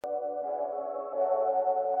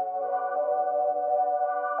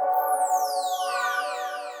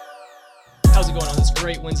How's it going on this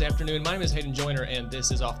great Wednesday afternoon? My name is Hayden Joyner, and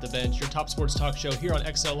this is Off the Bench, your top sports talk show here on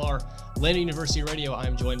XLR, Landon University Radio. I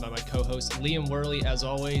am joined by my co-host, Liam Worley, as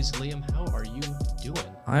always. Liam, how are you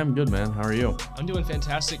doing? I am good, man. How are you? I'm doing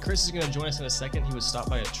fantastic. Chris is going to join us in a second. He was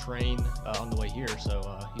stopped by a train on the way here,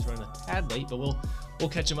 so he's running a tad late, but we'll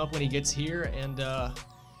catch him up when he gets here. And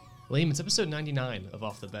Liam, it's episode 99 of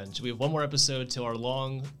Off the Bench. We have one more episode till our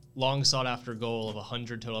long sought-after goal of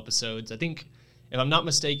 100 total episodes. I think, if I'm not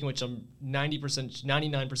mistaken, which I'm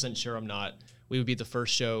 99% sure I'm not, we would be the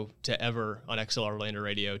first show to ever on XLR Orlando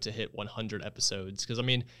Radio to hit 100 episodes. Because, I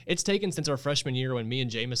mean, it's taken since our freshman year when me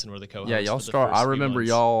and Jameson were the co-hosts. Yeah, y'all start. I remember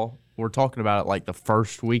y'all were talking about it like the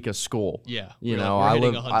first week of school. Yeah. You know, we're I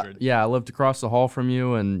hitting lived. 100. I lived across the hall from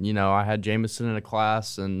you, and I had Jameson in a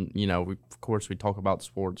class, and of course we talk about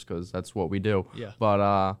sports because that's what we do. Yeah.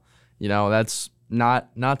 But that's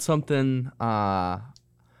not something.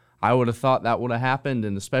 I would have thought that would have happened,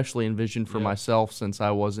 and especially envisioned for myself since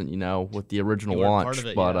I wasn't, with the original launch. Part of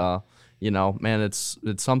it, but man, it's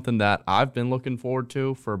something that I've been looking forward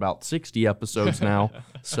to for about 60 episodes now.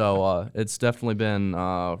 So it's definitely been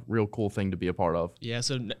a real cool thing to be a part of. Yeah,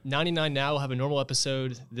 so 99 now. We'll have a normal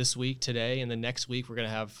episode this week, today, and then next week we're going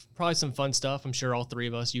to have probably some fun stuff. I'm sure all three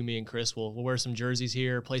of us, you, me, and Chris, will wear some jerseys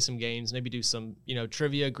here, play some games, maybe do some,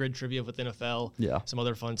 trivia, grid trivia with NFL, some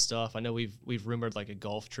other fun stuff. I know we've rumored like a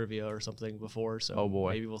golf trivia or something before, so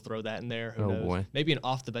maybe we'll throw that in there. Who knows? Boy. Maybe an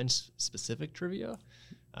off-the-bench specific trivia.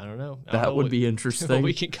 I don't know. That would be interesting. What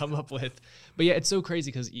we can come up with. But yeah, it's so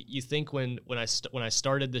crazy because you think when I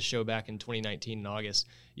started this show back in 2019 in August,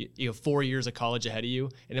 you have 4 years of college ahead of you.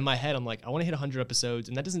 And in my head, I'm like, I want to hit 100 episodes.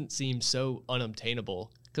 And that doesn't seem so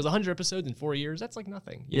unobtainable because 100 episodes in 4 years, that's like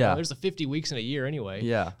nothing. You know, there's 50 weeks in a year anyway.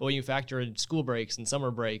 Yeah. But when you factor in school breaks and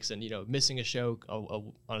summer breaks and, missing a show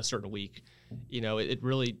on a certain week, it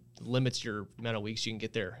really limits your amount of weeks you can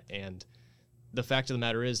get there. And the fact of the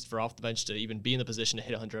matter is, for Off the Bench to even be in the position to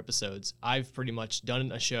hit 100 episodes, I've pretty much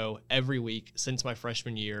done a show every week since my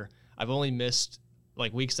freshman year. I've only missed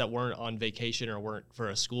like weeks that weren't on vacation or weren't for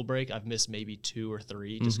a school break. I've missed maybe 2 or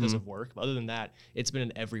 3 just because of work. But other than that, it's been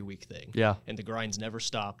an every week thing. Yeah. And the grind's never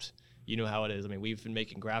stopped. You know how it is. I mean, we've been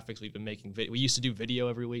making graphics. We've been making video. We used to do video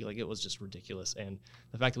every week. Like, it was just ridiculous. And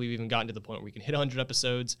the fact that we've even gotten to the point where we can hit 100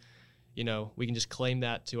 episodes, we can just claim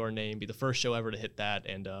that to our name, be the first show ever to hit that.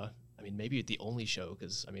 And, maybe the only show,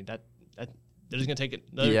 because that they're just gonna take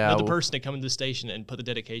another person to come into the station and put the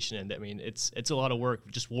dedication in. I mean, it's a lot of work.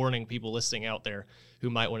 Just warning people listening out there who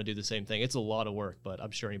might want to do the same thing. It's a lot of work, but I'm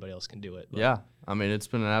sure anybody else can do it. But. Yeah, it's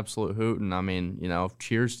been an absolute hoot, and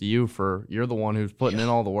cheers to you for you're the one who's putting in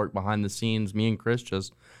all the work behind the scenes. Me and Chris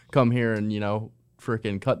just come here and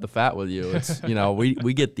freaking cut the fat with you. It's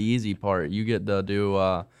we get the easy part. You get to do.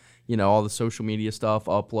 All the social media stuff,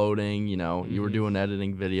 uploading, you were doing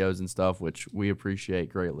editing videos and stuff, which we appreciate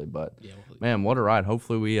greatly. But, man, what a ride.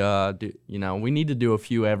 Hopefully we do, we need to do a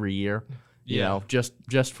few every year,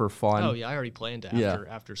 just for fun. Oh, yeah, I already planned to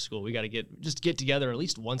after school. We got to get together at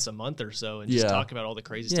least once a month or so and just talk about all the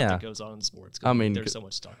crazy stuff that goes on in sports. There's so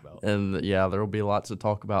much to talk about. And, there will be lots to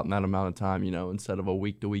talk about in that amount of time, instead of a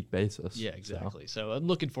week-to-week basis. Yeah, exactly. So I'm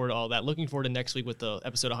looking forward to all that. Looking forward to next week with the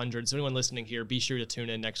episode 100. So anyone listening here, be sure to tune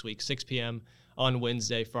in next week, 6 p.m. on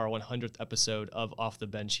Wednesday for our 100th episode of Off the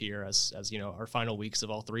Bench here as our final weeks of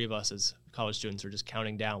all three of us as college students are just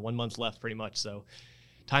counting down. 1 month left pretty much, so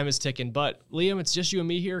time is ticking. But, Liam, it's just you and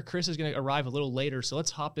me here. Chris is going to arrive a little later, so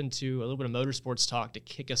let's hop into a little bit of motorsports talk to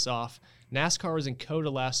kick us off. NASCAR was in COTA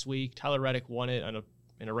last week. Tyler Reddick won it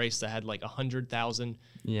in a race that had like 100,000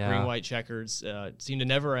 green, white checkers. It seemed to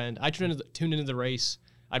never end. I tuned into the race.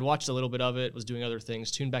 I'd watched a little bit of it, was doing other things,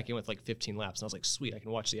 tuned back in with like 15 laps, and I was like, sweet, I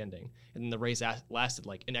can watch the ending. And then the race lasted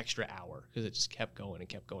like an extra hour because it just kept going and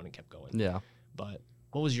kept going and kept going. Yeah. But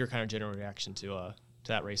what was your kind of general reaction to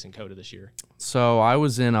that race in COTA this year? So I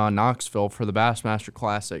was in Knoxville for the Bassmaster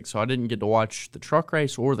Classic, so I didn't get to watch the truck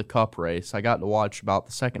race or the Cup race. I got to watch about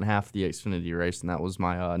the second half of the Xfinity race, and that was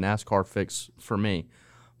my NASCAR fix for me.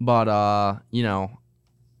 But,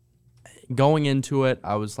 going into it,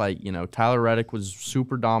 I was like, Tyler Reddick was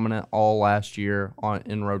super dominant all last year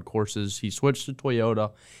in road courses. He switched to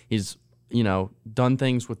Toyota. He's, done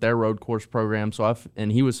things with their road course program.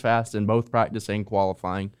 And he was fast in both practice and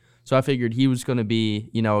qualifying. So I figured he was going to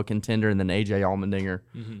be, a contender, and then A.J. Allmendinger,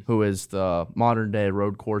 who is the modern-day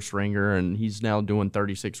road course ringer, and he's now doing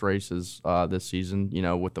 36 races this season,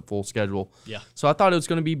 with the full schedule. Yeah. So I thought it was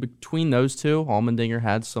going to be between those two. Allmendinger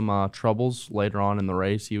had some troubles later on in the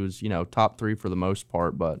race. He was, top 3 for the most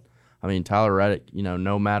part, but, Tyler Reddick,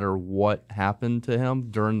 no matter what happened to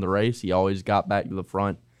him during the race, he always got back to the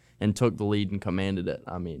front and took the lead and commanded it.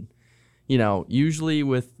 usually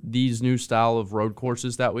with these new style of road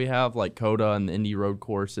courses that we have, like Coda and the Indy Road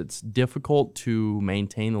Course, it's difficult to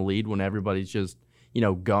maintain the lead when everybody's just,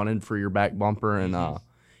 gunning for your back bumper. And,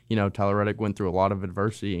 Tyler Reddick went through a lot of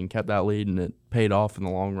adversity and kept that lead, and it paid off in the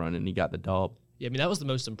long run, and he got the dub. Yeah, I mean, that was the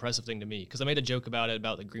most impressive thing to me, because I made a joke about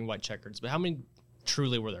the green, white checkers, but how many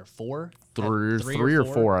truly were there? Four? Three or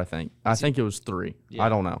four, I think. I think it was three. Yeah. I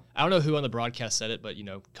don't know. I don't know who on the broadcast said it, but,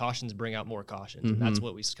 cautions bring out more cautions. And that's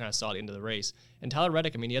what we kind of saw at the end of the race. And Tyler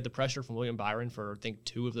Reddick, I mean, he had the pressure from William Byron for, I think,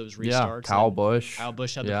 2 of those restarts. Yeah, Kyle Busch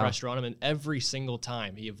had the pressure on him. And every single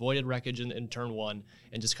time, he avoided wreckage in turn 1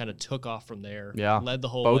 and just kind of took off from there. Yeah. Led the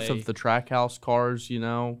whole way. Both of the Trackhouse cars,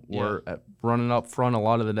 were running up front a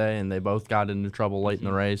lot of the day, and they both got into trouble late in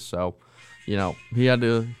the race. So, he had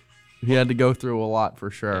to go through a lot for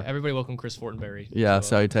sure. Yeah, everybody welcome Chris Fortenberry. Yeah,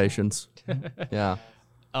 salutations. Yeah.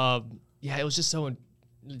 It was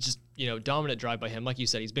just dominant drive by him. Like you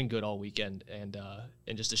said, he's been good all weekend, and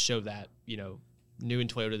just to show that, new in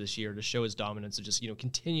Toyota this year, to show his dominance of just,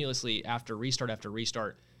 continuously after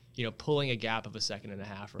restart, pulling a gap of a second and a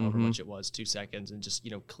half or however much it was, 2 seconds, and just,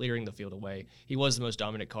 clearing the field away. He was the most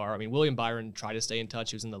dominant car. I mean, William Byron tried to stay in touch.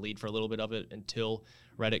 He was in the lead for a little bit of it until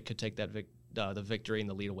Reddick could take that the victory and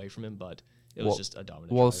the lead away from him, but it was just a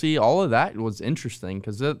dominant drive. See, all of that was interesting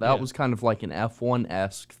because that was kind of like an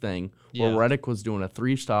F1-esque thing where Reddick was doing a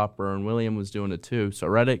 3-stopper and William was doing a 2. So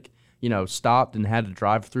Reddick, stopped and had to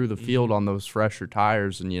drive through the field on those fresher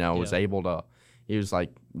tires and, was able to – he was like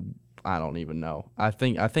 – I don't even know. I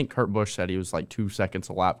think Kurt Busch said he was like 2 seconds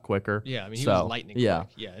a lap quicker. Yeah, I mean, he was lightning quick.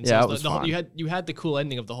 Yeah. And so it was fun. You had the cool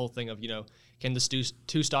ending of the whole thing of, can this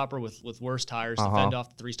 2-stopper with worse tires defend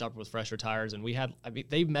off the 3-stopper with fresher tires? And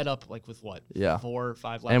they met up like with what? Yeah. 4 or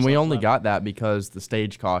 5 laps. And we only got that because the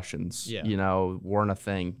stage cautions, weren't a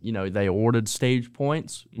thing. They awarded stage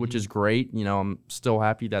points, which is great. I'm still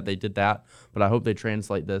happy that they did that, but I hope they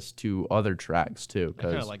translate this to other tracks too. I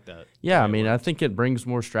kind of like that. Yeah, I mean, I think it brings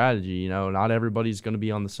more strategy. Not everybody's going to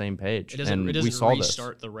be on the same page. It doesn't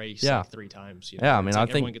restart the race like 3 times. Yeah, I mean, I think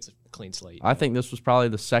everyone gets a clean slate. I think this was probably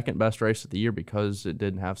the second best race of the year because it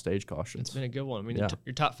didn't have stage cautions. It's been a good one. I mean,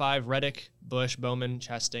 your top 5: Reddick, Busch, Bowman,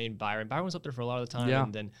 Chastain, Byron. Byron was up there for a lot of the time. Yeah.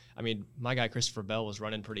 And then, I mean, my guy Christopher Bell was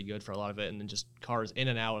running pretty good for a lot of it, and then just cars in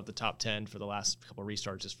and out of the top 10 for the last couple of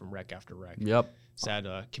restarts just from wreck after wreck. Yep. Sad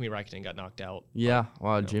Kimi Räikkönen got knocked out. Yeah,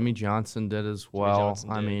 well, Jimmy Johnson did as well.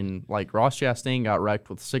 I mean, like Ross Chastain got wrecked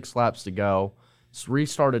with 6 laps to go.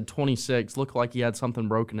 Restarted 26, looked like he had something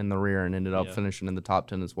broken in the rear and ended up finishing in the top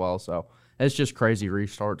 10 as well. So it's just crazy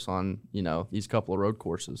restarts on, these couple of road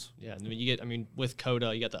courses. Yeah, and with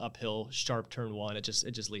Coda, you got the uphill sharp turn 1. It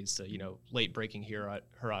just leads to, late braking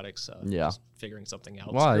heroics. Just figuring something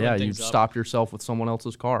out. Well, you stop yourself with someone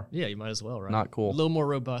else's car. Yeah, you might as well, right? Not cool. A little more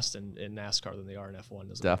robust in NASCAR than they are in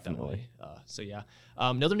F1. Definitely.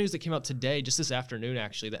 Another news that came out today, just this afternoon,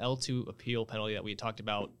 actually, the L2 appeal penalty that we talked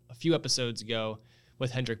about a few episodes ago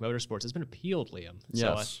with Hendrick Motorsports has been appealed, Liam.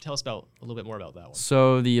 Yes. So tell us a little bit more about that one.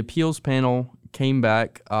 So the appeals panel came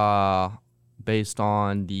back based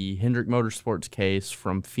on the Hendrick Motorsports case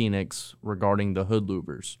from Phoenix regarding the hood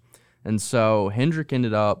louvers. And so Hendrick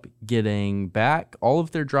ended up getting back all of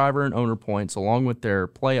their driver and owner points along with their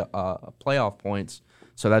playoff points.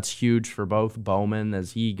 So that's huge for both Bowman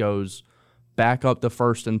as he goes back up to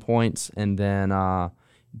first in points, and then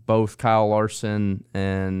both Kyle Larson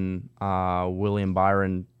and William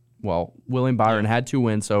Byron. Well, William Byron had 2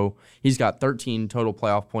 wins, so he's got 13 total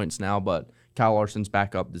playoff points now, but Kyle Larson's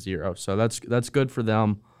back up to 0. So that's good for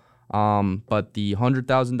them. But the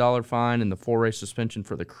 $100,000 fine and the 4-race suspension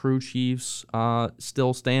for the crew chiefs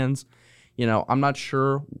still stands. I'm not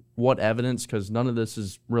sure what evidence, because none of this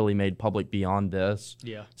is really made public beyond this.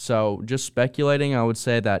 Yeah. So just speculating, I would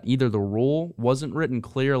say that either the rule wasn't written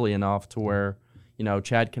clearly enough to where,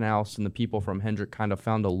 Chad Knaus and the people from Hendrick kind of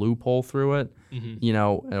found a loophole through it,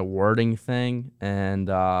 a wording thing. And,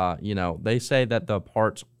 they say that the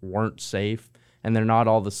parts weren't safe and they're not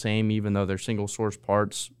all the same, even though they're single source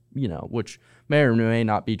parts, which may or may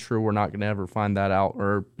not be true. We're not going to ever find that out.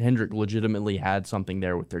 Or Hendrick legitimately had something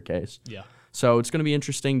there with their case. Yeah. So it's going to be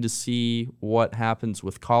interesting to see what happens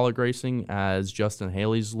with colleague racing, as Justin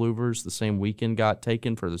Haley's louvers the same weekend got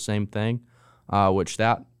taken for the same thing, which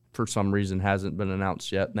that for some reason hasn't been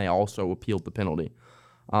announced yet. And they also appealed the penalty.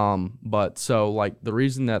 But the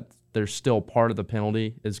reason that they're still part of the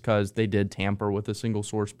penalty is because they did tamper with a single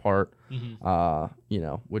source part,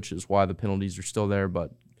 which is why the penalties are still there.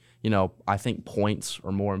 But, I think points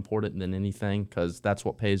are more important than anything because that's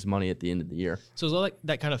what pays money at the end of the year. So it's like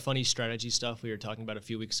that kind of funny strategy stuff we were talking about a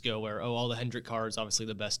few weeks ago where, all the Hendrick cars, obviously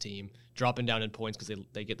the best team, dropping down in points because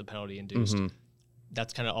they get the penalty induced.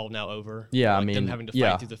 that's kind of all now over. Yeah, like I mean, them having to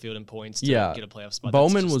fight through the field in points to get a playoff spot.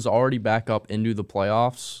 Bowman was already back up into the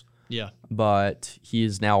playoffs. Yeah, but he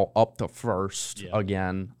is now up to first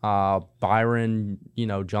again. Byron,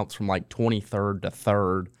 jumps from like 23rd to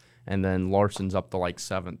 3rd, and then Larson's up to like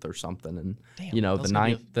 7th or something. And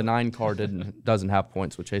the 9 car doesn't have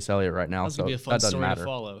points with Chase Elliott right now, so be a fun that doesn't story matter. To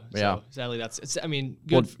follow. Yeah, so, sadly,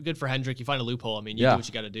 good for Hendrick. You find a loophole. I mean, you do what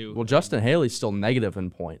you got to do. Well, Justin Haley's still negative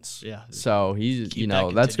in points. Yeah, so he's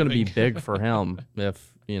that's going to be big for him if.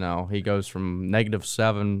 He goes from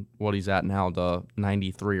 -7, what he's at now, to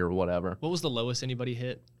 93 or whatever. What was the lowest anybody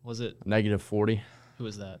hit? Was it -40? Who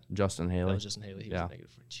was that? Justin Haley. That was Justin Haley. He was -40.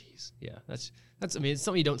 Jeez. Yeah, that's. I mean, it's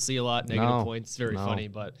something you don't see a lot. Negative points. It's very funny,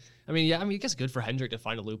 but I mean, I guess good for Hendrick to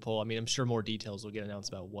find a loophole. I mean, I'm sure more details will get announced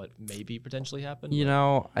about what maybe potentially happened.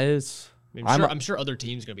 I'm sure other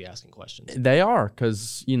teams are going to be asking questions. They are,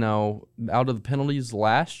 because out of the penalties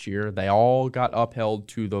last year, they all got upheld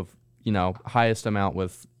to the highest amount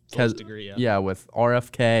with degree, with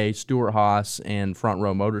RFK, Stuart Haas, and Front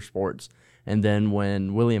Row Motorsports. And then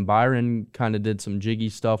when William Byron kind of did some jiggy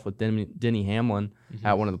stuff with Denny Hamlin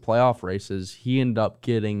at one of the playoff races, he ended up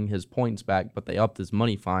getting his points back, but they upped his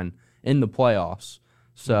money fine in the playoffs.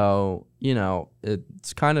 So,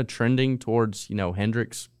 it's kind of trending towards,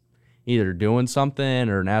 Hendrick's either doing something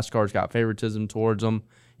or NASCAR's got favoritism towards him,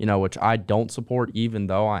 which I don't support, even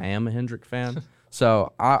though I am a Hendrick fan.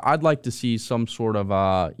 So I'd like to see some sort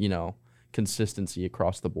of, consistency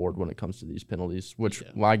across the board when it comes to these penalties, which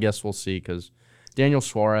I guess we'll see, because Daniel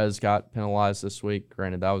Suarez got penalized this week.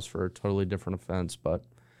 Granted, that was for a totally different offense, but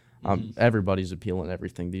everybody's appealing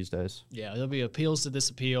everything these days. Yeah, there'll be appeals to this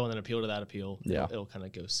appeal and then appeal to that appeal. Yeah. It'll kind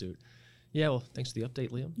of go suit. Yeah, well, thanks for the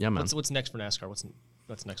update, Liam. Yeah, man. What's next for NASCAR?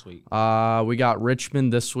 What's next week? We got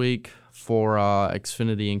Richmond this week for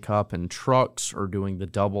Xfinity and Cup, and trucks are doing the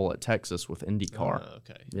double at Texas with IndyCar.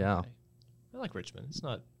 Okay. Yeah. Okay. I like Richmond. It's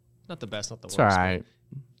not the best, not the worst. It's all right.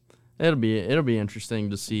 It'll be interesting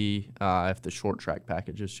to see if the short track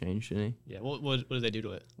package has changed any. Yeah. What do they do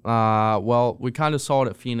to it? Well, we kind of saw it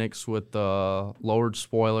at Phoenix with the lowered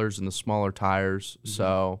spoilers and the smaller tires. Mm-hmm.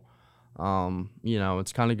 So,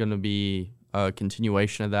 it's kind of going to be a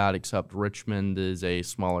continuation of that, except Richmond is a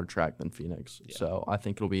smaller track than Phoenix. Yeah. So I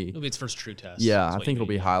think it'll be its first true test. Yeah, I think it'll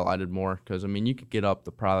be highlighted more, because, you could get up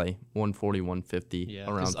to probably 140, 150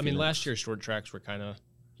 around Phoenix. Last year short tracks were kind of,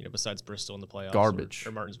 besides Bristol in the playoffs. Garbage.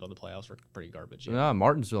 Or Martinsville in the playoffs were pretty garbage. Yeah,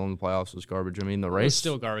 Martinsville in the playoffs was garbage. The race. It was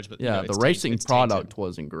still garbage, but the racing product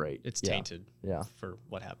wasn't great. It's tainted for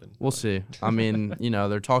what happened. We'll see.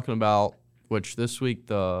 They're talking about, which this week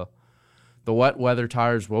the wet weather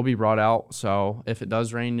tires will be brought out. So if it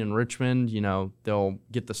does rain in Richmond, they'll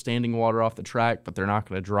get the standing water off the track, but they're not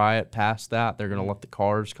going to dry it past that. They're going to let the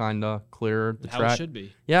cars kind of clear the track. How it should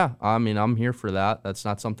be. Yeah, I'm here for that. That's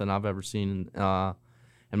not something I've ever seen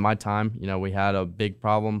in my time. We had a big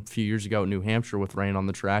problem a few years ago in New Hampshire with rain on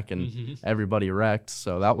the track, and everybody wrecked.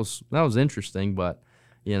 So that was interesting, but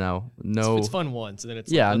no. It's fun once, and then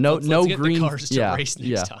it's let's get green. The cars to race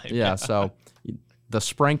next time. Yeah. So the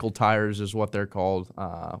sprinkle tires is what they're called.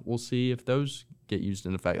 We'll see if those get used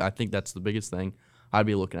in effect. I think that's the biggest thing I'd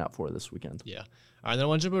be looking out for this weekend. Yeah. All right. Then I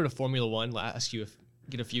want to jump over to Formula One. Ask you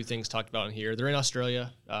get a few things talked about in here. They're in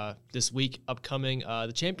Australia this week upcoming.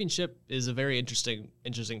 The championship is a very interesting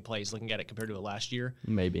place looking at it compared to it last year.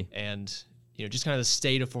 Maybe. And just kind of the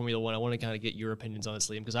state of Formula One. I want to kind of get your opinions on this,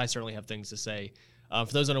 Liam, because I certainly have things to say.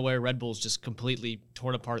 For those unaware, Red Bull's just completely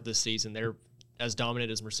torn apart this season. They're as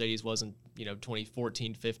dominant as Mercedes was in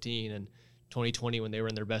 2014, 15, and 2020 when they were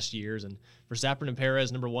in their best years. And Verstappen and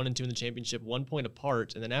Perez, number 1 and 2 in the championship, 1 point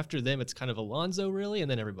apart. And then after them, it's kind of Alonso, really, and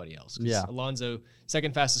then everybody else. Yeah. Alonso,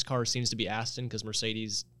 second fastest car seems to be Aston, because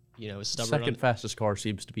Mercedes, is stubborn. Second fastest car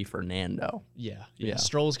seems to be Fernando. Yeah.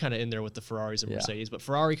 Stroll's kind of in there with the Ferraris and Mercedes, but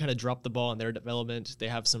Ferrari kind of dropped the ball in their development. They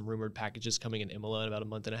have some rumored packages coming in Imola in about a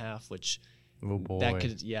month and a half, which... Oh boy. That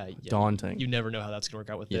could, daunting. You never know how that's going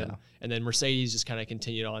to work out with them. And then Mercedes just kind of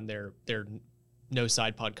continued on their no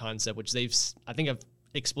side pod concept, which I think I've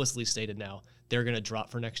explicitly stated now they're going to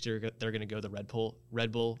drop for next year. They're going to go the Red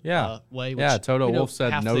Bull way. Which, Toto Wolff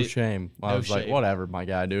said no shame. I was shame. like, whatever, my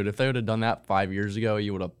guy, dude. If they would have done that 5 years ago,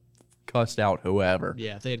 you would have cussed out whoever.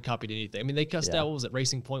 Yeah, if they had copied anything. They cussed out, what was it,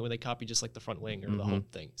 Racing Point, when they copied just like the front wing or the whole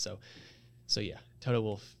thing. So yeah, Toto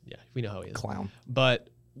Wolff, we know how he is. Clown. But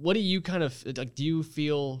what do you kind of like? Do you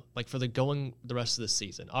feel like for the rest of the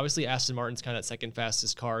season? Obviously, Aston Martin's kind of second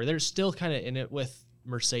fastest car. They're still kind of in it with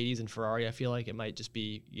Mercedes and Ferrari. I feel like it might just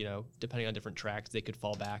be, depending on different tracks, they could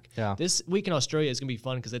fall back. Yeah. This week in Australia is gonna be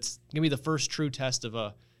fun because it's gonna be the first true test of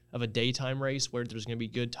a of a daytime race where there's going to be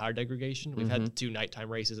good tire degradation. We've had the 2 nighttime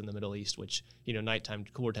races in the Middle East, which, nighttime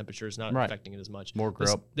cooler temperatures not affecting it as much. More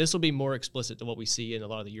grip. This will be more explicit to what we see in a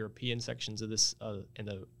lot of the European sections of this and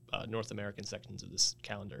the North American sections of this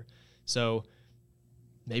calendar. So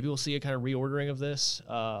maybe we'll see a kind of reordering of this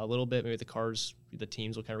a little bit. Maybe the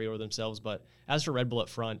teams will kind of reorder themselves. But as for Red Bull up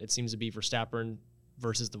front, it seems to be Verstappen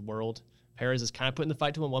versus the world. Perez is kind of putting the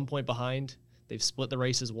fight to him 1 point behind. They've split the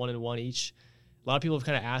races 1-1 each. A lot of people have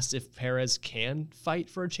kind of asked if Perez can fight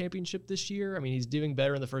for a championship this year. I mean, he's doing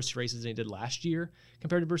better in the first 2 races than he did last year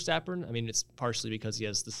compared to Verstappen. I mean, it's partially because he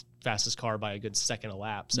has the fastest car by a good second a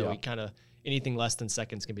lap. So he kind of, anything less than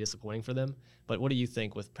seconds can be disappointing for them. But what do you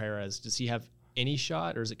think with Perez? Does he have any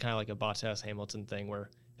shot, or is it kind of like a Bottas-Hamilton thing where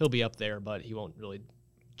he'll be up there, but he won't really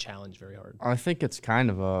challenge very hard? I think it's kind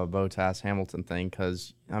of a Bottas-Hamilton thing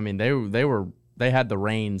because, I mean, they had the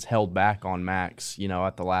reins held back on Max,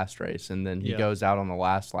 at the last race, and then he goes out on the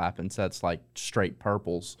last lap and sets like straight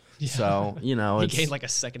purples. Yeah. So, he gained like a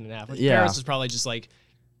second and a half. Perez is probably just like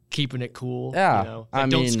keeping it cool. Yeah.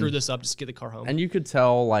 Don't screw this up, just get the car home. And you could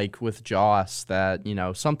tell like with Joss that,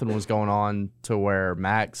 something was going on to where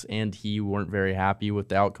Max and he weren't very happy with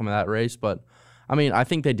the outcome of that race. But I mean, I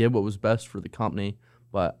think they did what was best for the company.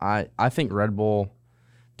 But I think Red Bull,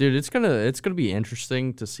 dude, it's gonna be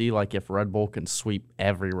interesting to see like if Red Bull can sweep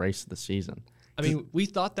every race of the season. I mean, we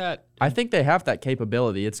thought that. I think they have that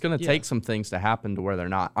capability. It's gonna take some things to happen to where they're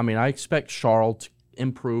not. I mean, I expect Charles to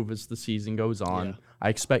improve as the season goes on. Yeah. I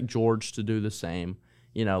expect George to do the same.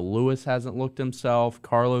 Lewis hasn't looked himself.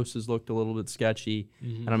 Carlos has looked a little bit sketchy.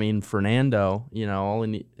 Mm-hmm. And I mean, Fernando,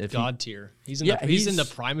 God tier. He's in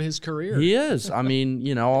the prime of his career. He is. I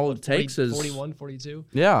mean, all it takes is 41, 42.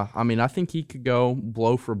 Yeah. I mean, I think he could go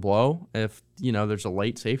blow for blow if, there's a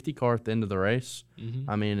late safety car at the end of the race. Mm-hmm.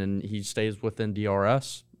 I mean, and he stays within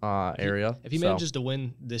DRS area. If he manages to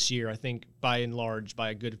win this year, I think by and large, by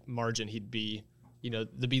a good margin, he'd be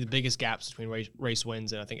there'd be the biggest gaps between race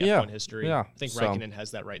wins and I think F1 history. Yeah. I think Raikkonen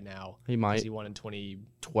has that right now. He might. He won in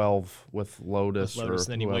 2012 with Lotus. And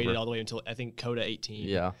then he waited all the way until, I think, Coda 18.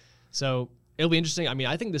 Yeah. So it'll be interesting. I mean,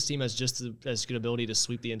 I think this team has just as good ability to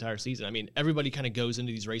sweep the entire season. I mean, everybody kind of goes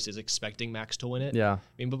into these races expecting Max to win it. Yeah. I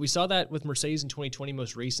mean, but we saw that with Mercedes in 2020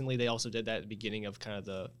 most recently. They also did that at the beginning of kind of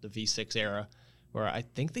the V6 era, where I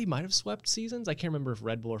think they might have swept seasons. I can't remember if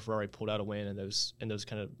Red Bull or Ferrari pulled out a win in those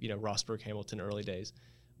kind of, Rosberg, Hamilton early days.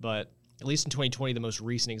 But at least in 2020, the most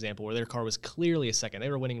recent example where their car was clearly a second. They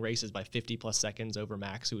were winning races by 50-plus seconds over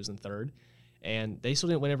Max, who was in third. And they still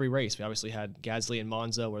didn't win every race. We obviously had Gasly in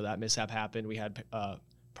Monza where that mishap happened. We had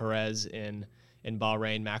Perez in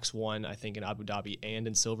Bahrain. Max won, I think, in Abu Dhabi and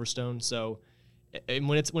in Silverstone. So and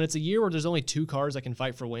when it's a year where there's only 2 cars that can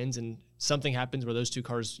fight for wins and something happens where those 2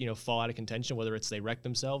 cars, fall out of contention, whether it's they wreck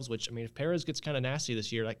themselves, which, I mean, if Perez gets kind of nasty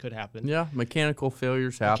this year, that could happen. Yeah, mechanical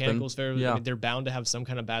failures happen. I mean, they're bound to have some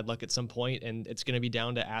kind of bad luck at some point, and it's going to be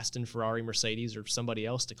down to Aston, Ferrari, Mercedes, or somebody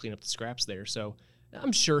else to clean up the scraps there. So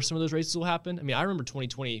I'm sure some of those races will happen. I mean, I remember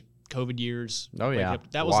 2020 COVID years. Oh, yeah.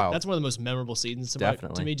 That's one of the most memorable seasons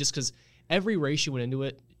to me, just because every race you went into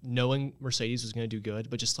it knowing Mercedes was going to do good,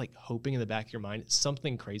 but just like hoping in the back of your mind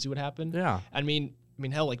something crazy would happen. Yeah. I mean,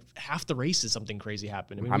 hell, like half the races something crazy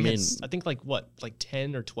happened. I think like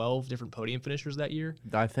 10 or 12 different podium finishers that year.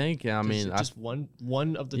 I think. Yeah, I mean, just one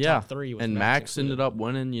of the top 3. And Max ended up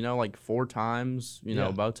winning, like 4 times.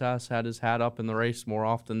 Bottas had his hat up in the race more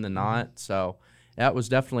often than not. So that was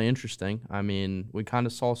definitely interesting. I mean, we kind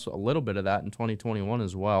of saw a little bit of that in 2021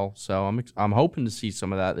 as well. So I'm hoping to see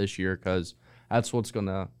some of that this year because that's what's going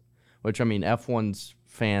to, which I mean, F1's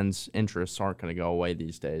fans' interests aren't going to go away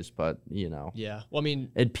these days, but, Yeah. Well, I mean,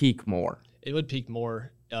 it'd peak more. It would peak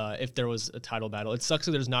more if there was a title battle. It sucks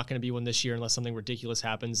that there's not going to be one this year unless something ridiculous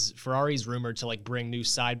happens. Ferrari's rumored to like bring new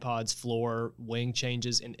side pods, floor, wing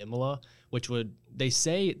changes in Imola, which they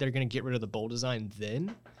say they're going to get rid of the bowl design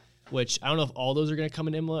then, which I don't know if all those are going to come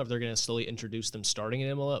in Imola or if they're going to slowly introduce them starting in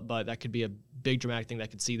Imola, but that could be a big dramatic thing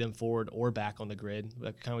that could see them forward or back on the grid,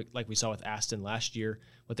 kind of like we saw with Aston last year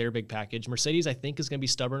with their big package. Mercedes, I think, is going to be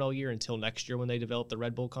stubborn all year until next year when they develop the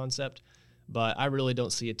Red Bull concept, but I really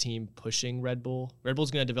don't see a team pushing Red Bull. Red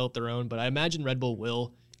Bull's going to develop their own, but I imagine Red Bull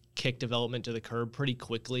will kick development to the curb pretty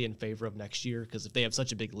quickly in favor of next year because if they have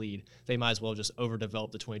such a big lead, they might as well just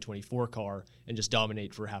overdevelop the 2024 car and just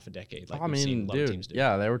dominate for half a decade like we've seen a lot of teams do.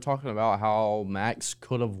 Yeah, they were talking about how Max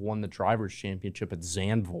could have won the Drivers' Championship at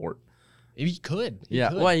Zandvoort. He could.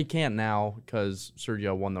 Well, he can't now because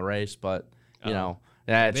Sergio won the race, but, they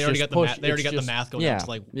already got the math going up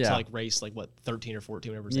to race 13 or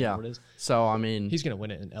 14, whatever Zandvoort is. So, I mean, he's going to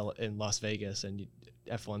win it in Las Vegas, and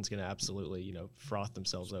F1's going to absolutely, froth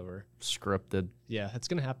themselves over. Scripted. Yeah, it's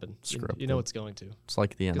going to happen. Scripted. You know it's going to. It's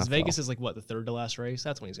like the NFL. Because Vegas is like, what, the third to last race?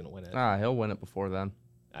 That's when he's going to win it. He'll win it before then.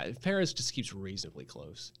 If Perez just keeps reasonably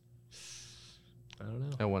close. I don't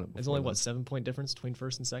know. He'll win it before It's only, then. what, 7-point difference between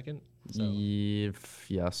first and second? So.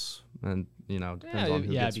 Yes. And, depends on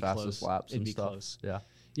who gets fastest laps and stuff. Close. Yeah.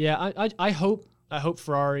 Yeah, I hope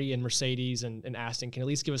Ferrari and Mercedes and Aston can at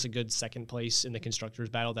least give us a good second place in the constructors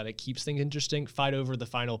battle, that it keeps things interesting, fight over the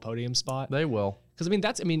final podium spot. They will. Because,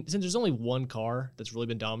 since there's only one car that's really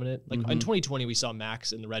been dominant, like in 2020, we saw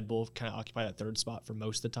Max and the Red Bull kind of occupy that third spot for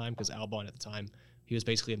most of the time, because Albon at the time, he was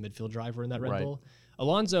basically a midfield driver in that Red Bull.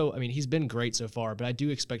 Alonso, he's been great so far, but I do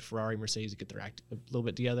expect Ferrari and Mercedes to get their act a little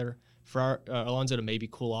bit together. For Alonso to maybe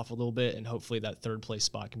cool off a little bit, and hopefully that third place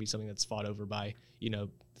spot can be something that's fought over by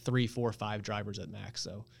 3, 4, 5 drivers at max.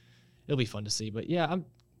 So it'll be fun to see. But yeah,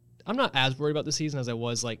 I'm not as worried about the season as I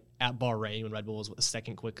was like at Bahrain when Red Bull was a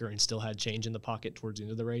second quicker and still had change in the pocket towards the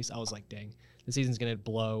end of the race. I was like, dang, the season's gonna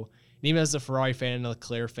blow. And even as a Ferrari fan and a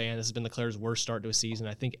Leclerc fan, this has been Leclerc's worst start to a season,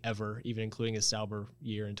 I think, ever, even including his Sauber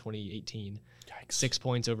year in 2018. Yikes. 6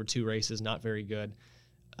 points over 2 races, not very good.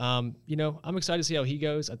 I'm excited to see how he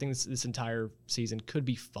goes. I think this entire season could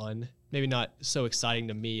be fun. Maybe not so exciting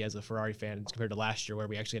to me as a Ferrari fan compared to last year, where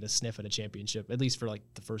we actually had a sniff at a championship, at least for like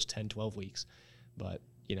the first 10, 12 weeks. But,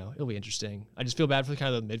 it'll be interesting. I just feel bad for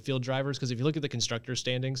kind of the midfield drivers, because if you look at the constructor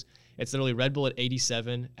standings, it's literally Red Bull at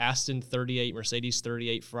 87, Aston 38, Mercedes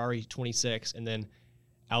 38, Ferrari 26, and then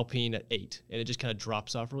Alpine at 8. And it just kind of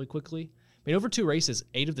drops off really quickly. Over 2 races,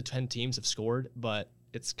 8 of the 10 teams have scored, but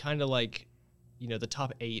it's kind of like, the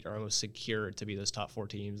top 8 are almost secure to be those top 4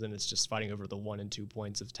 teams, and it's just fighting over the 1 and 2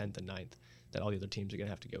 points of 10th and 9th that all the other teams are going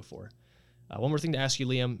to have to go for. One more thing to ask you,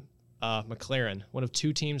 Liam. McLaren, one of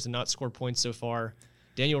 2 teams to not score points so far.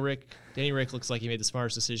 Danny Rick looks like he made the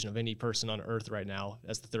smartest decision of any person on earth right now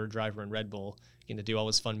as the third driver in Red Bull, getting to do all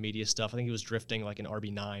his fun media stuff. I think he was drifting like an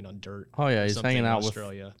RB9 on dirt. Oh, yeah, he's hanging out with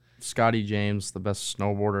Scotty James, the best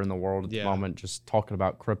snowboarder in the world at the moment, just talking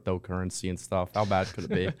about cryptocurrency and stuff. How bad could it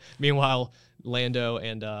be? Meanwhile, Lando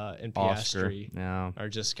and Piastri are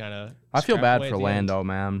just kind of. I feel bad for Lando,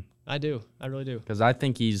 man. I do. I really do. Because I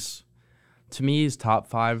think he's top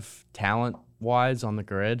 5 talent-wise on the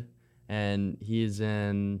grid, and he's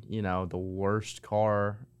in, the worst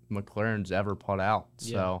car McLaren's ever put out.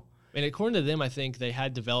 Yeah. So. And according to them, I think they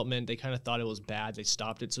had development. They kind of thought it was bad. They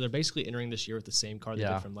stopped it. So they're basically entering this year with the same car they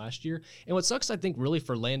did from last year. And what sucks, I think, really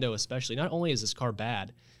for Lando especially, not only is this car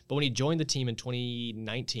bad, but when he joined the team in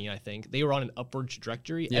 2019, I think, they were on an upward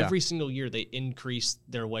trajectory. Yeah. Every single year, they increased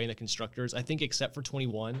their way in the constructors. I think except for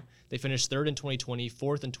 21. They finished 3rd in 2020,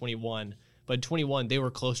 4th in 21. But in 21, they were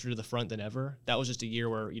closer to the front than ever. That was just a year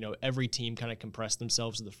where, every team kind of compressed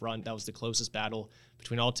themselves to the front. That was the closest battle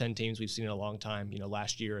between all 10 teams we've seen in a long time,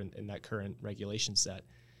 last year in that current regulation set.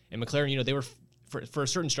 And McLaren, they were, for a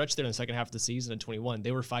certain stretch there in the second half of the season in 21,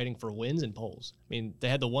 they were fighting for wins and poles. They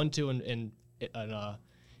had the 1-2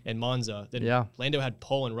 in Monza. Then Lando had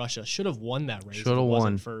pole in Russia. Should have won that race. Should have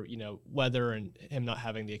won. For, weather and him not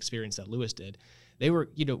having the experience that Lewis did. They were,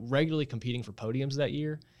 regularly competing for podiums that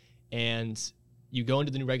year. And you go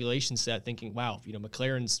into the new regulation set thinking, wow,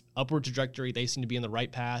 McLaren's upward trajectory, they seem to be on the right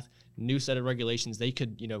path. New set of regulations, they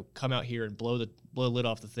could, come out here and blow the lid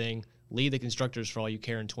off the thing, lead the constructors for all you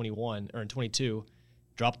care in 21 or in 22,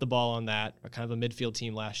 drop the ball on that, or kind of a midfield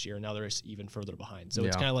team last year, and now they're even further behind. So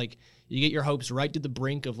it's kind of like you get your hopes right to the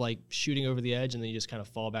brink of like shooting over the edge, and then you just kind of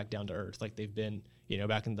fall back down to earth like they've been,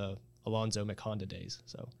 back in the Alonso McHonda days.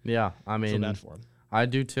 So yeah, I feel bad for him. I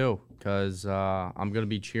do too, because I'm going to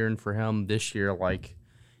be cheering for him this year like,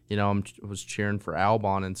 I was cheering for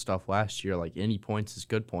Albon and stuff last year. Like, any points is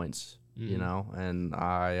good points, and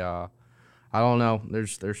I don't know.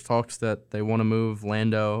 There's talks that they want to move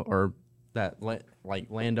Lando, or that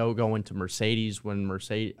Lando going to Mercedes when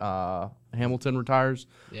Hamilton retires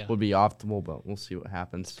would be optimal, but we'll see what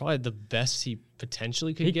happens. It's probably the best he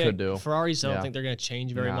potentially could get. Could do. Ferraris, I don't think they're going to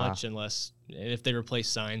change very much unless if they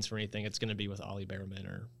replace Sainz for anything, it's going to be with Ollie Behrman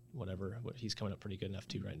or whatever. He's coming up pretty good in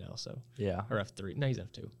F2 right now. So or F3. No, he's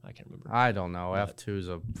F2. I can't remember. I don't know. F2 is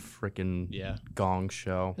a freaking gong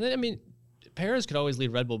show. And then, Perez could always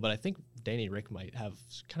lead Red Bull, but I think Danny Rick might have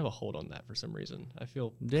kind of a hold on that for some reason. I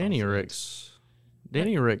feel Danny Rick's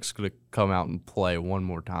going to come out and play one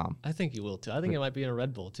more time. I think he will too. I think it might be in a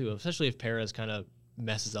Red Bull too, especially if Perez kind of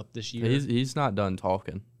messes up this year. He's not done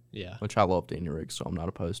talking. Yeah, which I love Danny Rick, so I'm not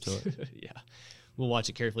opposed to it. Yeah, we'll watch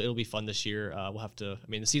it carefully. It'll be fun this year. We'll have to.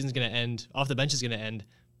 The season's going to end. Off the bench is going to end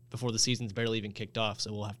before the season's barely even kicked off,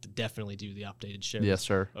 so we'll have to definitely do the updated shows. Yes,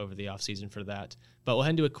 sir. Over the off season for that. But we'll head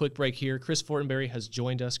into a quick break here. Chris Fortenberry has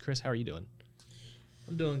joined us. Chris, how are you doing?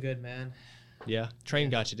 I'm doing good, man. Yeah, train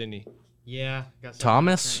got you, didn't he? Yeah, got stuck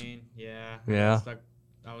Thomas? behind a train. Yeah. Yeah.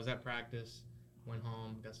 I was at practice, went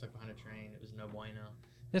home, got stuck behind a train. It was no bueno.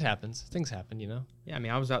 It happens. Things happen, you know. Yeah, I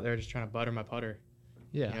mean, I was out there just trying to butter my putter.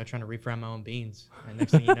 Yeah. You know, trying to refry my own beans. And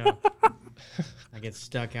next thing you know, I get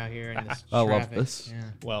stuck out here in this I traffic. love this. Yeah.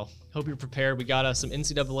 Well, hope you're prepared. We got some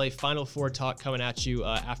NCAA Final Four talk coming at you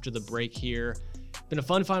after the break here. Been a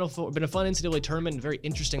fun Final Four, been a fun NCAA tournament, and very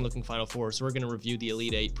interesting looking Final Four. So we're going to review the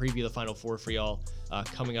Elite Eight, preview the Final Four for y'all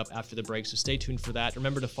coming up after the break. So stay tuned for that.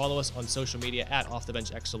 Remember to follow us on social media at Off the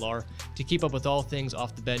Bench XLR to keep up with all things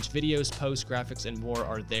Off the Bench. Videos, posts, graphics, and more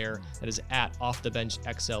are there. That is at Off the Bench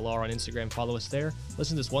XLR on Instagram. Follow us there.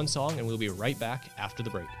 Listen to this one song, and we'll be right back after the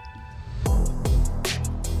break.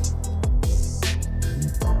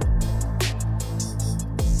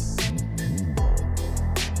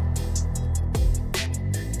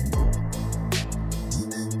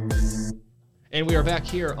 And we are back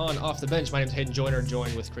here on Off the Bench. My name is Hayden Joyner,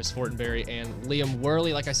 joined with Chris Fortenberry and Liam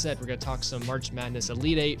Worley. Like I said, we're going to talk some March Madness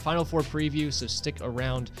Elite Eight Final Four preview, so stick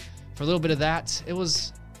around for a little bit of that. It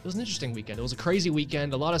was an interesting weekend. It was a crazy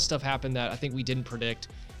weekend. A lot of stuff happened that I think we didn't predict.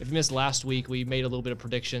 If you missed last week, we made a little bit of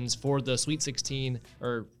predictions for the Sweet 16,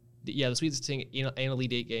 the Sweet 16 and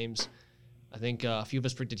Elite Eight games. I think a few of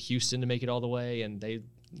us predicted Houston to make it all the way, and they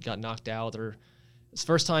got knocked out. It's the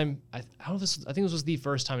first time, I think this was the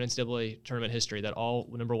first time in NCAA tournament history that all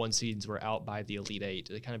number one seeds were out by the Elite Eight.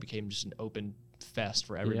 It kind of became just an open fest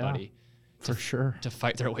for everybody for sure to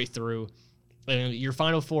fight their way through. And your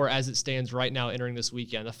Final Four, as it stands right now, entering this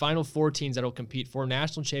weekend, the final four teams that will compete for a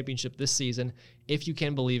national championship this season, if you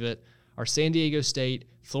can believe it, are San Diego State,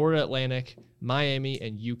 Florida Atlantic, Miami,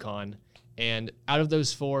 and UConn. And out of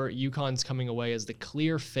those four, UConn's coming away as the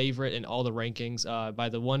clear favorite in all the rankings by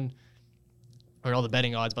the one. Or all the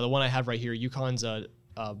betting odds. By the one I have right here, UConn's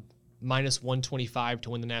minus 125 to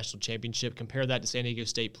win the national championship. Compare that to San Diego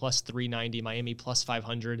State plus 390, Miami plus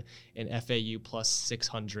 500, and FAU plus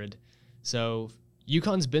 600. So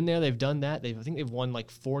UConn's been there. They've done that. I think they've won like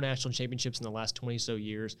 4 national championships in the last 20 so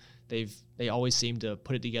years. They always seem to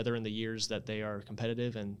put it together in the years that they are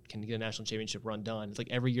competitive and can get a national championship run done. It's like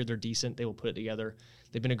every year they're decent. They will put it together.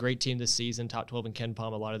 They've been a great team this season. Top 12 in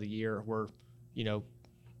KenPom a lot of the year. We're,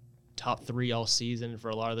 top 3 all season for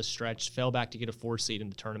a lot of the stretch. Fell back to get a 4 seed in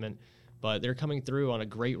the tournament, but they're coming through on a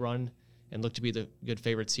great run and look to be the good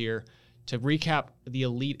favorites here. To recap the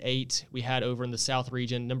Elite Eight, we had over in the South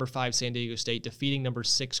region, number 5 San Diego State defeating number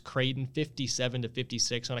 6 Creighton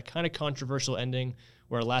 57-56 on a kind of controversial ending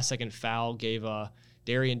where a last-second foul gave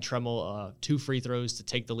Darian Tremmel 2 free throws to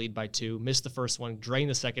take the lead by 2. Missed the first one, drained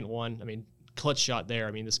the second one. I mean, clutch shot there.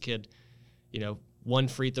 I mean, this kid, one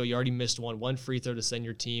free throw, you already missed one free throw to send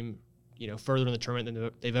your team, further in the tournament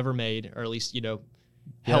than they've ever made, or at least,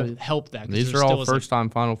 help that. These are all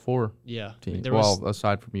first-time Final Four teams.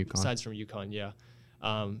 Aside from UConn. Aside from UConn, yeah.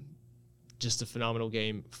 Just a phenomenal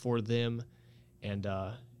game for them. And,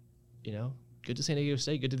 good to San Diego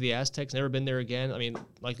State, good to the Aztecs. Never been there again. I mean,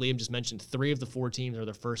 like Liam just mentioned, 3 of the 4 teams are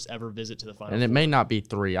their first ever visit to the Final Four. And it may not be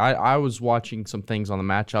 3. I was watching some things on the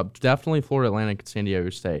matchup. Definitely Florida Atlantic and San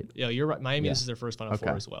Diego State. Yeah, you're right. Miami, this is their first Final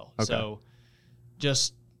Four as well. Okay. So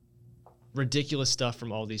just ridiculous stuff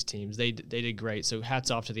from all these teams. They did great. So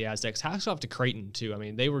hats off to the Aztecs. Hats off to Creighton, too. I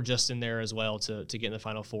mean, they were just in there as well to get in the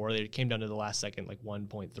Final Four. They came down to the last second, like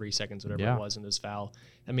 1.3 seconds, whatever it was in this foul.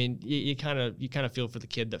 I mean, you kind of feel for the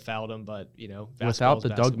kid that fouled him, but, without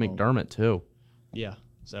the Doug McDermott, too. Yeah,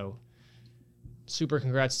 so super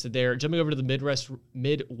congrats to there. Jumping over to the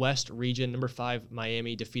Midwest region, number 5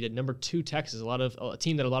 Miami defeated number 2 Texas. A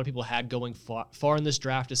team that a lot of people had going far in this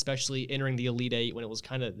draft, especially entering the Elite Eight when it was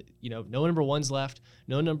kind of no number 1s left,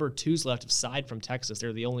 no number 2s left aside from Texas.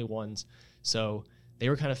 They're the only ones, so they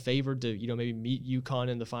were kind of favored to maybe meet UConn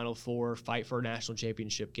in the Final Four, fight for a national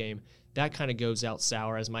championship game. That kind of goes out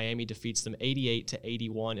sour as Miami defeats them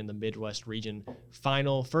 88-81 in the Midwest region.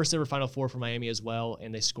 First ever Final Four for Miami as well,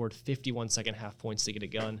 and they scored 51 second half points to get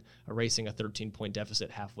it done, erasing a 13-point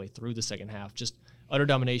deficit halfway through the second half. Just utter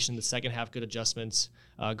domination. The second half, good adjustments.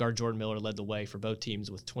 Guard Jordan Miller led the way for both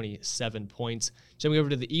teams with 27 points. Jumping over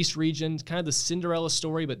to the East region, kind of the Cinderella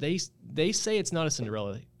story, but they say it's not a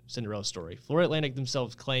Cinderella story. Florida Atlantic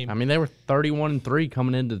themselves claim. I mean, they were 31-3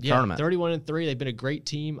 coming into the tournament. 31-3. They've been a great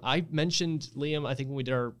team. I mentioned, Liam, I think when we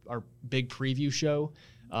did our big preview show.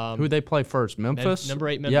 Who they play first? Memphis? Number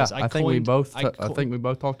 8 Memphis. Yeah, I think we both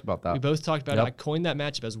talked about that. We both talked about it. I coined that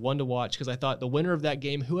matchup as one to watch because I thought the winner of that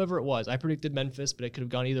game, whoever it was, I predicted Memphis, but it could have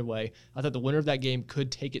gone either way. I thought the winner of that game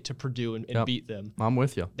could take it to Purdue and beat them. I'm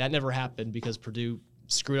with you. That never happened because Purdue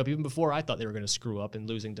screwed up even before I thought they were going to screw up in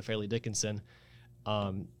losing to Fairleigh Dickinson.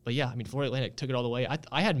 But yeah, I mean, Florida Atlantic took it all the way.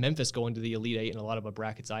 I had Memphis going to the Elite Eight in a lot of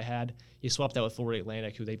brackets I had. You swapped that with Florida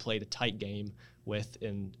Atlantic, who they played a tight game with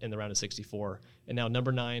in the round of 64. And now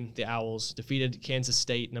number 9, the Owls, defeated Kansas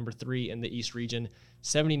State, number 3 in the East region,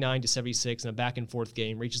 79-76 in a back-and-forth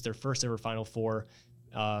game, reaches their first ever Final Four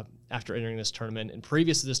after entering this tournament. And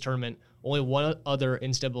previous to this tournament, only one other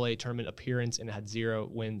NCAA tournament appearance and had 0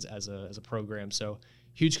 wins as a program. So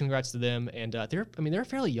huge congrats to them. And they're a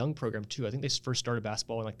fairly young program too. I think they first started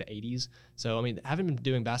basketball in like the 80s. So, I mean, haven't been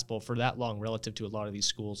doing basketball for that long relative to a lot of these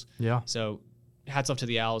schools. Yeah. So hats off to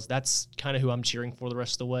the Owls. That's kind of who I'm cheering for the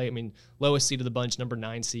rest of the way. I mean, lowest seed of the bunch, number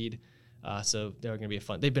 9 seed. So they're going to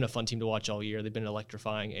be they've been a fun team to watch all year. They've been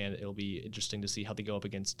electrifying, and it'll be interesting to see how they go up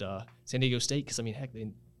against San Diego State. Because, I mean, heck,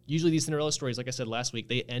 usually these Cinderella stories, like I said last week,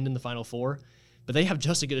 they end in the Final Four, but they have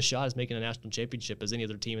just as good a shot as making a national championship as any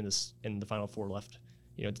other team in the Final Four left.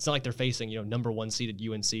 You know, it's not like they're facing, number 1 seeded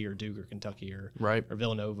UNC or Duke or Kentucky or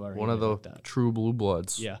Villanova. Or one of the like true blue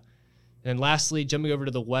bloods. Yeah. And lastly, jumping over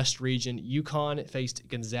to the West region, UConn faced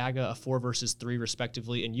Gonzaga, a 4 versus 3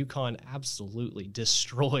 respectively, and UConn absolutely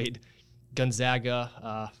destroyed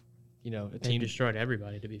Gonzaga. A team destroyed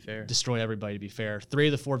everybody, to be fair. Destroyed everybody, to be fair. 3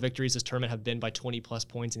 of the 4 victories this tournament have been by 20-plus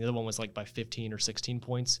points, and the other one was like by 15 or 16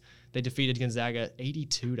 points. They defeated Gonzaga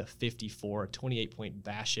 82-54, a 28-point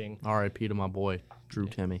bashing. R.I.P. to my boy, Drew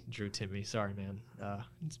Timme. Drew Timme, sorry, man.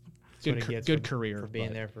 Good career. For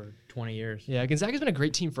being there for 20 years. Yeah, Gonzaga's been a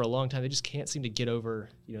great team for a long time. They just can't seem to get over,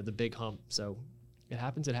 the big hump. So it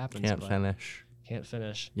happens. Can't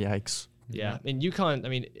finish. Yikes. Yeah, and UConn, I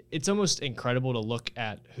mean, it's almost incredible to look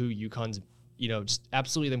at who UConn's, just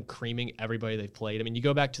absolutely them creaming everybody they've played. I mean, you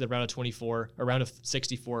go back to the round of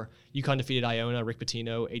 64, UConn defeated Iona, Rick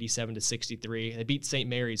Pitino, 87-63. They beat St.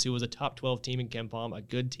 Mary's, who was a top 12 team in KenPom, a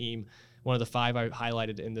good team, one of the 5 I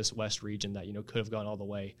highlighted in this West region that, could have gone all the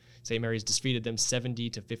way. St. Mary's defeated them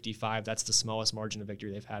 70-55. That's the smallest margin of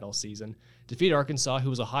victory they've had all season. Defeated Arkansas,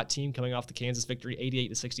 who was a hot team coming off the Kansas victory,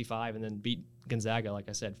 88-65, and then beat Gonzaga, like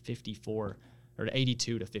I said,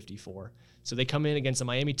 82-54. So they come in against a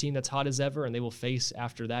Miami team that's hot as ever, and they will face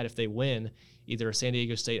after that, if they win, either a San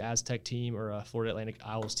Diego State Aztec team or a Florida Atlantic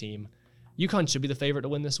Owls team. UConn should be the favorite to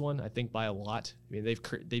win this one, I think, by a lot. I mean,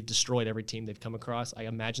 they've destroyed every team they've come across. I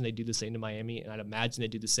imagine they do the same to Miami, and I'd imagine they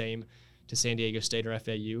do the same to San Diego State or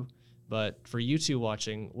FAU. But for you two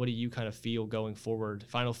watching, what do you kind of feel going forward?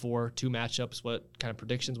 Final Four, 2 matchups, what kind of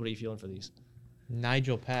predictions? What are you feeling for these?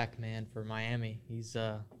 Nigel Pack, man, for Miami. He's,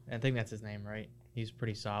 I think that's his name, right? He's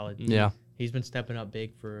pretty solid. Yeah. He's been stepping up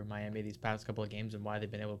big for Miami these past couple of games and why they've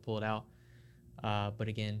been able to pull it out. But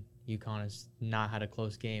again, UConn has not had a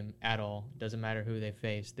close game at all. Doesn't matter who they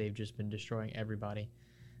face. They've just been destroying everybody.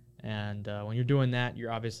 And when you're doing that,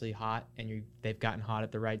 you're obviously hot, and they've gotten hot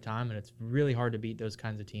at the right time, and it's really hard to beat those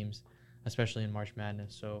kinds of teams, especially in March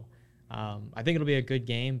Madness. So I think it'll be a good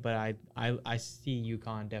game, but I see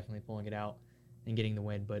UConn definitely pulling it out and getting the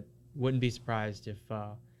win. But wouldn't be surprised if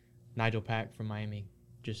Nigel Pack from Miami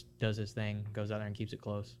just does his thing, goes out there and keeps it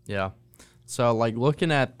close. Yeah. So,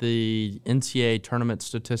 looking at the NCAA tournament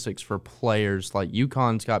statistics for players,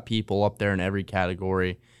 UConn's got people up there in every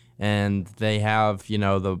category, and they have,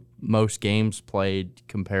 the most games played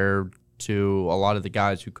compared to a lot of the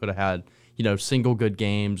guys who could have had, single good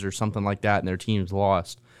games or something like that, and their teams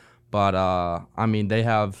lost. But, they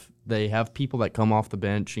have people that come off the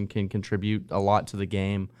bench and can contribute a lot to the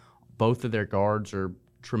game. Both of their guards are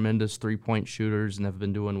tremendous three-point shooters and have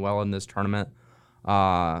been doing well in this tournament.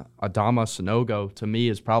 Adama Sanogo, to me,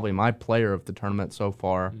 is probably my player of the tournament so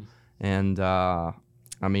far. And,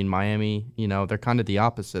 Miami, they're kind of the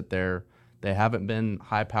opposite there. They haven't been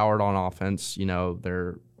high-powered on offense.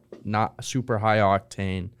 They're not super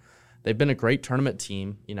high-octane. They've been a great tournament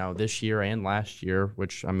team, this year and last year,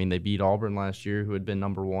 which, they beat Auburn last year, who had been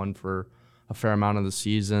number 1 for a fair amount of the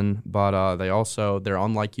season. But they're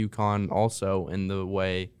unlike UConn also in the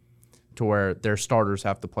way to where their starters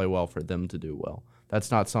have to play well for them to do well. That's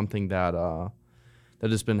not something that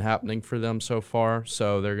has been happening for them so far.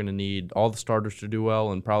 So they're going to need all the starters to do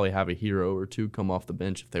well and probably have a hero or 2 come off the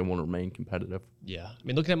bench if they want to remain competitive. Yeah.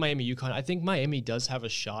 Looking at Miami, UConn, I think Miami does have a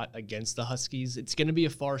shot against the Huskies. It's going to be a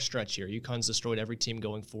far stretch here. UConn's destroyed every team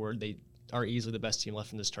going forward. They are easily the best team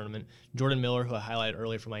left in this tournament. Jordan Miller, who I highlighted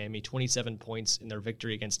earlier for Miami, 27 points in their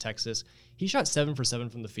victory against Texas. He shot 7 for 7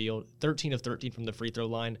 from the field, 13 of 13 from the free throw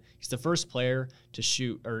line. He's the first player to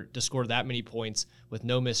score that many points with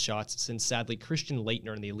no missed shots since, sadly, Christian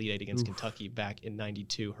Laettner in the Elite Eight against Kentucky back in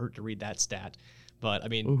 '92. Hurt to read that stat. But I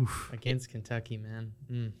mean, Oof. Against Kentucky, man.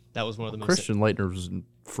 that was one of the most Christian Leitner was a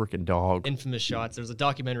freaking dog. infamous shots. There's a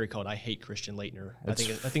documentary called "I Hate Christian Leitner." I think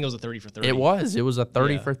it was a 30 for 30. It was a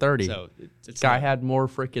 30 for 30. So it's Guy not- had more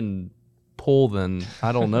freaking pull than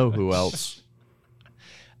I don't know who else.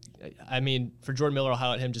 I mean, for Jordan Miller, I'll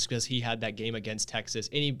highlight him just because he had that game against Texas.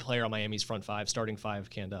 Any player on Miami's front five, starting five,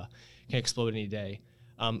 can explode any day.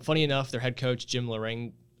 Funny enough, their head coach, Jim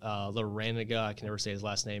Larrañaga, I can never say his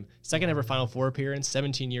last name, second ever Final Four appearance,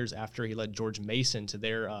 17 years after he led George Mason to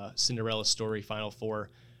their Cinderella story Final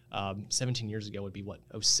Four. 17 years ago would be,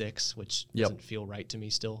 06, which doesn't feel right to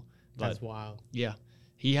me still. But That's wild. yeah,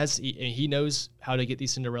 he knows how to get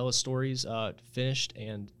these Cinderella stories finished,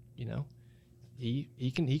 and,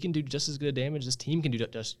 he can do just as good a damage. This team can do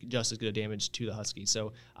just as good a damage to the Huskies.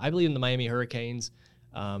 So I believe in the Miami Hurricanes.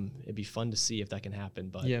 It'd be fun to see if that can happen.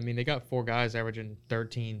 But Yeah, I mean, they got 4 guys averaging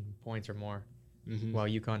 13 points or more, while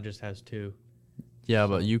UConn just has 2. Yeah,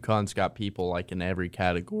 but UConn's got people like in every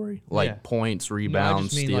category, like points,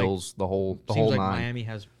 rebounds, mean, steals, the whole Seems like nine. Miami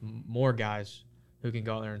has more guys who can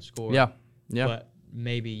go out there and score. Yeah. But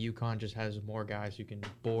maybe UConn just has more guys who can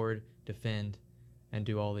board, defend, and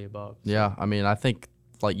do all the above. So. Yeah, I mean, I think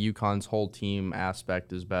like UConn's whole team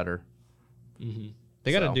aspect is better.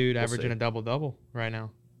 They got a dude averaging see. a double-double right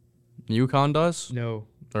now. UConn does? No.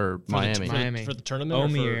 Or Miami? Miami. For the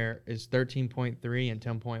tournament? Omier is 13.3 and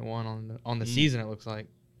 10.1 on the season, it looks like.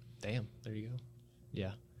 Damn, there you go.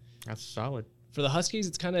 Yeah. That's solid. For the Huskies,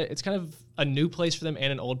 it's kind of a new place for them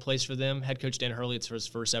and an old place for them. Head coach Dan Hurley, it's his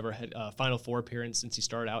first ever Final Four appearance since he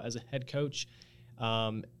started out as a head coach.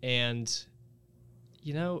 And,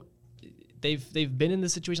 they've been in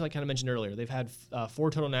this situation, like I kind of mentioned earlier. They've had 4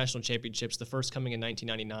 total national championships, the first coming in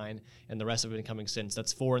 1999, and the rest have been coming since.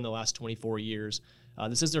 That's 4 in the last 24 years.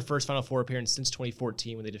 This is their first Final Four appearance since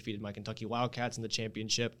 2014 when they defeated my Kentucky Wildcats in the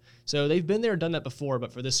championship. So they've been there and done that before,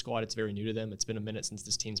 but for this squad, it's very new to them. It's been a minute since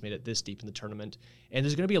this team's made it this deep in the tournament. And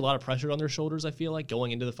there's going to be a lot of pressure on their shoulders, I feel like,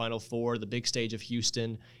 going into the Final Four, the big stage of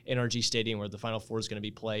Houston, NRG Stadium, where the Final Four is going to be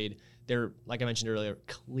played. They're, like I mentioned earlier,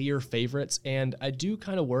 clear favorites. And I do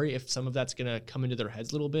kind of worry if some of that's going to come into their heads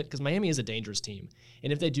a little bit, because Miami is a dangerous team.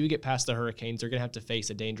 And if they do get past the Hurricanes, they're going to have to face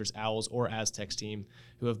a dangerous Owls or Aztecs team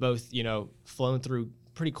who have both, flown through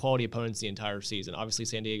pretty quality opponents the entire season. Obviously,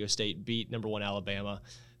 San Diego State beat number 1 Alabama.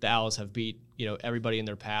 The Owls have beat, everybody in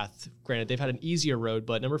their path. Granted, they've had an easier road,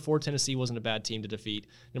 but number 4 Tennessee wasn't a bad team to defeat.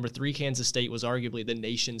 Number 3 Kansas State was arguably the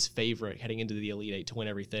nation's favorite heading into the Elite Eight to win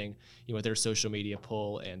everything. With their social media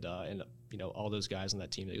pull and all those guys on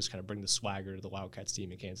that team that just kind of bring the swagger to the Wildcats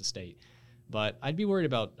team in Kansas State. But I'd be worried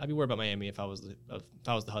about Miami if I was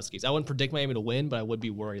the Huskies. I wouldn't predict Miami to win, but I would be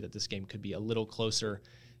worried that this game could be a little closer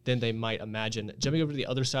than they might imagine. Jumping over to the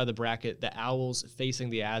other side of the bracket, the Owls facing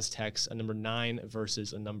the Aztecs, a number 9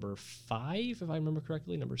 versus a number 5, if I remember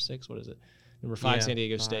correctly. Number 6, what is it? Number 5, San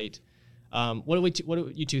Diego 5. State. What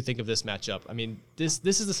do you two think of this matchup? I mean, this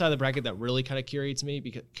is the side of the bracket that really kind of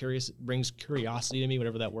brings curiosity to me,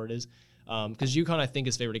 whatever that word is. Because UConn, I think,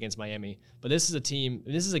 is favored against Miami. But this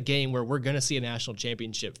is a game where we're going to see a national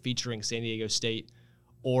championship featuring San Diego State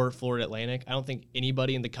or Florida Atlantic. I don't think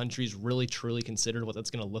anybody in the country's really truly considered what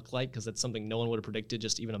that's going to look like, because that's something no one would have predicted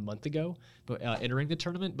just even a month ago, but entering the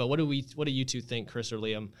tournament. But what do you two think, Chris or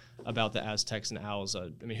Liam, about the Aztecs and Owls?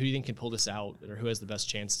 I mean, who do you think can pull this out, or who has the best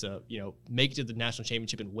chance to make it to the national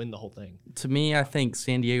championship and win the whole thing? To me, I think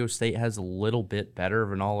San Diego State has a little bit better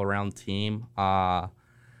of an all-around team.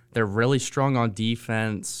 They're really strong on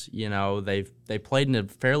defense. They played in a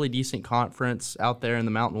fairly decent conference out there in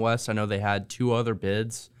the Mountain West. I know they had 2 other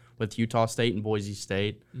bids with Utah State and Boise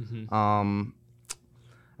State.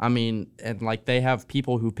 I mean, and like they have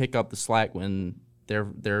people who pick up the slack when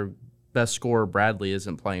their best scorer Bradley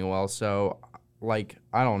isn't playing well. So, like,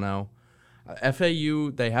 I don't know.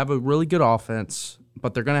 FAU, they have a really good offense,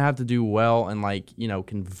 but they're gonna have to do well and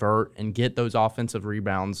convert and get those offensive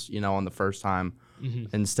rebounds on the first time.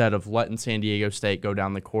 Instead of letting San Diego State go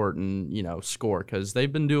down the court and score, because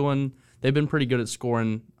they've been pretty good at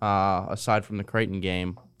scoring aside from the Creighton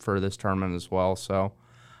game for this tournament as well. So,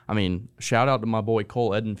 I mean, shout out to my boy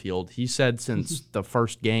Cole Edenfield. He said since the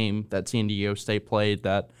first game that San Diego State played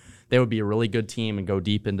that they would be a really good team and go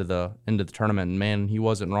deep into the tournament. And man, he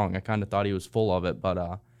wasn't wrong. I kind of thought he was full of it,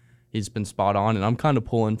 but he's been spot on. And I'm kind of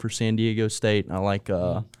pulling for San Diego State. And I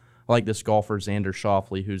like this golfer Xander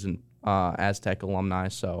Schauffele, who's an Aztec alumni,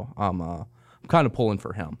 so I'm kind of pulling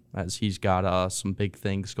for him as he's got some big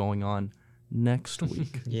things going on next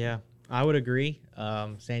week. Yeah, I would agree.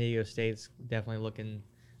 San Diego State's definitely looking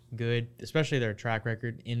good, especially their track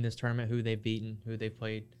record in this tournament, who they've beaten, who they've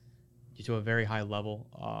played to a very high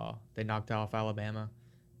level. They knocked off Alabama,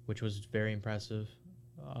 which was very impressive.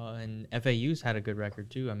 And FAU's had a good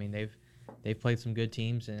record too. I mean, they've played some good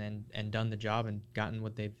teams and done the job and gotten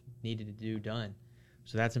what they've needed to do done.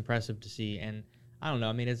 So that's impressive to see. And I don't know.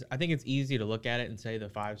 I mean, I think it's easy to look at it and say the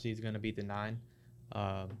 5 seed is going to beat the 9,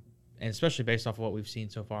 and especially based off of what we've seen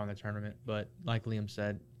so far in the tournament. But like Liam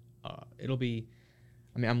said, it'll be.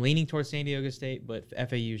 I mean, I'm leaning towards San Diego State, but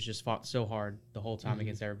FAU's just fought so hard the whole time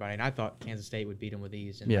against everybody, and I thought Kansas State would beat them with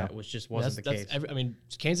ease, and that wasn't the case. I mean,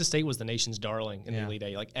 Kansas State was the nation's darling in the Elite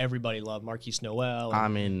Eight. Like, everybody loved Marquise Noel. I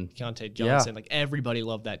mean, Keontae Johnson. Like, everybody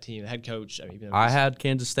loved that team. The head coach. I mean, I had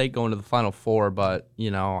Kansas State going to the Final Four, but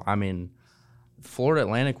I mean, Florida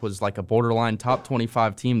Atlantic was like a borderline top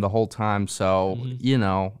 25 team the whole time. So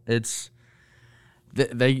it's.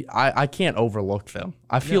 I can't overlook them.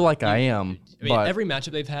 I feel like I am. I mean, every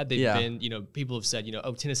matchup they've had, they've been, people have said,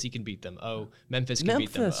 oh, Tennessee can beat them. Oh, Memphis can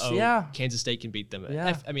beat them. Oh, Kansas State can beat them.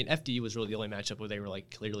 Yeah. I mean, FDU was really the only matchup where they were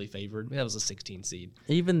like clearly favored. I mean, that was a 16 seed.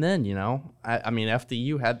 Even then, I mean,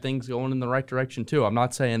 FDU had things going in the right direction too. I'm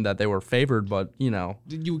not saying that they were favored, but you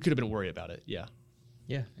could have been worried about it. Yeah.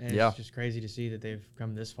 Yeah. And it's just crazy to see that they've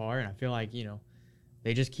come this far. And I feel like,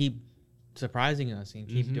 they just keep surprising us and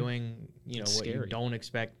keep doing what you don't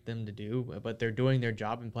expect them to do, but they're doing their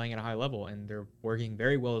job and playing at a high level, and they're working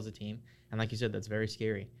very well as a team. And like you said, that's very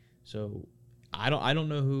scary. So I don't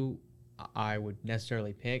know who I would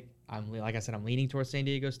necessarily pick. Like I said, I'm leaning towards San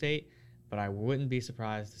Diego State, but I wouldn't be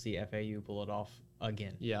surprised to see FAU pull it off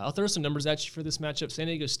again. Yeah, I'll throw some numbers at you for this matchup. San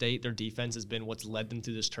Diego State, their defense has been what's led them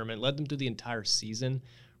through this tournament, led them through the entire season.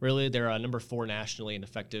 Really, they're number 4 nationally in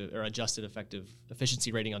effective or adjusted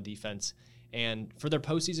efficiency rating on defense. And for their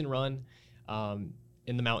postseason run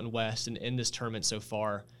in the Mountain West and in this tournament so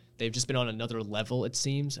far, they've just been on another level, it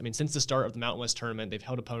seems. I mean, since the start of the Mountain West tournament, they've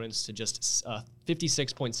held opponents to just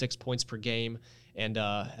 56.6 points per game. And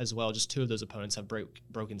as well, just 2 of those opponents have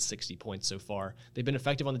broken 60 points so far. They've been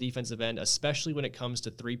effective on the defensive end, especially when it comes to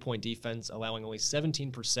 3-point defense, allowing only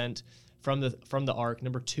 17% from the arc,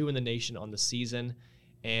 number 2 in the nation on the season.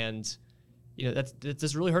 And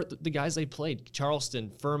that's really hurt the guys they played.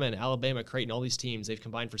 Charleston, Furman, Alabama, Creighton, all these teams, they've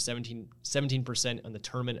combined for 17% on the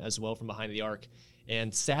tournament as well from behind the arc.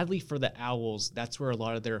 And sadly for the Owls, that's where a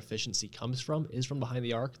lot of their efficiency comes from, is from behind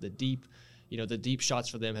the arc. The deep shots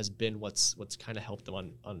for them has been what's kind of helped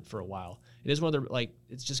them on for a while. It is one of their,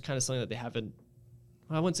 it's just kind of something that they haven't.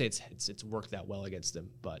 Well, I wouldn't say it's worked that well against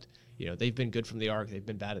them, but they've been good from the arc. They've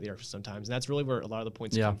been bad at the arc sometimes, and that's really where a lot of the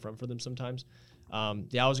points come from for them sometimes.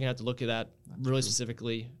 The Owls are gonna have to look at that really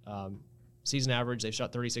specifically. Season average, they've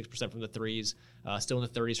shot 36% from the threes, still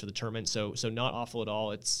in the 30s for the tournament, so not awful at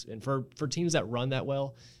all. And for teams that run that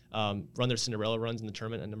well, run their Cinderella runs in the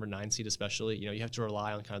tournament, a number 9 seed especially, you have to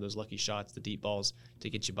rely on kind of those lucky shots, the deep balls to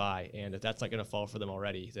get you by. And if that's not going to fall for them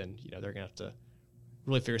already, then they're going to have to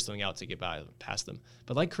really figure something out to get past them.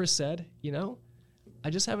 But like Chris said, I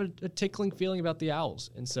just have a tickling feeling about the Owls.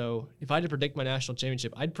 And so if I had to predict my national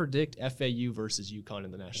championship, I'd predict FAU versus UConn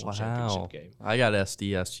in the national championship game. I got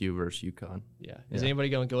SDSU versus UConn. Yeah. Is anybody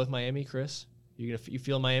going to go with Miami, Chris? You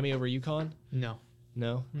feel Miami over UConn? No.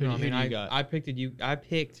 No? Who do you got? I picked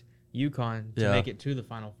UConn to make it to the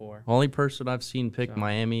Final Four. Only person I've seen pick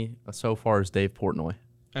Miami so far is Dave Portnoy.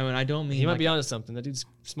 I mean, I don't mean he might be onto something. That dude's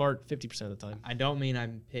smart 50% of the time. I don't mean I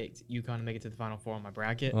picked UConn to make it to the Final Four on my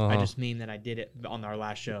bracket. I just mean that I did it on our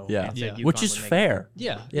last show. Yeah, which is fair.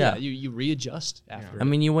 Yeah. You readjust after. I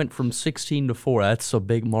mean, you went from 16 to 4. That's a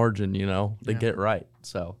big margin, to get right.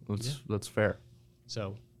 So that's fair.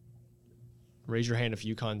 So raise your hand if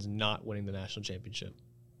UConn's not winning the national championship.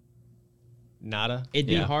 Nada. It'd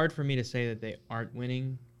be hard for me to say that they aren't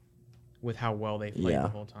winning with how well they played the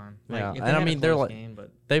whole time. And I mean, they're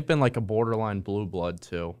they've been like a borderline blue blood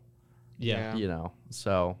too. Yeah.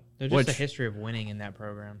 So there's just a history of winning in that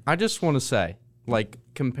program. I just want to say,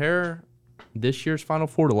 compare this year's Final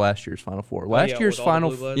Four to last year's Final Four. Last year's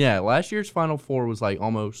Final Four was like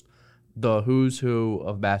almost the who's who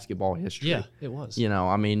of basketball history. Yeah, it was.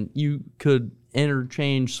 I mean, you could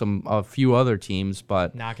interchange a few other teams,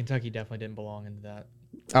 but Kentucky definitely didn't belong into that.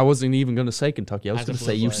 I wasn't even going to say Kentucky. I was going to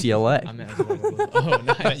say UCLA. I meant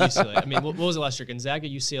nice. UCLA. I mean, what was it last year? Gonzaga,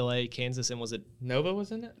 UCLA, Kansas, and was it Nova?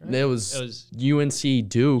 Was in it? Right? It was UNC,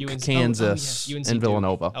 Duke, Kansas, UNC, and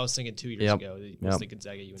Villanova. Duke. I was thinking 2 years ago. It was the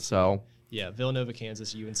Gonzaga, UNC. So yeah, Villanova,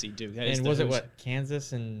 Kansas, UNC, Duke. And was it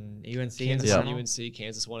Kansas and UNC? Kansas and UNC.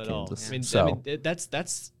 Kansas won it all. Yeah. I mean,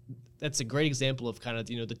 that's that's a great example of kind of,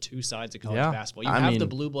 the two sides of college Yeah. basketball. You I have mean- the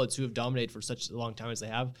blue bloods who have dominated for such a long time as they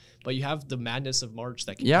have, but you have the madness of March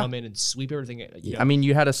that can Yeah. come in and sweep everything. I mean,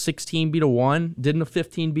 you had a 16 beat a 1, didn't a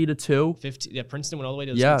 15 beat a 2? 15, yeah, Princeton went all the way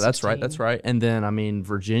to the Yeah, Sweet that's right. 16. That's right. And then, I mean,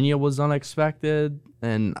 Virginia was unexpected.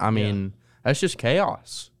 And, I mean, that's just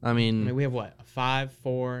chaos. I I mean, mean, we have what, 5,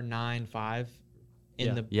 4, 9, 5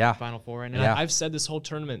 in the Yeah. Final Four right now. And Yeah. I've said this whole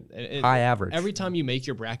tournament, high average. every time you make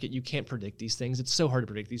your bracket, you can't predict these things. It's so hard to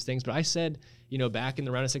predict these things. But I said, back in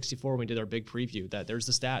the round of 64 when we did our big preview, that there's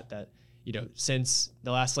the stat that, since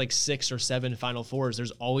the last like 6 or 7 Final Fours, there's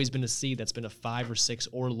always been a seed that's been a 5 or 6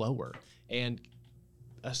 or lower. And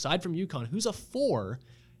aside from UConn, who's a 4,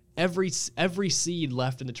 every seed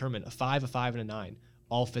left in the tournament, a 5, and a 9,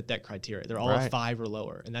 all fit that criteria. They're all a Right. 5 or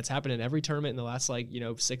lower. And that's happened in every tournament in the last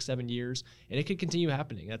 6, 7 years. And it could continue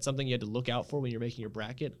happening. That's something you had to look out for when you're making your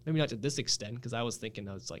bracket. Maybe not to this extent, because I was thinking,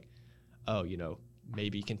 like, oh,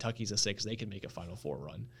 maybe Kentucky's a 6, they can make a Final Four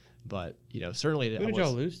run. But, certainly Who did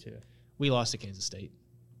y'all lose to? we lost to Kansas State.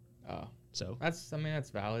 Oh, So that's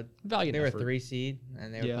valid. valiant They were a effort. 3 seed,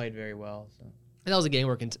 and they Yeah. played very well. So And that was a game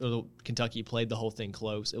where Kentucky played the whole thing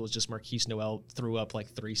close. It was just Marquise Noel threw up like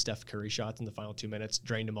 3 Steph Curry shots in the final 2 minutes,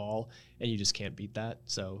 drained them all, and you just can't beat that.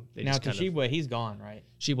 So they now just kind of, Toshiba, he's gone, right?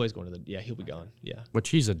 Sheboy's going to he'll be gone. Yeah. Which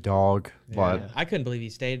he's a dog. But Yeah. I couldn't believe he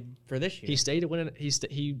stayed for this year. He stayed to win it.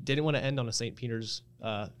 He didn't want to end on a St. Peter's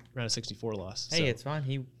round of 64 loss. Hey, so. it's fine.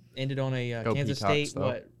 He ended on a Go Kansas Peacocks, State, though.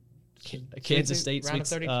 what? Kansas State round of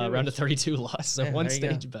sweets, 32 round of 32 loss. So Yeah, one there you go.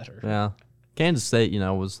 stage better. yeah. Kansas State,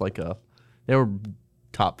 was like they were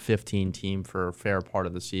top 15 team for a fair part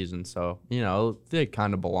of the season. So, they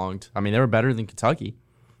kind of belonged. I mean, they were better than Kentucky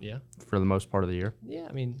Yeah. for the most part of the year. Yeah.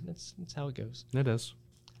 I mean, that's how it goes. It is.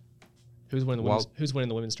 Who's winning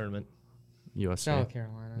the women's tournament? USC. South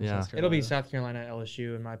Carolina. Yeah. South It'll be Carolina. South Carolina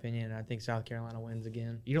LSU, in my opinion. I think South Carolina wins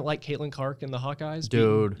again. You don't like Caitlin Clark and the Hawkeyes?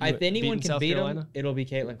 Dude. If anyone can South beat Carolina? them, it'll be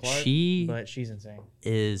Caitlin Clark. She but she's insane.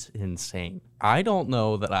 is insane. I don't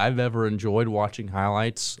know that I've ever enjoyed watching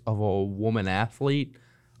highlights of a woman athlete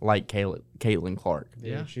like Caitlin Clark. Dude,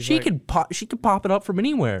 Yeah. she's She like, could pop it up from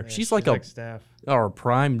anywhere. yeah, she's like a Steph. or a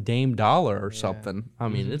prime Dame Dollar or Yeah. something. I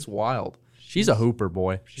mean, Mm-hmm. it's wild. She's a hooper,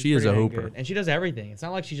 boy. She's She is pretty a dang hooper. good. And she does everything. It's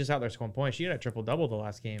not like she's just out there scoring points. She had a triple-double the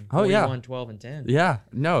last game. Oh, yeah. 41, 12, and 10. Yeah,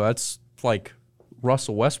 no, that's like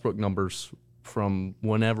Russell Westbrook numbers from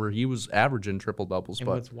whenever he was averaging triple doubles. And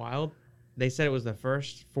But what's wild, they said it was the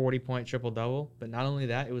first 40-point triple-double, but not only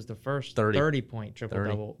that, it was the first 30. 30-point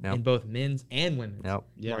triple-double yep. in both men's and women's Yep.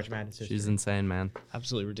 Yeah. March Madness history. she's insane, man.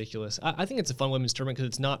 Absolutely ridiculous. I think it's a fun women's tournament because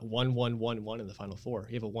it's not 1-1-1-1 in the Final Four.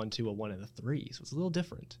 You have a 1-2, a 1, and a 3, so it's a little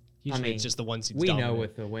different. Usually it's just the one seed. We know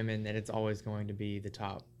with the women that it's always going to be the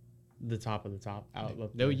top of the top out.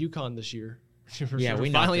 No UConn this year. Yeah,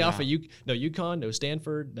 we finally knocked off it no UConn, no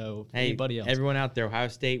Stanford, no anybody else. Everyone out there, Ohio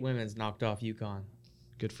State women's knocked off UConn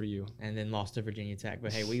Good for you. and then lost to Virginia Tech.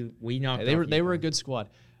 But hey, we knocked. Hey, off they were a UConn. good squad.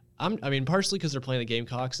 Partially because they're playing the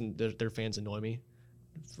Gamecocks and their fans annoy me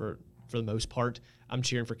for the most part. I'm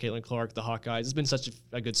cheering for Caitlin Clark, the Hawkeyes. It's been such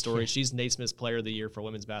a good story. She's Nate Smith's Player of the Year for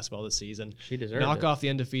women's basketball this season. She deserved Knock it. off the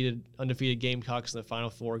undefeated Gamecocks in the Final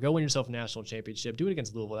Four. Go win yourself a national championship. Do it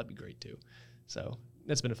against Louisville. That'd be great too. So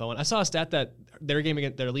that's been a fun one. I saw a stat that their game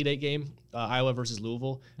against their Elite Eight game, Iowa versus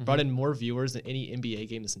Louisville, brought in more viewers than any NBA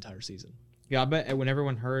game this entire season. Yeah, I bet when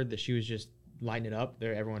everyone heard that she was just lighting it up,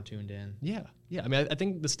 everyone tuned in. Yeah. I mean, I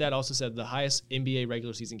think the stat also said the highest NBA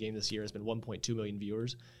regular season game this year has been 1.2 million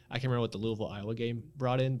viewers. I can't remember what the Louisville Iowa game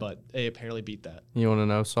brought in, but they apparently beat that. You want to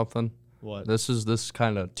know something? What? This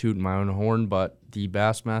kind of tooting my own horn, but the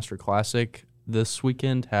Bassmaster Classic this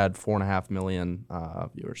weekend had 4.5 million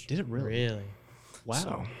viewers. Did it really? Really? Wow.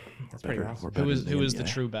 So That's pretty awesome. Who was the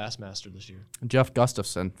true Bassmaster this year? Jeff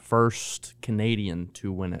Gustafson, first Canadian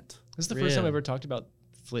to win it. This is the first time I Really? ever talked about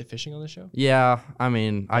fishing on the show. Yeah, I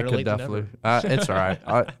mean, I Better could late than definitely. It's all right.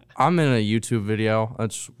 I'm in a YouTube video.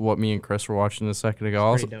 That's what me and Chris were watching a second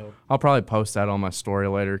ago. Pretty dope. I'll probably post that on my story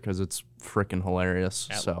later because it's freaking hilarious.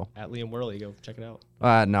 At Liam Worley, go check it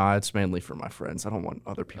out. No, it's mainly for my friends. I don't want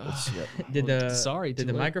other people to see it. Did the sorry, Did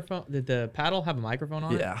too the late. microphone? Did the paddle have a microphone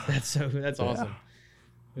on it? Yeah. That's awesome.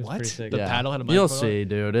 It was What? pretty sick. The paddle had a You'll microphone on see,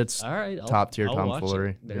 dude. It's All right, top-tier I'll watch it.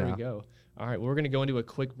 tomfoolery. There Yeah. we go. All right, well, we're going to go into a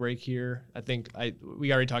quick break here. I think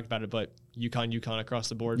we already talked about it, but UConn across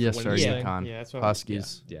the board. yes, for sir. winning this Yeah. thing. UConn. Yeah, that's what-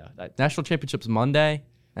 Huskies. Yeah. National championships Monday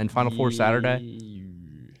and Final Four Saturday.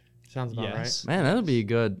 Sounds about Yes. Man, that'll be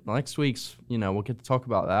good. Next week's, we'll get to talk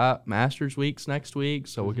about that. Masters week's next week,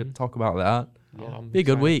 so we'll get to talk about that. Be a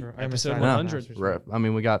good week. Episode Yeah. 100. I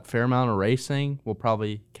mean, we got fair amount of racing. We'll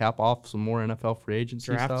probably cap off some more NFL free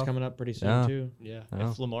agency Draft's stuff. coming up pretty soon, Yeah. too. Yeah.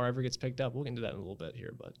 Yeah. If Lamar ever gets picked up, we'll get into that in a little bit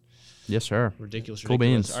here, but Yes, sir. ridiculous. Cool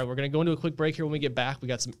ridiculous. beans. All right, we're going to go into a quick break here. When we get back, we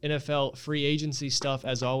got some NFL free agency stuff.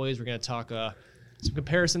 As always, we're going to talk some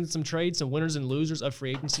comparisons, some trades, some winners and losers of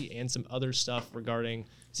free agency, and some other stuff regarding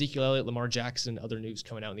Ezekiel Elliott, Lamar Jackson, other news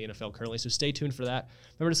coming out in the NFL currently. So stay tuned for that.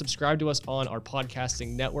 Remember to subscribe to us on our podcasting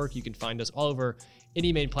network. You can find us all over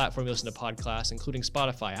any main platform you listen to podcasts, including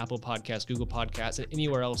Spotify, Apple Podcasts, Google Podcasts, and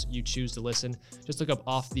anywhere else you choose to listen. Just look up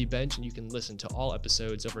Off the Bench, and you can listen to all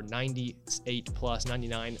episodes, over 98 plus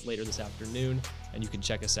 99 later this afternoon, and you can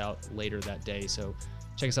check us out later that day. So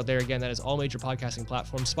check us out there. Again, that is all major podcasting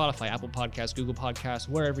platforms, Spotify, Apple Podcasts, Google Podcasts,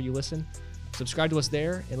 wherever you listen. Subscribe to us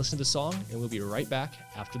there and listen to the song, and we'll be right back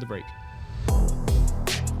after the break.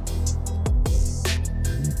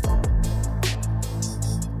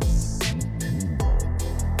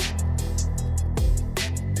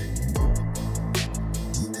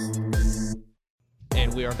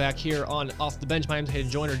 And we are back here on Off the Bench. My name's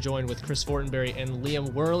Hayden Joyner, joined with Chris Fortenberry and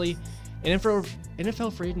Liam Worley. And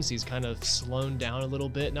NFL free agency is kind of slowed down a little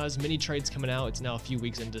bit. Not as many trades coming out. It's now a few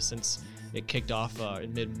weeks into since it kicked off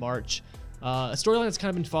in mid-March. A storyline that's kind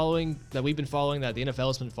of been following, that we've been following, that the NFL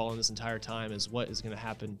has been following this entire time, is what is going to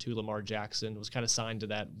happen to Lamar Jackson. It was kind of signed to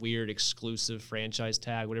that weird exclusive franchise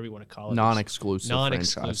tag, whatever you want to call it.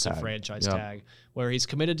 Non-exclusive franchise tag, where he's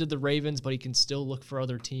committed to the Ravens, but he can still look for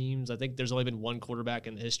other teams. I think there's only been one quarterback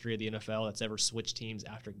in the history of the NFL that's ever switched teams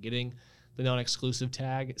after getting the non-exclusive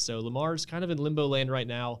tag. So Lamar's kind of in limbo land right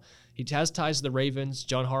now. He has ties to the Ravens.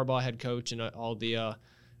 John Harbaugh, head coach, and all the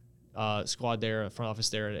squad there, front office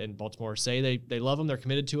there in Baltimore, say they love him, they're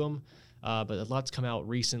committed to him. But a lot's come out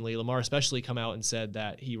recently. Lamar especially come out and said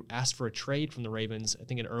that he asked for a trade from the Ravens, I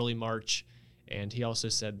think in early March, and he also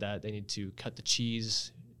said that they need to cut the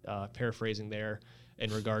cheese, paraphrasing there,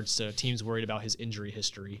 in regards to teams worried about his injury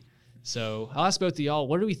history. So I'll ask both of y'all,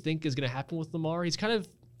 what do we think is going to happen with Lamar? He's kind of,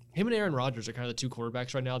 him and Aaron Rodgers are kind of the two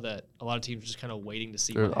quarterbacks right now that a lot of teams are just kind of waiting to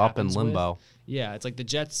see They're what up in happens limbo. with. Yeah, it's like the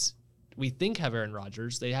Jets, we think, have Aaron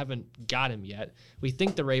Rodgers. They haven't got him yet. We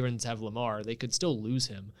think the Ravens have Lamar. They could still lose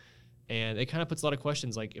him. And it kind of puts a lot of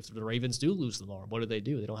questions, like if the Ravens do lose Lamar, what do? They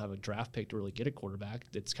don't have a draft pick to really get a quarterback.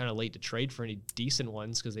 It's kind of late to trade for any decent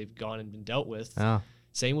ones because they've gone and been dealt with. Yeah.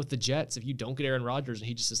 Same with the Jets. If you don't get Aaron Rodgers and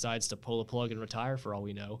he just decides to pull a plug and retire for all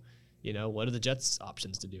we know, what are the Jets'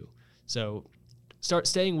 options to do? So start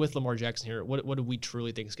staying with Lamar Jackson here. What do we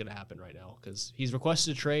truly think is going to happen right now? Because he's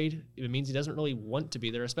requested a trade. It means he doesn't really want to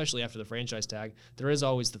be there, especially after the franchise tag. There is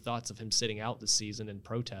always the thoughts of him sitting out this season in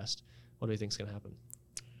protest. What do you think is going to happen?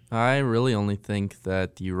 I really only think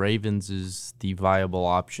that the Ravens is the viable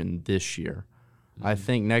option this year. Mm-hmm. I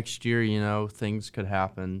think next year, things could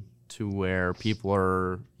happen to where people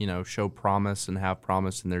are, show promise and have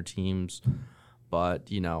promise in their teams, but,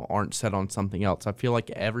 aren't set on something else. I feel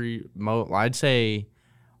like I'd say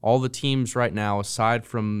all the teams right now, aside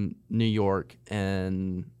from New York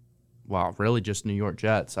and, really just New York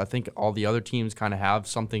Jets, I think all the other teams kind of have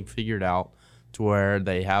something figured out to where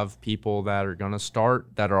they have people that are going to start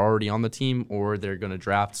that are already on the team, or they're going to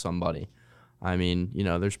draft somebody. I mean,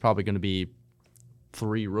 there's probably going to be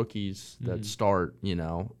 3 rookies that start,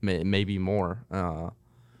 maybe more.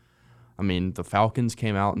 The Falcons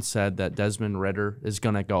came out and said that Desmond Ridder is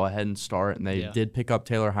going to go ahead and start, and they did pick up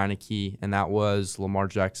Taylor Heineke, and that was Lamar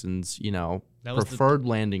Jackson's, preferred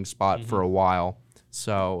landing spot for a while.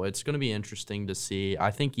 So it's going to be interesting to see.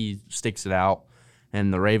 I think he sticks it out,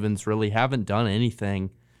 and the Ravens really haven't done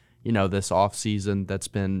anything, this offseason that's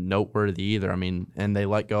been noteworthy either. And they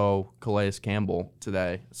let go Calais Campbell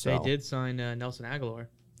today. So they did sign Nelson Aguilar.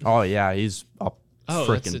 Oh, yeah, he's a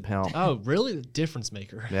freaking pimp. Oh, really? The difference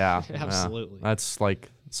maker. Yeah. Absolutely. Yeah. That's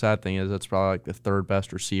sad thing is that's probably the 3rd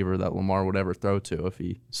best receiver that Lamar would ever throw to if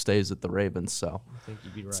he stays at the Ravens. So I think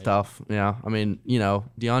you'd be right. It's tough. Yeah.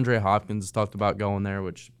 DeAndre Hopkins talked about going there,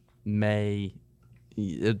 which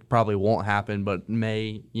it probably won't happen, but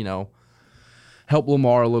may, help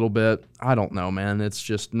Lamar a little bit. I don't know, man.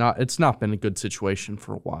 It's not been a good situation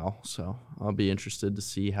for a while. So I'll be interested to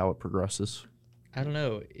see how it progresses. I don't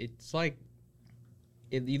know. It's like,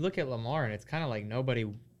 you look at Lamar and it's kind of like nobody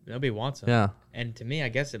wants him. Yeah. And to me, I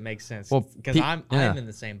guess it makes sense Well, because I'm in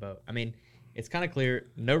the same boat. It's kind of clear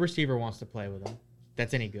no receiver wants to play with him.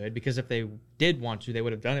 That's any good, because if they did want to, they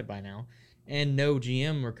would have done it by now. And no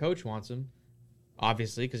GM or coach wants him,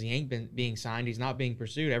 obviously, because he ain't been being signed. He's not being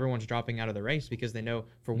pursued. Everyone's dropping out of the race because they know,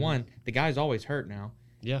 for one, the guy's always hurt now.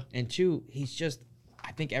 Yeah. And 2,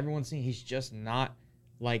 I think everyone's seeing he's just not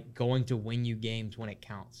going to win you games when it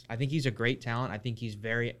counts. I think he's a great talent. I think he's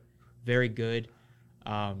very very good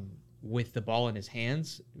with the ball in his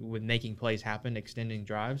hands, with making plays happen, extending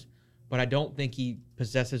drives. But I don't think he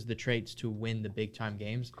possesses the traits to win the big-time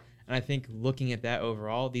games. And I think looking at that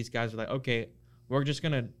overall, these guys are like, okay, we're just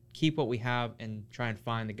going to keep what we have and try and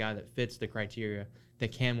find the guy that fits the criteria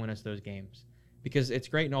that can win us those games. Because it's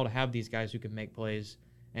great and all to have these guys who can make plays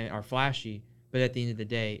and are flashy, but at the end of the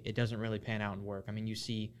day, it doesn't really pan out and work. I mean, you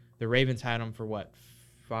see the Ravens had him for,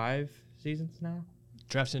 5 seasons now?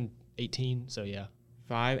 Drafted in 18, so yeah.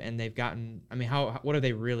 5, and they've gotten, I mean, what have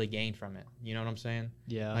they really gained from it? You know what I'm saying?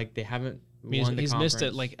 Yeah. Like, they haven't won the conference. He's missed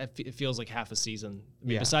it, like, it feels like half a season. I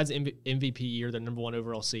mean, besides MVP year, the number 1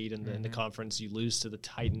 overall seed in the conference, you lose to the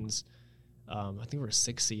Titans. I think we're a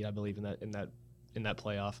 6th seed, I believe, in that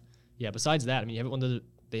playoff. Yeah, besides that, I mean,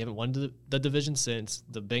 they haven't won the division since.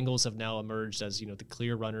 The Bengals have now emerged as, the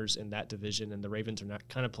clear runners in that division, and the Ravens are not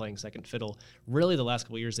kind of playing second fiddle. Really, the last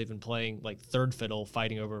couple of years, they've been playing like third fiddle,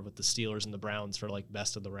 fighting over with the Steelers and the Browns for like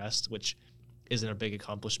best of the rest, which isn't a big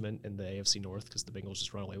accomplishment in the AFC North because the Bengals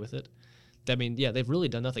just run away with it. I mean, yeah, they've really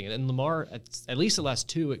done nothing. And Lamar, at least the last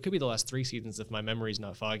 2, it could be the last 3 seasons if my memory is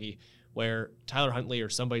not foggy, where Tyler Huntley or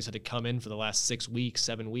somebody's had to come in for the last 6 weeks,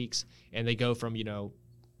 7 weeks, and they go from,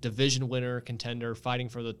 division winner, contender, fighting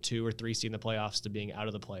for the 2 or 3 seed in the playoffs to being out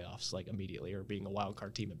of the playoffs like immediately or being a wild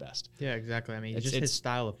card team at best. Yeah, exactly. I mean, it's just his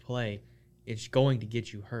style of play. It's going to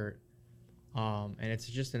get you hurt, and it's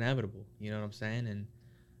just inevitable. You know what I'm saying? And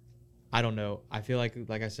I don't know. I feel like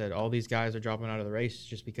I said, all these guys are dropping out of the race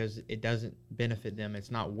just because it doesn't benefit them. It's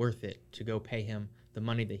not worth it to go pay him the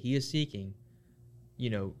money that he is seeking,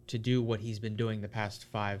 to do what he's been doing the past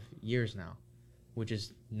 5 years now, which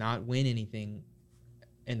is not win anything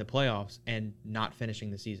in the playoffs and not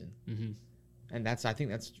finishing the season. Mm-hmm. And I think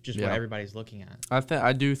that's just what everybody's looking at.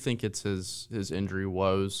 I do think it's his injury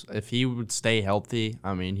woes. If he would stay healthy,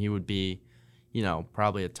 I mean, he would be,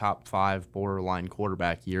 probably a top 5 borderline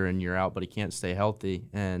quarterback year in, year out, but he can't stay healthy.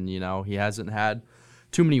 And, he hasn't had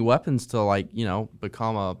too many weapons to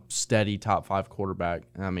become a steady top 5 quarterback.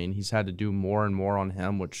 I mean, he's had to do more and more on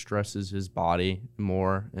him, which stresses his body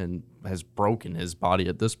more and has broken his body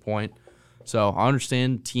at this point. So I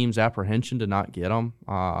understand teams' apprehension to not get him.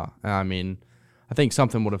 I mean, I think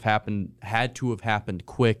something had to have happened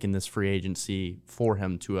quick in this free agency for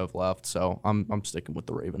him to have left. So I'm sticking with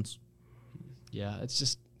the Ravens. Yeah, it's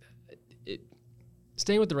just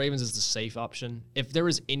staying with the Ravens is the safe option. If there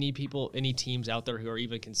was any teams out there who are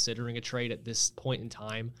even considering a trade at this point in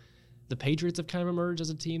time, the Patriots have kind of emerged as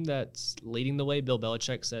a team that's leading the way. Bill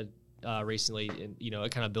Belichick said recently, in a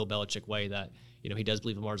kind of Bill Belichick way, that he does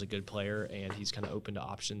believe Lamar's a good player and he's kind of open to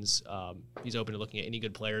options. He's open to looking at any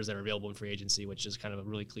good players that are available in free agency, which is kind of a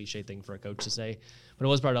really cliche thing for a coach to say. But it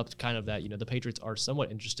was brought up kind of that, the Patriots are somewhat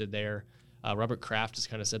interested there. Robert Kraft has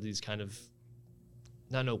kind of said that he's kind of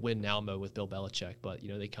not in a win now mode with Bill Belichick, but,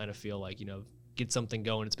 they kind of feel like, get something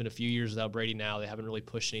going. It's been a few years without Brady now. They haven't really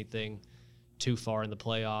pushed anything too far in the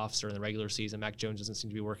playoffs or in the regular season. Mac Jones doesn't seem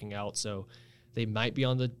to be working out, so they might be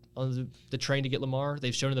on the train to get Lamar.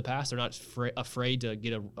 They've shown in the past they're not afraid to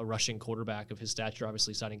get a rushing quarterback of his stature,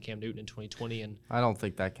 obviously signing Cam Newton in 2020. And I don't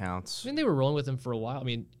think that counts. I mean, they were rolling with him for a while. I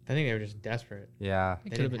mean, I think they were just desperate. Yeah.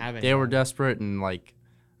 They were desperate,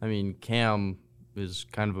 and Cam is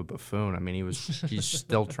kind of a buffoon. I mean, he's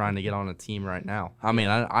still trying to get on a team right now. I mean,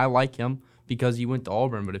 I like him because he went to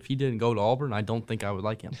Auburn, but if he didn't go to Auburn, I don't think I would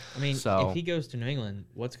like him. I mean, if he goes to New England,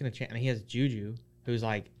 what's going to change? I mean, he has Juju, who's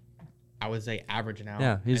I would say average now.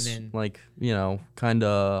 Yeah, he's kind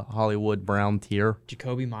of Hollywood Brown tier.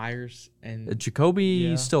 Jacoby Myers and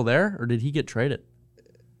Jacoby still there, or did he get traded?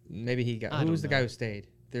 Maybe he got. Who was the guy who stayed?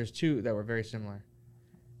 There's 2 that were very similar.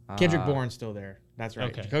 Kendrick Bourne's still there. That's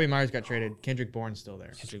right. Okay. Jacoby Myers got traded. Kendrick Bourne's still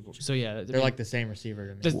there. So yeah, they're like the same receiver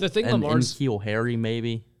to me. The thing Lamar's N'Keal Harry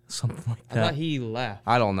maybe something like that. I thought he left.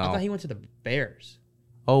 I don't know. I thought he went to the Bears.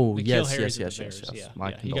 Oh, yes.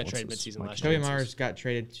 Yeah, he got traded midseason last year. Jacoby Myers got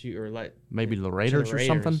traded to maybe the Raiders or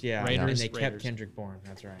something. Yeah, Raiders, and they kept Kendrick Bourne.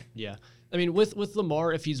 That's right. Yeah, I mean with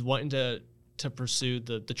Lamar, if he's wanting to pursue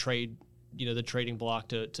the trade, the trading block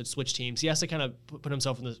to switch teams, he has to kind of put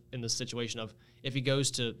himself in the situation of if he goes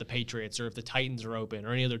to the Patriots or if the Titans are open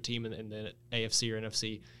or any other team in the AFC or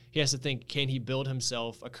NFC, he has to think, can he build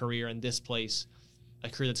himself a career in this place, a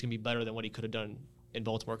career that's going to be better than what he could have done in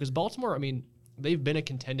Baltimore? Because Baltimore, I mean, they've been a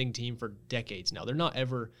contending team for decades now. They're not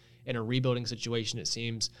ever in a rebuilding situation, it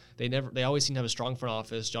seems. They always seem to have a strong front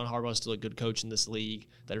office. John Harbaugh is still a good coach in this league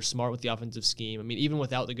that are smart with the offensive scheme. I mean, even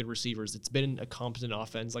without the good receivers, it's been a competent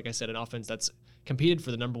offense. Like I said, an offense that's competed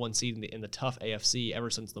for the number one seed in the tough AFC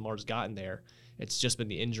ever since Lamar's gotten there. It's just been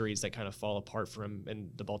the injuries that kind of fall apart for him and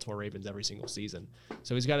the Baltimore Ravens every single season.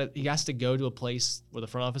 So he has to go to a place where the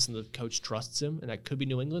front office and the coach trusts him, and that could be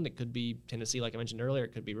New England, it could be Tennessee, like I mentioned earlier,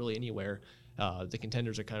 it could be really anywhere. The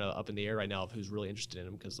contenders are kind of up in the air right now of who's really interested in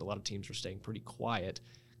him because a lot of teams are staying pretty quiet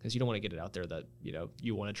because you don't want to get it out there that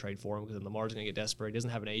you want to trade for him because then Lamar's going to get desperate. He doesn't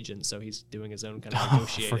have an agent, so he's doing his own kind of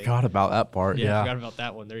negotiating. Forgot about that part. Yeah, forgot about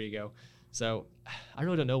that one. There you go. So I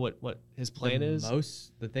really don't know what his plan is.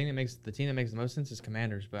 The team that makes the most sense is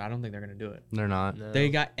Commanders, but I don't think they're going to do it. They're not. No. They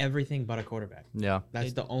got everything but a quarterback. Yeah,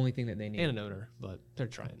 that's the only thing that they need. And an owner, but they're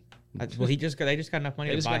trying. Well, they just got enough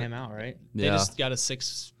money to buy him out, right? They yeah. just got a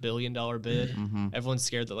 $6 billion bid. Mm-hmm. Everyone's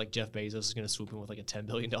scared that like Jeff Bezos is going to swoop in with like a $10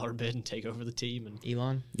 billion bid and take over the team. And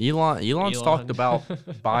Elon's talked about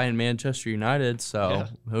buying Manchester United, so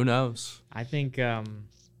who knows? I think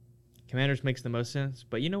Commanders makes the most sense,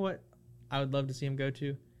 but you know what? I would love to see him go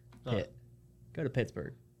to Pitt. Go to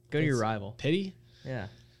Pittsburgh. Go to your rival. Pity? Yeah.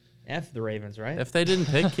 F the Ravens, right? If they didn't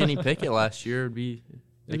pick Kenny Pickett last year, it'd be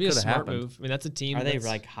a smart move. I mean, that's a team. Are they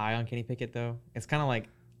like high on Kenny Pickett though? It's kind of like,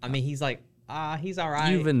 I mean, he's like, he's all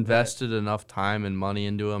right. You've invested enough time and money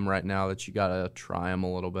into him right now that you gotta try him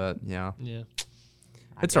a little bit. Yeah. Yeah.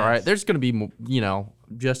 It's all right. There's going to be,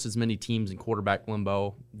 just as many teams in quarterback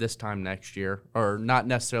limbo this time next year, or not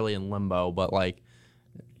necessarily in limbo, but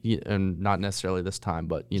and not necessarily this time,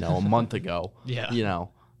 but a month ago. Yeah.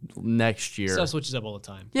 Next year. Stuff switches up all the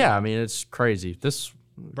time. Yeah, I mean it's crazy.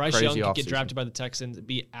 Bryce Young could get drafted by the Texans,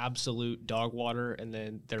 be absolute dog water, and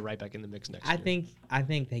then they're right back in the mix next year. I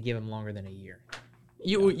think they give him longer than a year.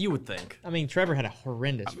 You would think. I mean, Trevor had a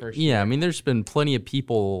horrendous first year. Yeah, I mean, there's been plenty of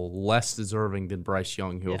people less deserving than Bryce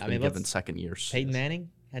Young who have been given second years. Peyton Manning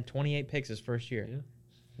had 28 picks his first year. Yeah.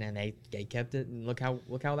 And they kept it, and look how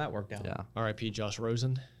that worked out. Yeah. R.I.P. Josh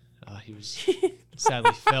Rosen. He was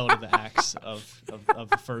sadly fell to the axe of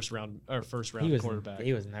first round quarterback.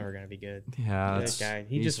 He was never going to be good. Yeah, that guy.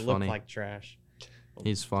 He just looked like trash.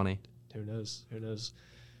 He's funny. Who knows?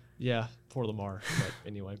 Yeah, poor Lamar. But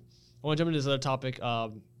anyway, I want to jump into this other topic.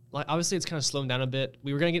 Obviously, it's kind of slowing down a bit.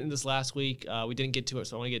 We were going to get into this last week. We didn't get to it,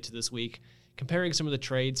 so I want to get to this week. Comparing some of the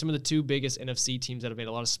trades, some of the two biggest NFC teams that have made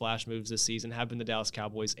a lot of splash moves this season have been the Dallas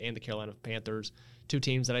Cowboys and the Carolina Panthers. Two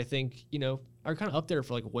teams that I think, are kind of up there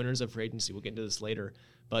for like winners of free agency. We'll get into this later.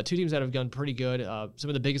 But two teams that have done pretty good. Some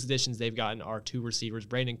of the biggest additions they've gotten are two receivers,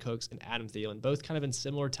 Brandon Cooks and Adam Thielen, both kind of in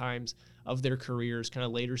similar times of their careers, kind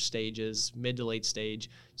of later stages, mid to late stage.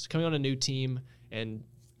 So coming on a new team and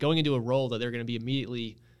going into a role that they're going to be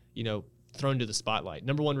immediately, thrown to the spotlight.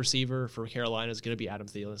 Number one receiver for Carolina is going to be Adam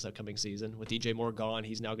Thielen this upcoming season. With DJ Moore gone,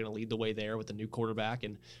 he's now going to lead the way there with the new quarterback.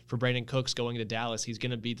 And for Brandon Cooks going to Dallas, he's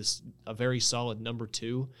going to be a very solid number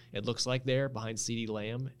two, it looks like, there behind CeeDee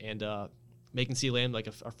Lamb. And making CeeDee Lamb like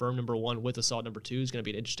a firm number one with a solid number two is going to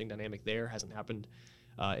be an interesting dynamic there. Hasn't happened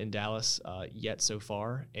in Dallas yet so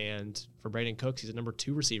far. And for Brandon Cooks, he's a number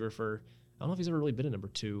two receiver for, I don't know if he's ever really been a number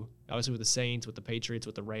two. Obviously with the Saints, with the Patriots,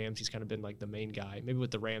 with the Rams, he's kind of been like the main guy. Maybe with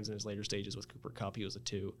the Rams in his later stages with Cooper Kupp, he was a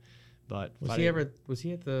two. But was he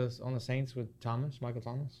on the Saints with Michael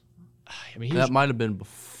Thomas? I mean, that might have been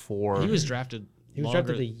before. He was drafted. He was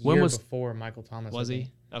drafted the year before Michael Thomas. Was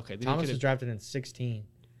he? Okay. Thomas was drafted in 2016,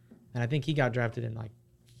 and I think he got drafted in like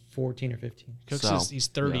 14 or 15. Cooks he's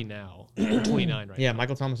 30 now, 29 right now. Yeah,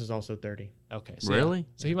 Michael Thomas is also 30. Okay. So really? Yeah.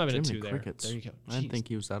 So he might have been a two crickets. There you go. I didn't think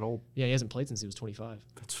he was that old. Yeah, he hasn't played since he was 25.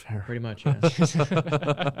 That's fair. Pretty much, yeah. That's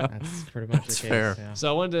pretty much the case. Fair. Yeah. So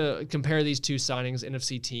I wanted to compare these two signings,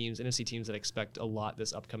 NFC teams that expect a lot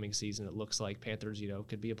this upcoming season. It looks like Panthers,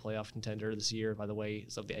 could be a playoff contender this year by the way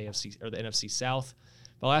of the AFC or the NFC South.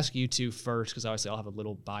 But I'll ask you two first because obviously I'll have a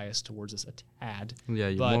little bias towards this a tad. Yeah,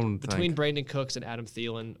 you but won't between think. Brandon Cooks and Adam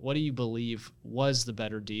Thielen, what do you believe was the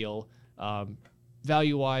better deal,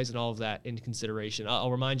 value-wise and all of that in consideration?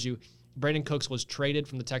 I'll remind you, Brandon Cooks was traded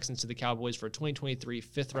from the Texans to the Cowboys for a 2023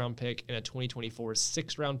 fifth-round pick and a 2024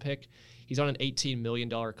 sixth-round pick. He's on an $18 million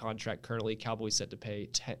contract currently. Cowboys set to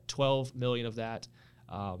pay $12 million of that.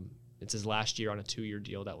 It's his last year on a 2-year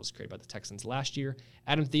deal that was created by the Texans last year.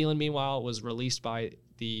 Adam Thielen, meanwhile, was released by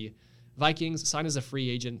the Vikings, signed as a free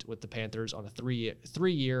agent with the Panthers on a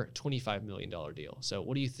three-year, $25 million deal. So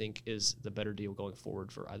what do you think is the better deal going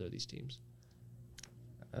forward for either of these teams?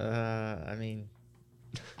 I mean,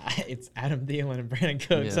 It's Adam Thielen and Brandon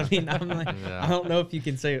Cooks. Yeah. I mean, I'm like, Yeah. I don't know if you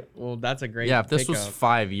can say, well, that's a great Yeah, if this was pickup.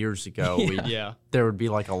 5 years ago, Yeah. there would be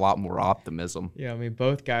like a lot more optimism. Yeah, I mean,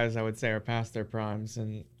 both guys I would say are past their primes,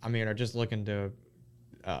 and I mean are just looking to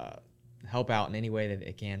help out in any way that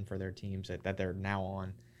they can for their teams that they're now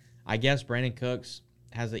on. I guess Brandon Cooks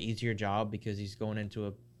has the easier job because he's going into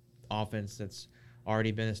a offense that's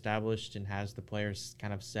already been established and has the players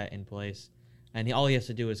kind of set in place, and all he has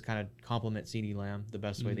to do is kind of complement CeeDee Lamb the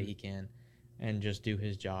best way that he can, and just do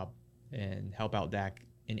his job and help out Dak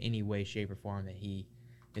in any way, shape, or form that he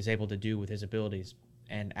is able to do with his abilities.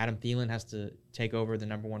 And Adam Thielen has to take over the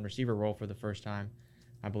number one receiver role for the first time,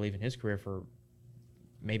 I believe, in his career for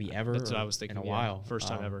maybe ever. That's what I was thinking. In a yeah. while. First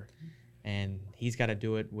time ever. And he's got to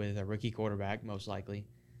do it with a rookie quarterback, most likely.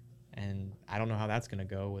 And I don't know how that's going to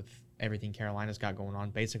go with everything Carolina's got going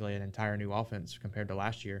on. Basically, an entire new offense compared to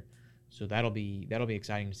last year. So that'll be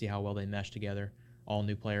exciting to see how well they mesh together. All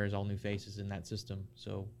new players, all new faces in that system.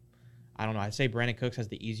 So I don't know. I'd say Brandon Cooks has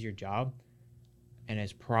the easier job and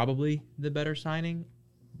is probably the better signing,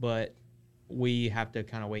 but we have to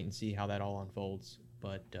kind of wait and see how that all unfolds.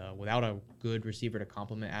 But without a good receiver to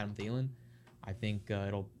complement Adam Thielen, I think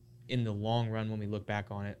it'll, in the long run, when we look back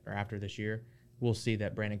on it or after this year, we'll see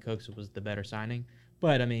that Brandon Cooks was the better signing.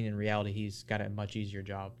 But, I mean, in reality, he's got a much easier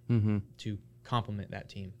job to complement that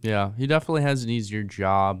team. Yeah, he definitely has an easier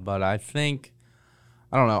job, but I think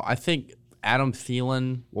Adam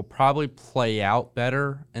Thielen will probably play out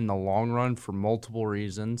better in the long run for multiple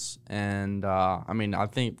reasons. And, I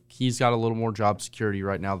think he's got a little more job security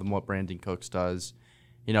right now than what Brandon Cooks does.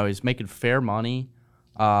 You know, he's making fair money.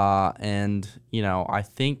 And, I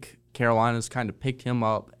think Carolina's kind of picked him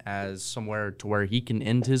up as somewhere to where he can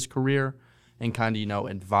end his career and kind of,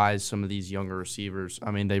 advise some of these younger receivers.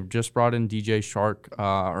 I mean, they've just brought in DJ Shark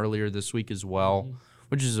earlier this week as well,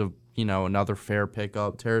 which is another fair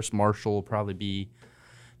pickup. Terrace Marshall will probably be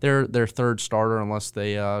their third starter unless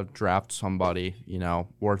they draft somebody,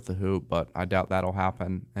 worth the hoop, but I doubt that'll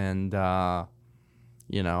happen. And, I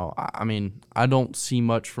don't see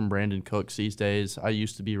much from Brandon Cooks these days. I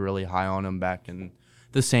used to be really high on him back in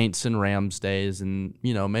the Saints and Rams days and,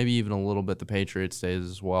 maybe even a little bit the Patriots days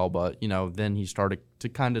as well. But, then he started to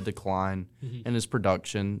kind of decline in his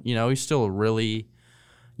production. He's still a really,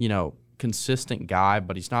 consistent guy,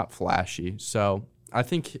 but he's not flashy. So I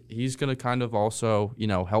think he's going to kind of also,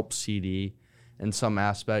 help CD in some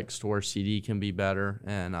aspects to where CD can be better.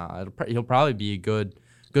 And he'll probably be a good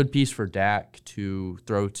piece for Dak to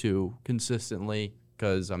throw to consistently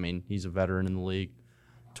because, he's a veteran in the league.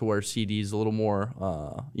 To where CD's a little more,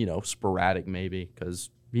 sporadic maybe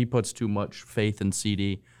because he puts too much faith in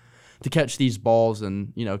CD to catch these balls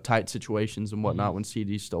in, tight situations and whatnot when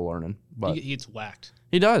CD's still learning. But he gets whacked.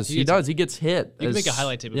 He does. He gets hit. You can make a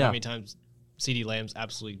highlight tape of how many times CD Lamb's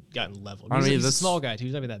absolutely gotten leveled. He's a small guy too.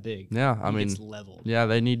 He's not even that big. Yeah, he gets leveled. Yeah,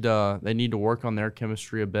 they need to work on their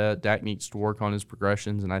chemistry a bit. Dak needs to work on his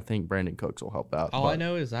progressions, and I think Brandon Cooks will help out. All I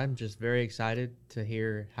know is I'm just very excited to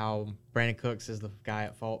hear how Brandon Cooks is the guy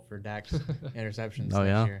at fault for Dak's interceptions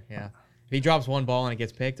next year. Yeah. If he drops one ball and it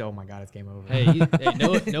gets picked, oh my God, it's game over. Hey,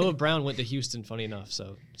 Noah Brown went to Houston, funny enough.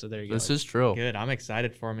 So there you go. This is true. Good. I'm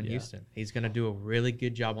excited for him in Houston. He's going to do a really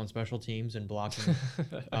good job on special teams and blocking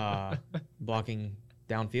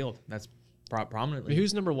downfield. That's prominently.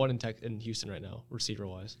 Who's number one in Houston right now, receiver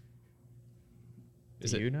wise?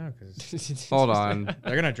 Is it you know? Because hold on,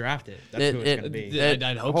 they're gonna draft it. That's who it's gonna be.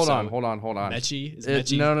 I'd hope hold so. on. Mechie? Is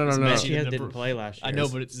Mechie? No. Mechie didn't play last year. I know,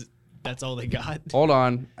 but that's all they got. Hold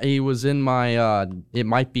on. He was in my. It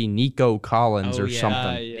might be Nico Collins or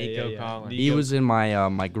something. Nico Collins. He was in my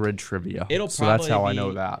my grid trivia. So that's how I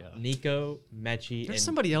know that. Nico, Mechie, there's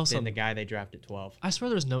somebody else. And the guy they drafted 12. I swear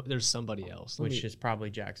there's somebody else. Which is probably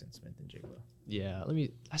Jackson Smith and Jigba. Yeah.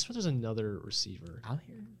 I swear there's another receiver. I'm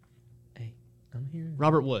hearing.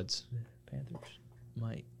 Robert Woods. The Panthers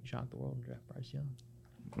might shock the world and draft Bryce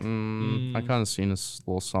Young. I kind of seen a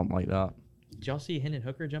little something like that. Did y'all see Hendon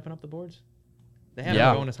Hooker jumping up the boards? They have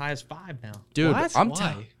him going as high as 5 now. Dude, Why?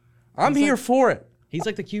 I'm here for it. He's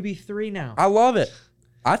like the QB3 now. I love it.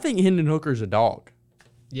 I think Hendon Hooker's a dog.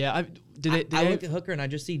 Yeah, I look at Hooker and I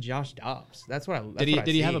just see Josh Dobbs. That's what I. Did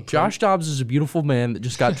he have a? Josh Dobbs is a beautiful man that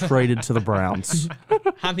just got traded to the Browns.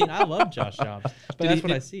 I mean, I love Josh Dobbs, but that's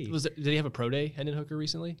what I see. Did he have a pro day, Hendon Hooker,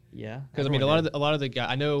 recently? Yeah, because a lot of the guys.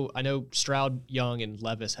 I know Stroud, Young, and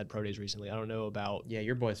Levis had pro days recently. I don't know about. Yeah,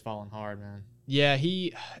 your boy's falling hard, man. Yeah,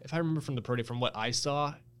 if I remember from the pro day, from what I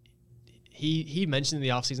saw, he mentioned in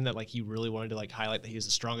the offseason that he really wanted to highlight that he was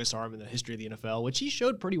the strongest arm in the history of the NFL, which he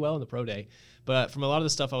showed pretty well in the pro day. But from a lot of the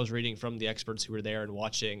stuff I was reading from the experts who were there and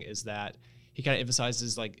watching is that he kind of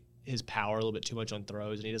emphasizes his power a little bit too much on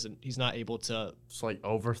throws, and he's not able to. It's like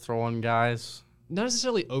overthrowing guys. Not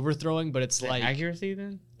necessarily overthrowing, but it's like accuracy.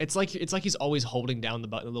 Then it's like he's always holding down the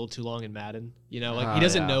button a little too long in Madden. You know, like he Oh,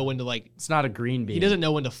 doesn't yeah. know when to like. It's not a green bean. He doesn't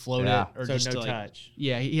know when to float Yeah. it or so just no to, like, touch.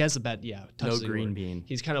 Yeah, he has a bad touch No is the green word. bean.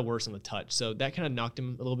 He's kind of worse on the touch, so that kind of knocked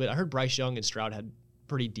him a little bit. I heard Bryce Young and Stroud had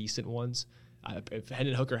pretty decent ones. If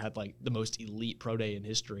Hendon Hooker had like the most elite pro day in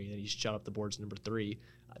history, and he shot up the boards number 3.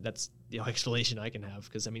 That's the only explanation I can have,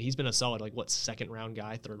 because I mean he's been a solid like second round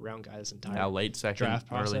guy, third round guy this entire late second, draft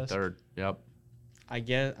process. early third. Yep. I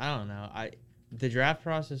guess I don't know. The draft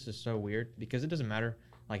process is so weird because it doesn't matter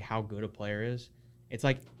like how good a player is. It's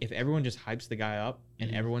like if everyone just hypes the guy up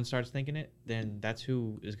and everyone starts thinking it, then that's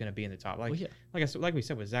who is going to be in the top. Like like we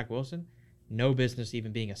said with Zach Wilson, no business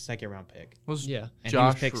even being a second round pick. Was Yeah. And he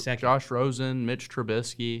was Josh picked second. Josh Rosen, Mitch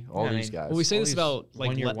Trubisky, all Yeah, I these mean, guys. Well, we say All this these about like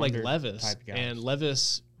one-year like wonder Levis, type guys. and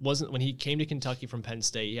Levis wasn't, when he came to Kentucky from Penn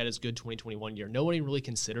State, he had his good 2021 year. Nobody really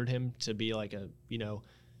considered him to be like a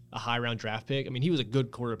high round draft pick. I mean, he was a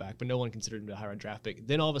good quarterback, but no one considered him a high round draft pick.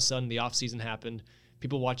 Then all of a sudden, the offseason happened.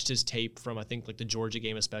 People watched his tape from, I think, like the Georgia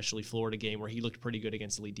game, especially Florida game, where he looked pretty good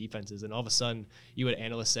against elite defenses. And all of a sudden, you had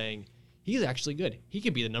analysts saying, he's actually good. He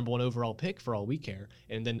could be the number 1 overall pick for all we care.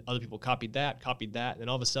 And then other people copied that. And then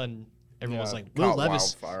all of a sudden, everyone was like,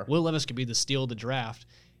 Will Levis could be the steal of the draft.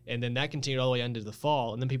 And then that continued all the way into the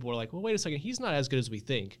fall. And then people were like, well, wait a second. He's not as good as we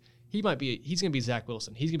think. He's going to be Zach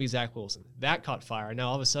Wilson. That caught fire. And now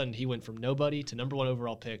all of a sudden he went from nobody to number 1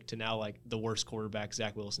 overall pick to now like the worst quarterback,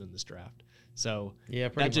 Zach Wilson, in this draft. So Yeah,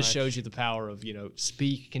 that pretty just much. shows you the power of,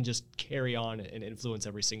 speak can just carry on and influence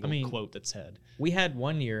every single quote that's said. We had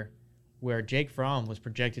one year where Jake Fromm was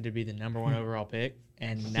projected to be the number 1 overall pick,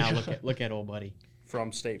 and now look at old buddy.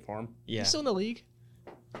 From State Farm. Yeah, He's still in the league?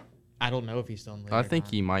 I don't know if he's still in the league. I or think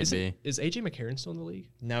not. he might be. Is AJ McCarron still in the league?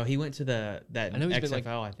 No, he went to that I know he's XFL. been like,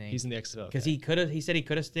 I think He's in the XFL. because okay. he said he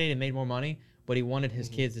could have stayed and made more money, but he wanted his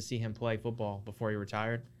kids to see him play football before he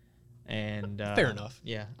retired. And Fair enough.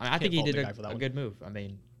 Yeah, I think Can't he fault did the guy for that a one. good move. I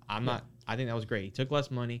mean, I think that was great. He took less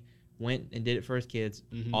money, went and did it for his kids.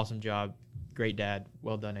 Awesome job, great dad.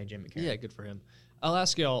 Well done, AJ McCarron. Yeah, good for him. I'll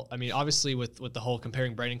ask y'all, I mean, obviously with the whole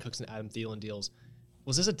comparing Brandon Cooks and Adam Thielen deals,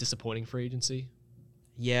 was this a disappointing free agency?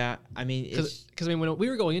 Yeah, I mean, it's Because I mean, when we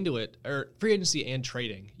were going into it, or free agency and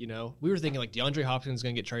trading, we were thinking like DeAndre Hopkins is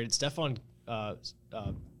going to get traded. Stephon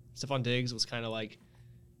Diggs was kind of like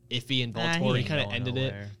iffy in Baltimore. He ain't kind of going ended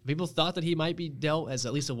nowhere. it. People thought that he might be dealt as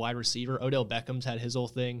at least a wide receiver. Odell Beckham's had his whole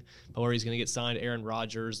thing, but where he's going to get signed, Aaron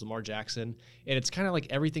Rodgers, Lamar Jackson. And it's kind of like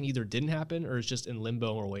everything either didn't happen or it's just in limbo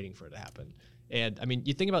and we're waiting for it to happen. And I mean,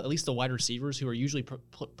 you think about at least the wide receivers who are usually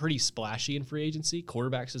pretty splashy in free agency,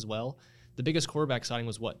 quarterbacks as well. The biggest quarterback signing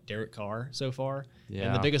was what? Derek Carr so far. Yeah.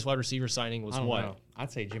 And the biggest wide receiver signing was I don't what? know. I'd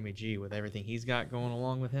say Jimmy G with everything he's got going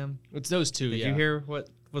along with him. It's those two, Did yeah. you hear what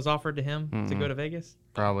was offered to him to go to Vegas?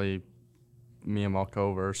 Probably Mia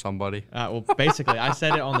Malkova or somebody. Well, basically, I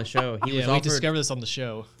said it on the show. He was we offered discovered this on the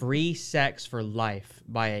show. free sex for life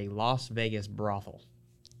by a Las Vegas brothel.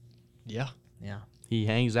 Yeah. Yeah, He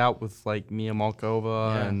hangs out with like Mia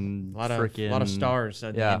Malkova Yeah. and a lot freaking of stars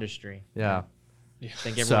in the industry. Yeah. I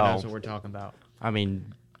think everyone knows So- what we're talking about. I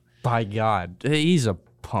mean, by God, he's a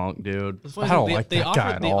punk, dude. It's I funny, don't they, like they that offer,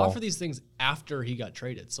 guy at They all. offer these things after he got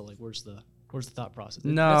traded. So like, where's the thought process?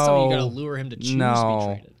 No. That's something you got to lure him to choose to be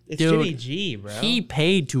traded. It's Dude, Jimmy G, bro. He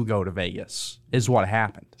paid to go to Vegas, is what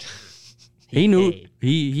happened. He knew paid.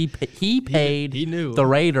 he paid he knew. the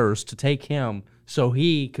Raiders to take him so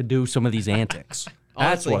he could do some of these antics.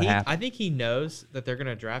 That's Honestly, what happened. I think he knows that they're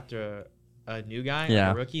gonna draft a new guy, like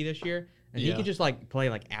Yeah. a rookie this year, and he Yeah. could just like play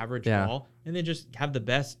like average Yeah. ball, and then just have the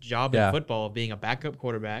best job Yeah. in football of being a backup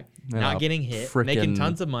quarterback, Yeah, not getting hit, making frickin'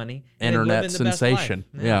 tons of money, and then Internet living the best life. sensation.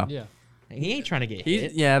 Yeah. Yeah. He ain't trying to get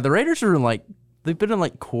hit. Yeah, the Raiders are like they've been in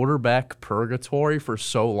like quarterback purgatory for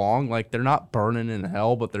so long. Like they're not burning in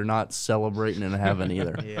hell, but they're not celebrating in heaven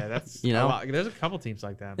either. Yeah, that's You know? there's a couple teams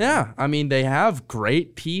like that. man. Yeah, I mean they have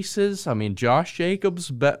great pieces. I mean Josh Jacobs,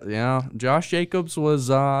 Josh Jacobs was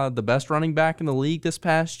the best running back in the league this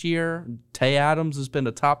past year. Tay Adams has been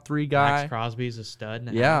a top 3 guy. Max Crosby's a stud.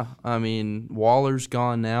 Now. Yeah, I mean Waller's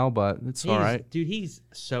gone now, but it's all right. Dude, he's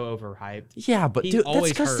so overhyped. Yeah, but he's dude, that's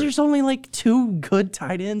always because hurt. there's only like 2 good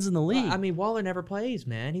tight ends in the league. I mean, Waller never plays,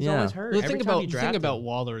 man. He's Yeah. always hurt. Well, the Every thing time about you the draft thing about him.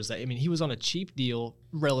 Waller is that I mean he was on a cheap deal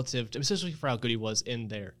relative, to, especially for how good he was in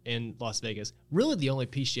Las Vegas. Really, the only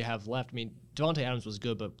piece you have left. I mean, Devontae Adams was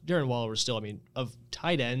good, but Darren Waller was still. I mean, of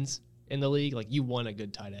tight ends in the league. Like, you want a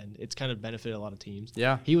good tight end. It's kind of benefited a lot of teams.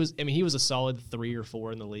 Yeah. He was a solid 3 or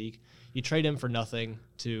 4 in the league. You trade him for nothing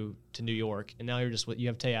to New York, and now you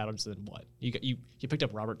have Tay Adams. And what you picked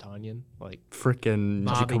up Robert Tonyan, like Freaking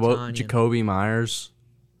Bobby Tonyan. Jacoby Myers.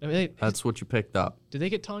 I mean, That's what you picked up. did they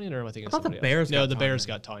get Tonyan, or am I thinking? I thought of somebody the Bears else? No, got the Bears Tonyan.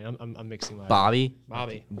 got Tonyan. I'm mixing my Bobby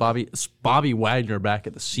Wagner back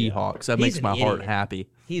at the Seahawks. That He's makes an my heart idiot. happy.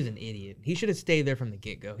 He's an idiot. He should have stayed there from the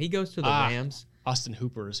get-go. He goes to the Rams. Austin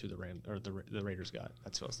Hooper is who the Raiders got.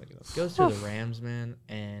 That's what I was thinking of. Goes to the Rams, man,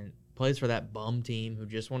 and plays for that bum team who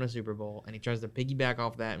just won a Super Bowl, and he tries to piggyback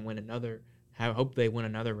off that and win another. Hope they win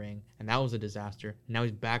another ring, and that was a disaster. And now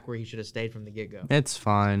he's back where he should have stayed from the get-go. It's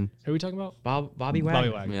fine. Who are we talking about? Bobby Wagner. Bobby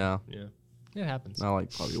Wagner. Yeah. Yeah, it happens. I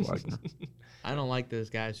like Bobby Wagner. I don't like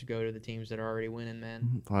those guys who go to the teams that are already winning,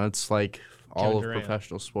 man. That's like all of Durant.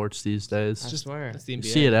 professional sports these days. I swear. That's the You NBA.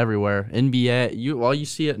 see it everywhere. NBA, you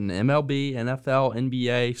see it in MLB, NFL,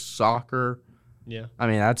 NBA, soccer. Yeah. I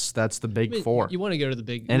mean, that's the big I mean, four. You want to go to the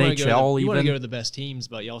big NHL You want to even. go to the best teams,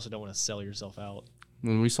 but you also don't want to sell yourself out.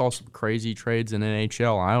 When we saw some crazy trades in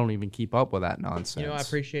NHL, I don't even keep up with that nonsense. You know, I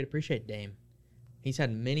appreciate Dame. He's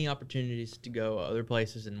had many opportunities to go other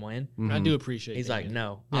places and win. I do appreciate. He's like, Damian.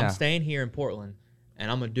 no, Yeah. I'm staying here in Portland, and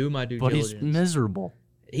I'm gonna do my due But diligence. he's miserable.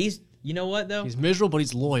 You know what though? He's miserable, but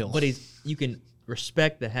he's loyal. But you can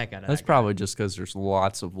respect the heck out of That's that guy. probably just because there's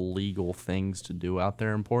lots of legal things to do out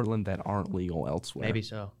there in Portland that aren't legal elsewhere. Maybe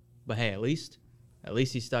so. But hey, at least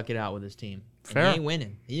he stuck it out with his team. And Fair. he ain't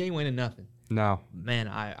winning. He ain't winning nothing. No. Man,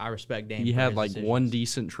 I respect Dame. He for had his like decisions. one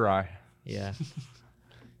decent try. Yeah,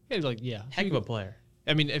 Yeah, he's like, yeah. heck of a player.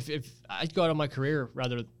 I mean, if I'd go out on my career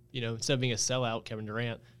rather, instead of being a sellout, Kevin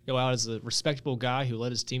Durant, go out as a respectable guy who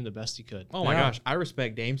led his team the best he could. Oh my Yeah. gosh, I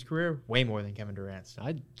respect Dame's career way more than Kevin Durant's.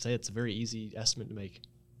 I'd say it's a very easy estimate to make.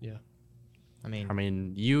 Yeah. I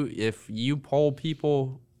mean, If you poll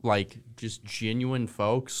people, like just genuine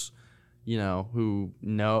folks, who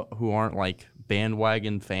aren't like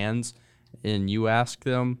bandwagon fans, and you ask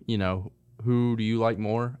them, who do you like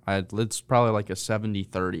more? It's probably like a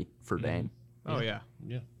 70-30 for Dame. oh yeah,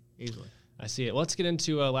 Yeah. easily. I see it. Let's get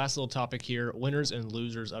into a last little topic here. Winners and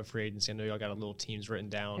losers of free agency. I know y'all got a little teams written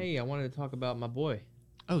down. Hey, I wanted to talk about my boy.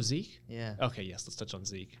 Oh, Zeke? Yeah. Okay, yes. Let's touch on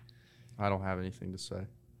Zeke. I don't have anything to say.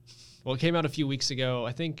 Well, it came out a few weeks ago.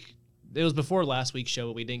 I think it was before last week's show,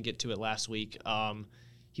 but we didn't get to it last week.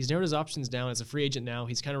 He's narrowed his options down as a free agent now.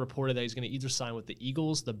 He's kind of reported that he's going to either sign with the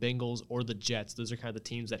Eagles, the Bengals, or the Jets. Those are kind of the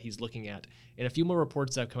teams that he's looking at. And a few more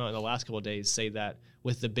reports that have come out in the last couple of days say that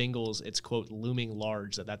with the Bengals, it's, quote, looming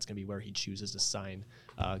large, that's going to be where he chooses to sign,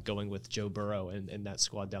 going with Joe Burrow and that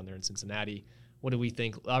squad down there in Cincinnati. What do we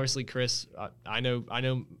think? Obviously, Chris, I know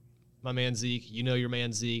my man Zeke. You know your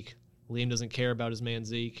man Zeke. Liam doesn't care about his man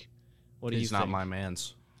Zeke. What do you He's think? not my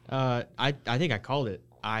man's. I think I called it.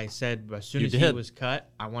 I said as soon You as he did. was cut,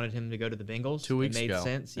 I wanted him to go to the Bengals. 2 weeks it made ago.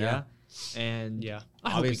 sense, Yeah. And Yeah.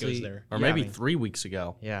 I hope he goes obviously, there. Or yeah, maybe I mean, 3 weeks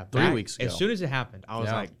ago. yeah, 3 back- weeks ago. As soon as it happened, I was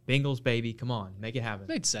Yeah. like, Bengals, baby, come on, make it happen.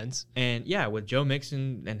 Made sense. And yeah, with Joe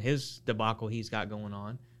Mixon and his debacle he's got going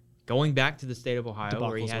on, going back to the state of Ohio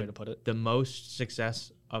where he Debacle's the way had to put it. the most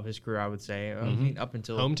success of his career, I would say. I mean, up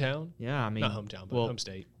until Hometown? yeah, I mean, Not hometown, but well, home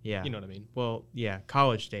state. yeah, You know what I mean. well, yeah,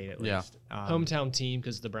 college state at Yeah. least. Hometown team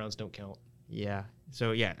because the Browns don't count. Yeah.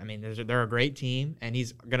 So yeah, I mean, they're a great team, and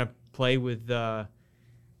he's gonna play with.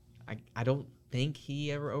 I don't think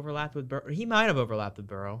he ever overlapped with Burrow. He might have overlapped with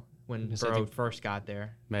Burrow when Yes, I Burrow think- first got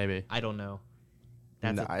there. Maybe. I don't know.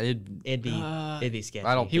 That's No, it'd be sketchy.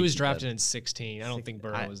 I don't He was think he drafted did. in 16. I don't think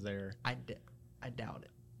Burrow was there. I doubt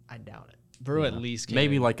it. I doubt it. Burrow at least came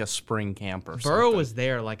maybe in. like a spring camp or Burrow something. was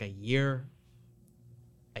there like a year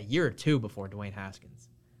or two before Dwayne Haskins.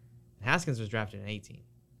 Haskins was drafted in 18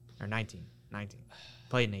 or 19.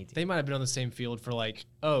 Played in 18. They might have been on the same field for like,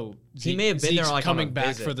 He may have been there Zeke's like on a coming back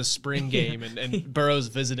visit. for the spring game, and Burrow's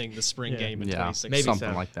visiting the spring Yeah. game in Yeah, 2016. Maybe something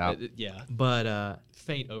so. like that. Yeah, But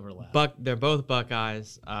faint overlap. they're both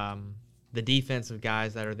Buckeyes. The defensive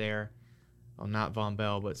guys that are there, well, not Von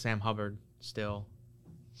Bell, but Sam Hubbard still.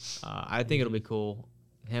 I think it'll be cool,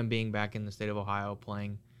 him being back in the state of Ohio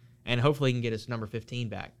playing, and hopefully he can get his number 15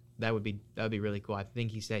 back. That would be really cool. I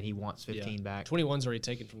think he said he wants 15 back. 21's already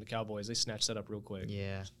taken from the Cowboys. They snatched that up real quick.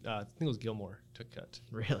 Yeah, I think it was Gilmore took cut.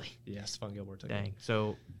 really. Yeah, Stephon Gilmore took Dang. it.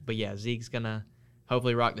 So, but yeah, Zeke's gonna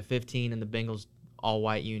hopefully rock the 15 and the Bengals all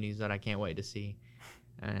white unis that I can't wait to see.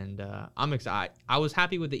 And I'm excited. I was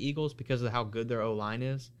happy with the Eagles because of how good their O line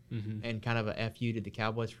is, and kind of a FU to the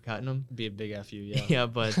Cowboys for cutting them. Be a big FU, yeah. Yeah,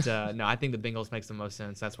 but no, I think the Bengals makes the most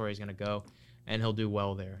sense. That's where he's gonna go. and he'll do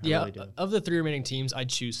well there. I Yeah, really do. of the 3 remaining teams, I'd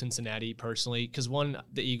choose Cincinnati personally because one,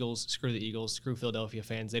 the Eagles, screw Philadelphia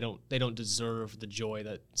fans. They don't deserve the joy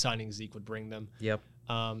that signing Zeke would bring them. Yep.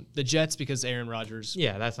 The Jets because Aaron Rodgers.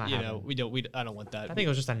 Yeah, that's not happening. I don't want that. I think it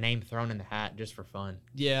was just a name thrown in the hat just for fun.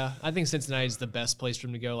 Yeah, I think Cincinnati's the best place for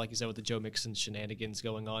him to go, like you said, with the Joe Mixon shenanigans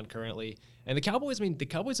going on currently. And the Cowboys, the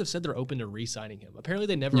Cowboys have said they're open to re-signing him. Apparently,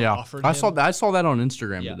 they never offered him. I saw that on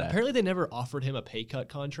Instagram today. Apparently, they never offered him a pay cut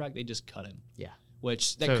contract. They just cut him. Yeah.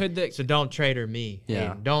 So don't traitor me.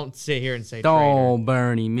 Yeah. Hey, don't sit here and say Don't traitor.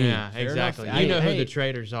 Bernie me. Yeah, Fair exactly. enough. You know who Hey, the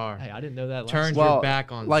traitors are. Hey, I didn't know that. Turns Well, your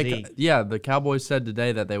back on like, Zeke. yeah, the Cowboys said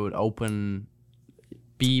today that they would open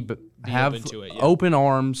open to it, yeah. open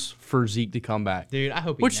arms for Zeke to come back. Dude, I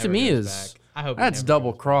hope he Which to never me goes is back. I hope he that's never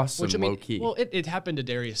double goes back. crossing low key. Well, it happened to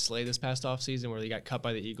Darius Slay this past offseason where he got cut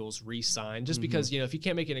by the Eagles, re-signed, just because, if you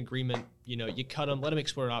can't make an agreement, you cut him, let him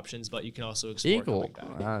explore options, but you can also explore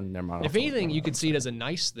coming back. Never mind. If anything, you could see it as a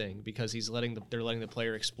nice thing because they're letting the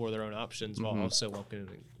player explore their own options while also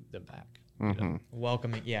welcoming them back.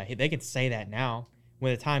 Welcoming, yeah, they could say that now.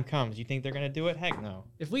 When the time comes, you think they're gonna do it? Heck no.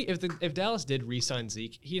 If Dallas did re-sign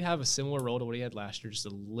Zeke, he'd have a similar role to what he had last year, just a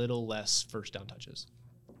little less first down touches,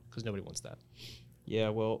 because nobody wants that. Yeah,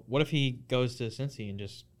 well, what if he goes to Cincy and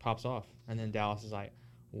just pops off, and then Dallas is like,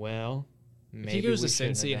 well, maybe if he goes to we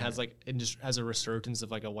shouldn't Cincy and have done and just has a resurgence of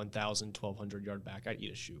like a 1,000, 1,200 yard back, I'd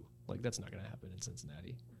eat a shoe. Like that's not gonna happen in Cincinnati.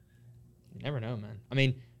 it. You never know, man. I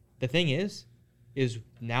mean, the thing is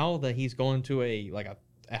now that he's going to a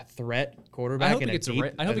threat quarterback I hope and he gets a deep,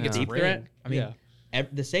 I hope he gets a deep ring. threat. I mean, yeah.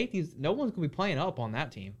 the safeties, no one's gonna be playing up on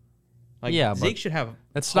that team. Like Yeah, Zeke but should have.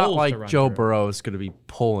 it's not holes to like run Joe through. Burrow is going to be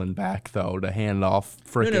pulling back though to hand off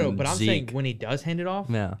freaking No, but I'm saying Zeke. when he does hand it off,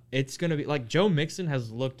 Yeah. it's gonna be like Joe Mixon has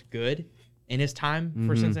looked good in his time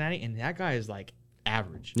for Cincinnati, and that guy is like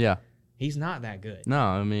average. Yeah. He's not that good. No,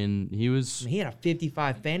 I mean he was. I mean, he had a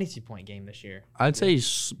 55 fantasy point game this year. I'd say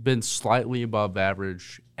he's been slightly above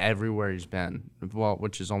average everywhere he's been. Well,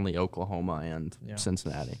 which is only Oklahoma and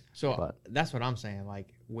Cincinnati. So But- that's what I'm saying.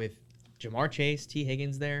 Like with Jamar Chase, T.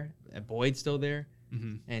 Higgins there, and Boyd still there,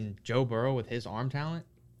 and Joe Burrow with his arm talent,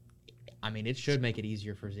 I mean, it should make it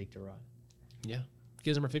easier for Zeke to run. Yeah.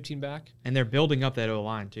 Gives him a 15 back. And they're building up that O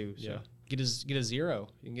line too. So. Yeah. Get a 0.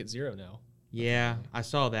 You can get 0 now. Yeah, I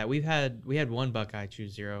saw that. We had one Buckeye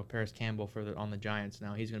choose 0. Paris Campbell on the Giants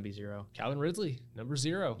now. He's going to be 0. Calvin Ridley, number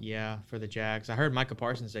 0. Yeah, for the Jags. I heard Micah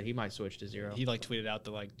Parsons said he might switch to 0. He tweeted out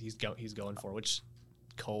that he's going for, which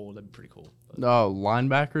cold. That'd be pretty cool. But No,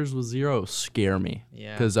 linebackers with 0 scare me.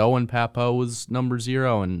 Yeah. Because Owen Papo was number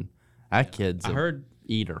 0, and that kid's I heard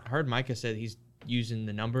eater. Micah said he's using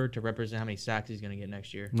the number to represent how many sacks he's going to get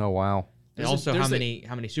next year. Oh wow. And also how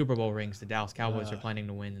many Super Bowl rings the Dallas Cowboys are planning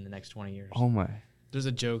to win in the next 20 years. Oh my. there's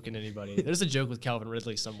a joke in anybody. There's a joke with Calvin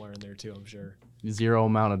Ridley somewhere in there too, I'm sure. 0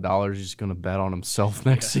 amount of dollars he's gonna bet on himself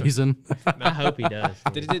next season. I hope he does.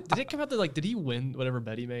 Did it come out that did he win whatever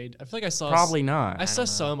bet he made? I feel like I saw Probably not. I saw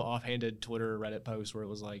some offhanded Twitter or Reddit post where it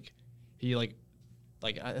was like he I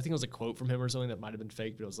think it was a quote from him or something that might have been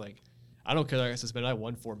fake, but it was like, I don't care that I got suspended. I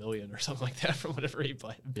won $4 million or something like that from whatever he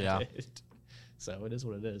played. Yeah. So it is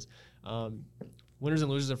what it is. Winners and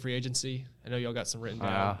losers of free agency. I know y'all got some written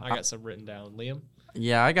down. I got some written down. Liam.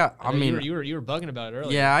 Yeah, I got. I mean, you were bugging about it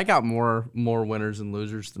earlier. yeah, I got more winners and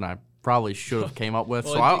losers than I probably should have came up with.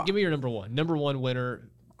 Well, So give me your number one. Number one winner.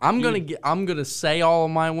 I'm gonna say all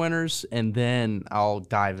of my winners and then I'll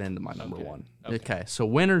dive into my number one. Okay. So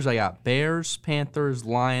winners, I got Bears, Panthers,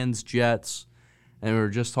 Lions, Jets, and we were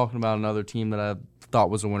just talking about another team that I thought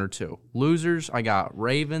was a winner too. Losers, I got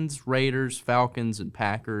Ravens, Raiders, Falcons, and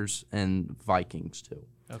Packers, and Vikings too.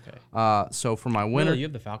 Okay. So for my winner, Really, you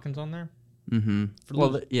have the Falcons on there? mm-hmm. For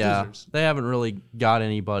Well, yeah, losers. they haven't really got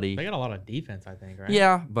anybody. They got a lot of defense, I think, right?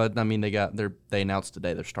 Yeah, but I mean, they announced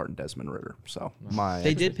today they're starting Desmond Ritter. So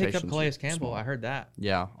They did pick up expectations Calais are Campbell. small. I heard that.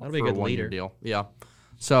 Yeah, That'll be a for good one-year leader. deal. Yeah.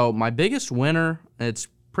 So my biggest winner, it's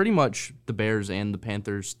pretty much the Bears and the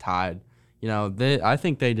Panthers tied. You know, I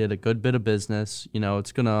think they did a good bit of business. You know,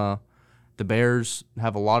 the Bears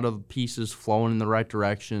have a lot of pieces flowing in the right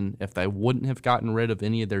direction. If they wouldn't have gotten rid of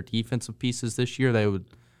any of their defensive pieces this year,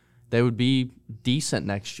 they would be decent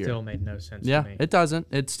next year. Still made no sense Yeah, to me. it doesn't.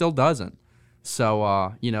 It still doesn't.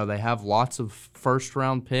 So, you know, they have lots of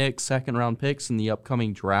first-round picks, second-round picks in the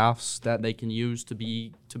upcoming drafts that they can use to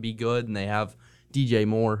be good, and they have DJ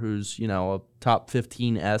Moore, who's, you know, a top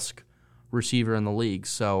 15-esque receiver in the league.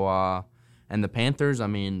 So, and the Panthers, I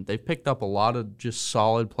mean, they've picked up a lot of just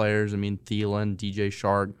solid players. I mean, Thielen, DJ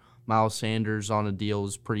Shark, Miles Sanders on a deal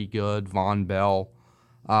is pretty good, Von Bell.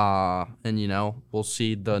 And, you know, we'll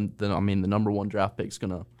see the number one draft pick is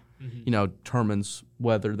going to, you know, determines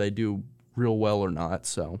whether they do real well or not.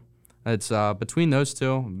 So it's between those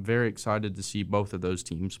two, I'm very excited to see both of those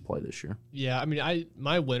teams play this year. Yeah, I mean,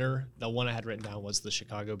 my winner, the one I had written down was the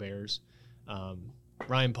Chicago Bears.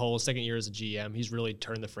 Ryan Poles, second year as a GM, he's really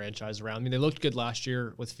turned the franchise around. I mean, they looked good last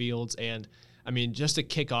year with Fields, and I mean, just to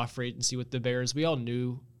kick off free agency with the Bears, we all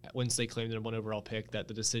knew once they claimed their 1 overall pick that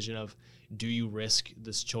the decision of do you risk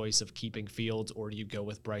this choice of keeping Fields or do you go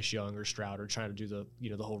with Bryce Young or Stroud or trying to do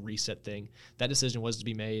the whole reset thing, that decision was to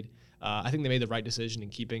be made. I think they made the right decision in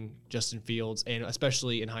keeping Justin Fields, and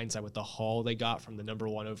especially in hindsight with the haul they got from the number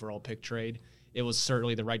 1 overall pick trade, it was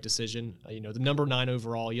certainly the right decision. The number 9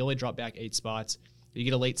 overall, you only drop back 8 spots. You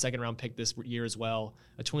get a late second-round pick this year as well,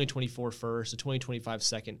 a 2024 first, a 2025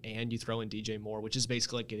 second, and you throw in DJ Moore, which is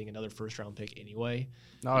basically like getting another first-round pick anyway.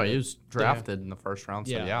 No, he was drafted in the first round,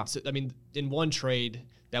 so yeah. So, I mean, in one trade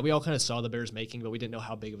that we all kind of saw the Bears making, but we didn't know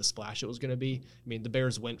how big of a splash it was going to be. I mean, the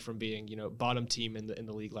Bears went from being, bottom team in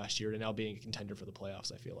the league last year to now being a contender for the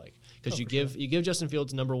playoffs, I feel like. Because you give Justin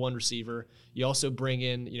Fields number 1 receiver. You also bring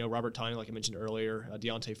in, Robert Tonyan, like I mentioned earlier,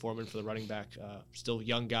 Deontay Foreman for the running back, still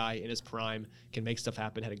young guy in his prime, can make stuff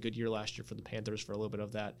happen, had a good year last year for the Panthers for a little bit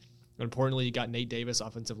of that. And importantly, you got Nate Davis,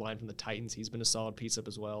 offensive line from the Titans. He's been a solid piece up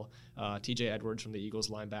as well. TJ Edwards from the Eagles,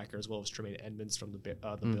 linebacker, as well as Tremaine Edmonds from the Bills,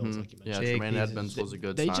 like you mentioned. Yeah, Tremaine Edmonds was a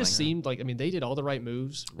good They signing. just seemed like, they did all the right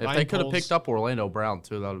moves. If they could have picked up Orlando Brown,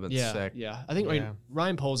 too, that would have been sick. Yeah, I think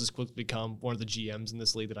Ryan Poles has quickly become one of the GMs in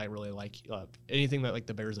this league that I really like. Anything that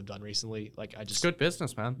the Bears have done recently, it's good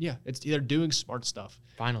business, man. Yeah, they're doing smart stuff.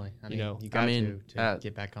 Finally, you got to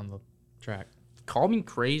get back on the track. Call me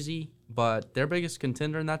crazy, but their biggest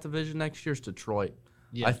contender in that division next year is Detroit.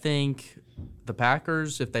 Yeah. I think the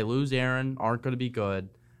Packers, if they lose Aaron, aren't going to be good.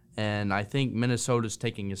 And I think Minnesota's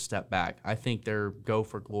taking a step back. I think their go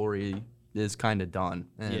for glory is kind of done.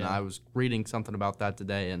 And I was reading something about that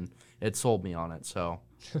today, and it sold me on it. So,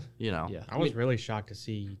 I was really shocked to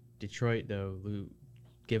see Detroit, though,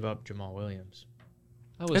 give up Jamal Williams.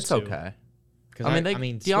 It's okay.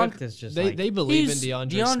 Swift is just they believe in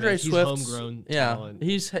DeAndre Swift. He's homegrown talent.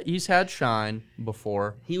 He's had shine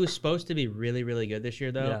before. He was supposed to be really, really good this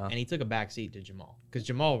year, though, and he took a back seat to Jamal because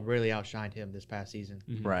Jamal really outshined him this past season.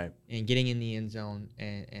 Mm-hmm. Right. And getting in the end zone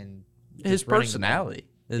and his personality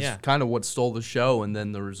is kind of what stole the show, and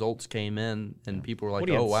then the results came in, and people were like,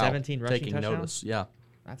 "Oh wow, 17 rushing taking touchdowns? Notice." Yeah,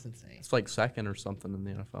 that's insane. It's like second or something in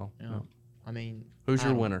the NFL. Yeah. Who's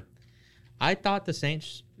your winner? I thought the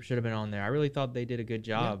Saints should have been on there. I really thought they did a good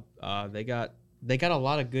job. Yeah. They got a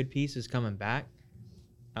lot of good pieces coming back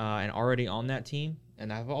and already on that team.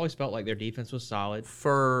 And I've always felt like their defense was solid.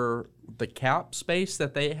 For the cap space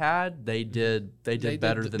that they had, they did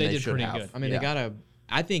better than they should have. Good. They got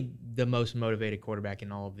I think the most motivated quarterback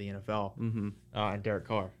in all of the NFL, and Derek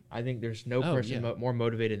Carr. I think there's no person more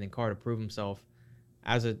motivated than Carr to prove himself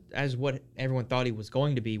as what everyone thought he was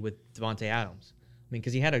going to be with Devontae Adams.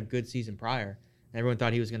 Because he had a good season prior. And everyone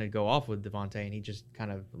thought he was going to go off with Devontae, and he just kind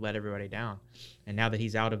of let everybody down. And now that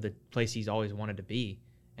he's out of the place he's always wanted to be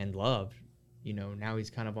and loved, now he's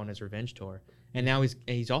kind of on his revenge tour. And now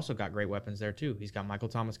he's also got great weapons there, too. He's got Michael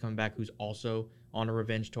Thomas coming back, who's also on a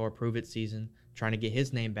revenge tour, prove-it season, trying to get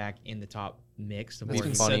his name back in the top mix. It's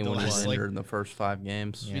been funny when he's injured in the first 5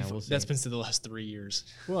 games. Yeah, that's been the last 3 years.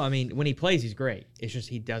 Well, when he plays, he's great. It's just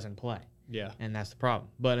he doesn't play. Yeah. And that's the problem.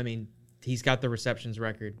 But, he's got the receptions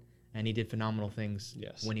record, and he did phenomenal things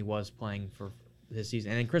when he was playing for his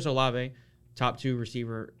season. And then Chris Olave, top 2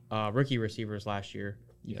 rookie receivers last year.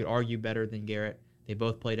 You could argue better than Garrett. They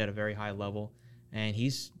both played at a very high level, and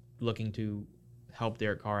he's looking to help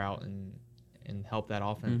Derek Carr out and help that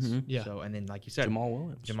offense. Mm-hmm. Yeah. So, and then, like you said,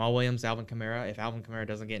 Jamal Williams, Alvin Kamara. If Alvin Kamara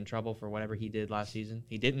doesn't get in trouble for whatever he did last season,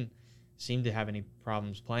 he didn't seem to have any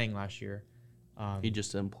problems playing last year. He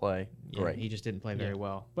just didn't play great. He just didn't play very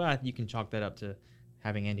well. But you can chalk that up to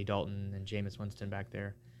having Andy Dalton and Jameis Winston back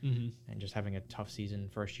there and just having a tough season,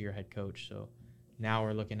 first-year head coach. So now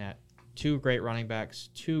we're looking at 2 great running backs,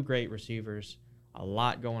 2 great receivers, a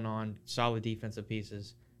lot going on, solid defensive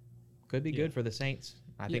pieces. Could be good for the Saints.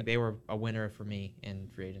 I think they were a winner for me in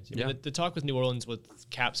free agency. Yeah. The talk with New Orleans with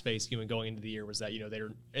cap space going into the year was that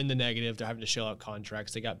they're in the negative. They're having to shell out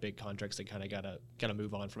contracts. They got big contracts. They kind of gotta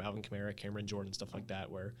move on from Alvin Kamara, Cameron Jordan, stuff like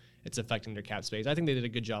that, where it's affecting their cap space. I think they did a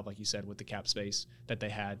good job, like you said, with the cap space that they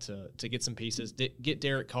had to get some pieces. Get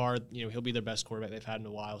Derek Carr. He'll be their best quarterback they've had in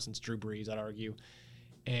a while since Drew Brees, I'd argue.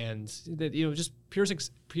 And just pure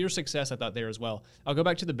success I thought there as well. I'll go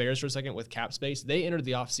back to the Bears for a second with cap space. They entered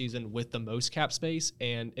the offseason with the most cap space,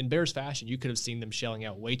 and in Bears fashion, you could have seen them shelling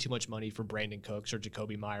out way too much money for Brandon Cooks or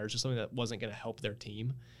Jacoby Myers or something that wasn't going to help their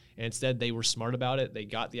team. And instead, they were smart about it. They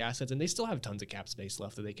got the assets, and they still have tons of cap space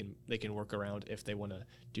left that they can work around if they want to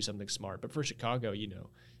do something smart. But for Chicago,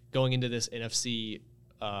 going into this NFC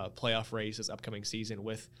playoff race this upcoming season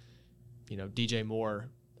with, DJ Moore,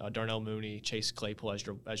 Darnell Mooney, Chase Claypool as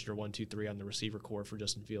your 1-2-3 on the receiver core for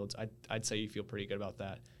Justin Fields, I'd say you feel pretty good about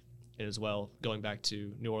that. And as well, going back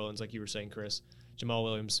to New Orleans, like you were saying, Chris, Jamal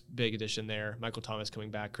Williams, big addition there. Michael Thomas coming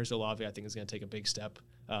back. Chris Olave, I think, is going to take a big step.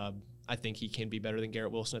 I think he can be better than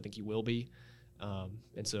Garrett Wilson. I think he will be.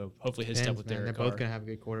 And so hopefully his step with Derek They're Carr. both going to have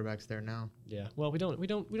good quarterbacks there now. Yeah. Well, we don't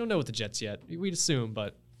know with the Jets yet. We'd assume,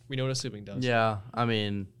 but we know what assuming does. Yeah. I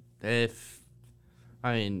mean,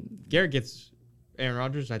 Garrett gets Aaron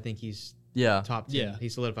Rodgers, I think he's top 10. Yeah. He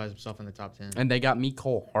solidifies himself in the top 10. And they got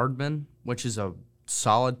Mecole Hardman, which is a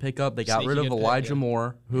solid pickup. They got Sneaky rid of good pick, Elijah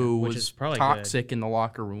Moore, who which was is probably toxic in the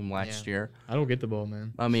locker room last year. I don't get the ball,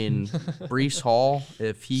 man. I mean, Breece Hall,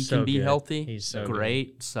 if he So can be good. healthy, He's so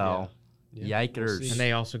great. So, Yeah. yikers. We'll see. And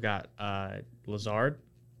they also got Lazard,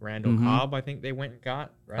 Randall Cobb, I think they went and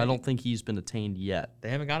got, right? I don't think he's been attained yet. They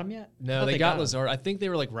haven't got him yet? I No, thought they got him. Lazard. I think they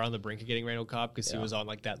were like around the brink of getting Randall Cobb because he Yeah. was on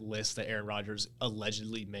like that list that Aaron Rodgers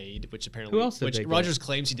allegedly made, which apparently Who else did they get? Rodgers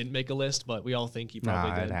claims he didn't make a list, but we all think he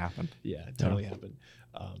probably It did. happened. Yeah, it totally happened.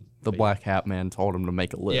 The black hat man told him to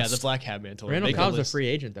make a list. Yeah, the black hat man told him. Randall Make Cobb's a list. free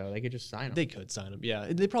agent, though. They could just sign him. They could sign him. Yeah,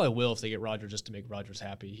 they probably will if they get Rodgers just to make Rodgers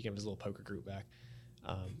happy. He can have his little poker group back.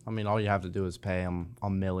 I mean, all you have to do is pay him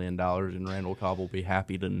 $1 million, and Randall Cobb will be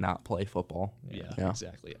happy to not play football. Yeah,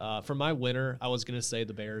 exactly. For my winner, I was going to say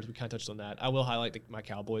the Bears. We kind of touched on that. I will highlight my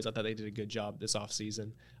Cowboys. I thought they did a good job this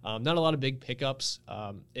offseason. Not a lot of big pickups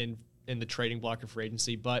in the trading block of free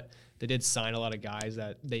agency, but they did sign a lot of guys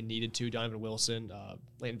that they needed to. Donovan Wilson,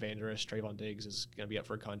 Leighton Vander Esch, Trayvon Diggs is going to be up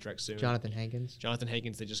for a contract soon. Jonathan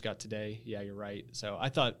Hankins they just got today. Yeah, you're right. So I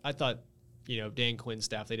thought Dan Quinn's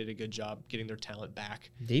staff, they did a good job getting their talent back.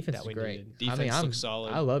 Defense that is we great. needed. Defense looks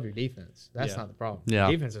solid. I love your defense. That's Yeah. not the problem. Yeah.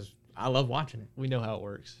 Defense is. I love watching it. We know how it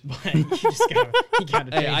works. But you just gotta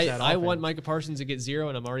change Hey, that. I want offense. Micah Micah Parsons to get 0,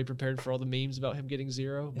 and I'm already prepared for all the memes about him getting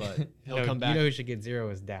 0, but he'll come back. You know who should get 0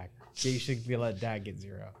 is Dak. You should be let Dak get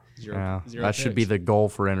 0. Zero that should be picks. the goal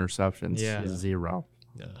for interceptions. Yeah. 0.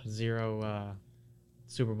 Yeah. 0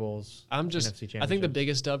 Super Bowls. I NFC think the championships.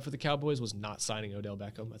 biggest dub for the Cowboys was not signing Odell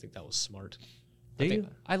Beckham. I think that was smart. Do you?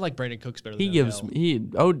 I like Brandon Cooks better He than gives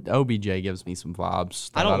Odell. OBJ gives me some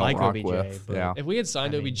vibes. I that don't like rock OBJ, with. but- Yeah. If we had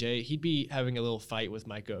signed I mean- OBJ, he'd be having a little fight with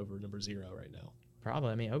Micah over number 0 right now.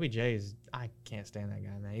 Probably. I mean, OBJ is. I can't stand that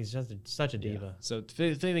guy, man. He's just such a diva. So if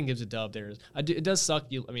anything gives a dub, it does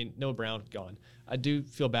suck. Noah Brown gone. I do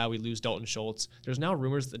feel bad we lose Dalton Schultz. There's now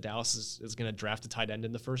rumors that Dallas is going to draft a tight end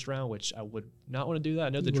in the first round, which I would not want to do that. I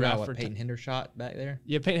know the You got, draft what, for Peyton Hendershot back there.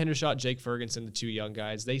 Yeah, Peyton Hendershot, Jake Ferguson, the two young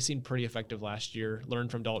guys. They seemed pretty effective last year.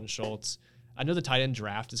 Learned from Dalton Schultz. I know the tight end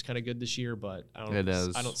draft is kind of good this year, but I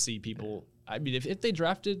don't see people. I mean, if they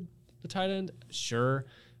drafted the tight end, sure.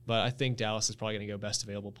 But I think Dallas is probably going to go best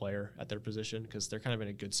available player at their position because they're kind of in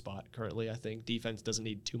a good spot currently. I think defense doesn't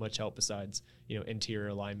need too much help besides interior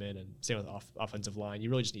alignment and same with offensive line. You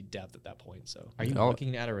really just need depth at that point. So Are you Y'all-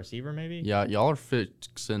 looking at a receiver maybe? Yeah, y'all are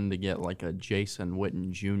fixing to get like a Jason Witten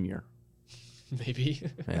Jr. maybe,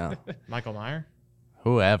 Yeah. Michael Meyer.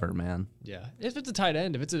 Whoever, man. yeah. If it's a tight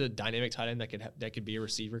end, if it's a dynamic tight end that could be a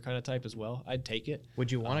receiver kind of type as well, I'd take it.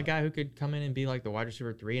 Would you want a guy who could come in and be like the wide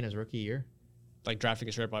receiver 3 in his rookie year? Like drafting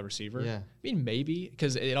a straight up wide receiver. Yeah. I mean, maybe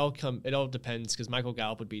because it all depends because Michael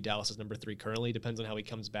Gallup would be Dallas's number 3 currently. Depends on how he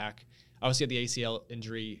comes back. Obviously, had the ACL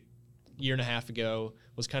injury a year and a half ago.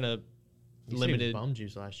 Was kind of He limited. bum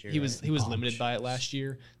juice last year. He right? was limited by it last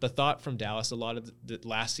year. The thought from Dallas a lot of the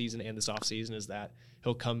last season and this offseason is that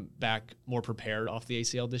he'll come back more prepared off the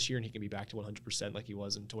ACL this year and he can be back to 100% like he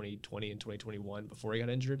was in 2020 and 2021 before he got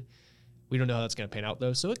injured. We don't know how that's going to pan out,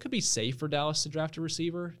 though. So it could be safe for Dallas to draft a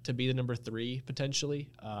receiver to be the number 3, potentially.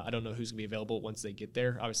 I don't know who's going to be available once they get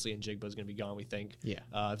there. Obviously, Njigba's going to be gone, we think. Yeah.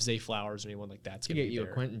 If Zay Flowers or anyone like that's You going to get be you a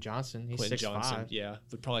there. Quentin Johnson. He's Quentin 6'5". Johnson, yeah.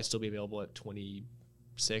 Would probably still be available at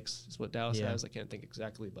 26 is what Dallas has. I can't think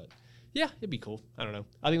exactly, but yeah, it'd be cool. I don't know.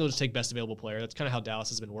 I think they'll just take best available player. That's kind of how Dallas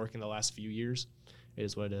has been working the last few years. It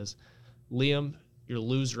is what it is. Liam, you're a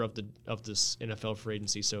loser of this NFL free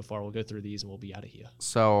agency so far. We'll go through these and we'll be out of here.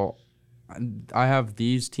 So I have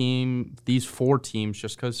these 4 teams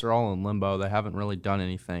just because they're all in limbo. They haven't really done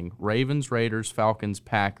anything. Ravens, Raiders, Falcons,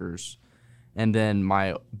 Packers. And then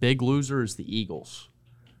my big loser is the Eagles.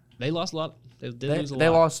 They lost a lot. They did lose a lot. They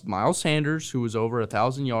lost Miles Sanders, who was over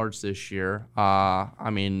 1,000 yards this year.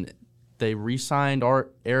 They re-signed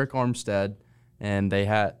Eric Armstead, and they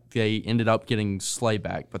ended up getting Slay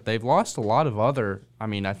back. But they've lost a lot of other.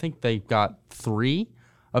 I think they've got 3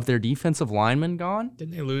 of their defensive linemen gone.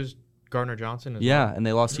 Didn't they lose Gardner Johnson as Yeah, well? and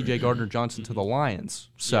they lost C.J. Gardner-Johnson to the Lions.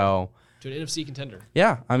 So, To an NFC contender.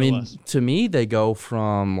 yeah, I mean, Nonetheless. to me, they go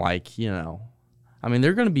from like, I mean,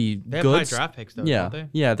 they're going to be They have good. high draft picks, though, Yeah, don't they?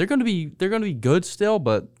 yeah, they're going to be good still,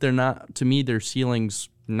 but they're not. To me, their ceiling's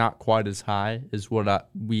not quite as high as what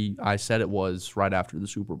I said it was right after the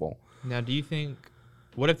Super Bowl. Now, do you think,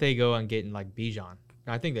 what if they go and get in like Bijan?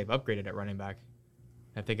 I think they've upgraded at running back.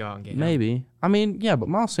 If they go out and get him. Maybe. I mean, yeah, but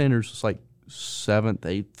Miles Sanders was like 7th,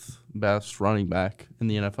 8th best running back in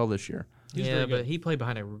the NFL this year. He's Yeah, very but good. he played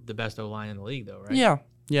behind the best O-line in the league, though, right? Yeah,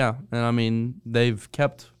 yeah, and I mean, they've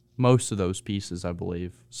kept most of those pieces, I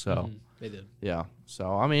believe. So, They did. yeah.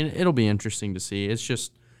 So, I mean, it'll be interesting to see. It's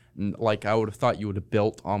just like I would have thought you would have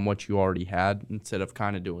built on what you already had instead of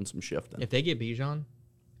kind of doing some shifting. If they get Bijan,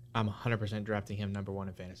 I'm 100% drafting him number 1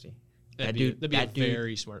 in fantasy. That'd That be a dude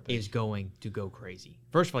very smart pick. is going to go crazy.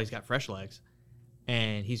 First of all, he's got fresh legs,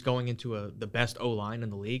 and he's going into the best O-line in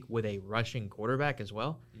the league with a rushing quarterback as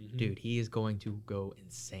well. Dude, he is going to go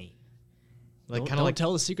insane. Like Don't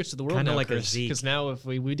tell the secrets to the world kinda now, like a Chris. Zeke. Because now if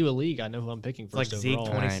we do a league, I know who I'm picking like first Zeke overall.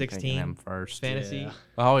 2016 him first. fantasy. Yeah.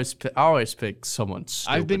 I always pick someone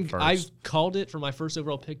stupid first. I've called it for my first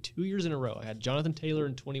overall pick 2 years in a row. I had Jonathan Taylor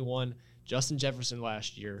in 21, Justin Jefferson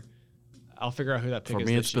last year. I'll figure out who that pick For is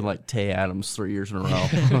me, this it's been year. like Tay Adams 3 years in a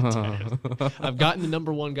row. I've gotten the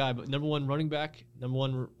number one guy, but number one running back, number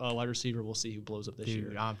one wide receiver. We'll see who blows up this Dude,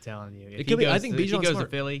 year. I'm telling you, It could be- I think if he Bijan's goes smart. to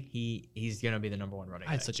Philly, he's gonna be the number 1 running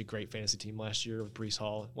I had back. such a great fantasy team last year with Brees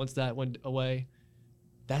Hall. Once that went away,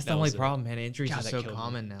 That's that the only was it. problem, man. Injuries God, are that so killed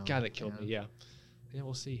common me. now. God, that killed me. Yeah,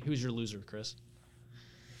 we'll see. Who's your loser, Chris?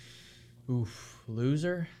 Oof,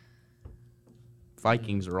 loser.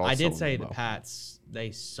 Vikings are also. I did say in the limbo. Pats,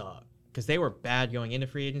 they suck because they were bad going into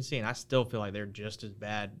free agency, and I still feel like they're just as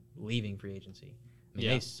bad leaving free agency. I mean,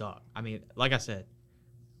 Yeah. they suck. I mean, like I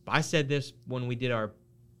said this when we did our,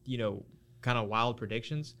 kind of wild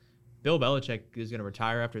predictions. Bill Belichick is going to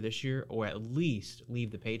retire after this year, or at least leave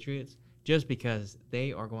the Patriots, just because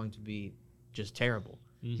they are going to be just terrible.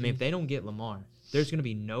 I mean, if they don't get Lamar, there's going to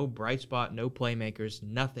be no bright spot, no playmakers,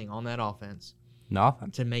 nothing on that offense Nothing.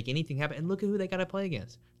 to make anything happen. And look at who they got to play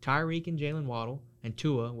against: Tyreek and Jalen Waddle and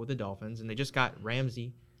Tua with the Dolphins, and they just got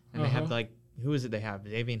Ramsey, and they have who is it? They have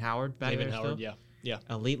Xavier Howard back David there Howard. still. Yeah.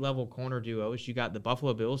 Elite level corner duos. You got the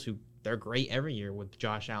Buffalo Bills, who they're great every year with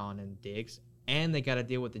Josh Allen and Diggs, and they got to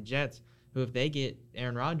deal with the Jets, who if they get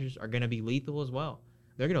Aaron Rodgers are going to be lethal as well.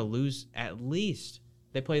 They're going to lose at least.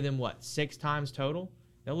 They play them 6 times total.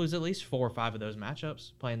 They'll lose at least 4 or 5 of those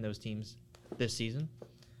matchups playing those teams this season.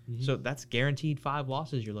 So that's guaranteed 5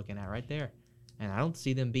 losses you're looking at right there. And I don't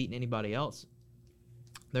see them beating anybody else.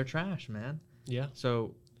 They're trash, man. Yeah.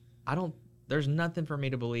 So there's nothing for me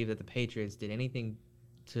to believe that the Patriots did anything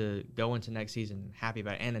to go into next season happy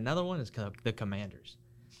about it. And another one is the Commanders.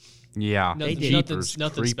 Yeah. Nothing, did.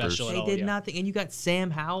 nothing special at They all. did yeah. nothing. And you got Sam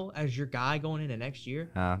Howell as your guy going into next year.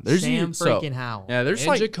 There's Sam so- freaking Howell. Yeah, there's And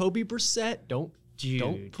like Jacoby Brissett. Don't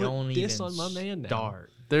Dude, put don't this even on my man now.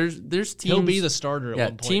 start. there's teams. He'll be the starter at Yeah,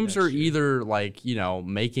 one point. teams next are year. either like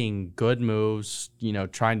making good moves,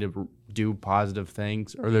 trying to do positive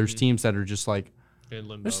things, or there's teams that are just like in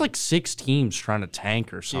limbo. there's like 6 teams trying to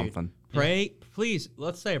tank or something. Pray, please.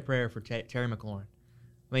 Let's say a prayer for Terry McLaurin.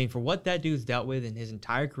 I mean, for what that dude's dealt with in his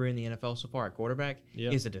entire career in the NFL so far at quarterback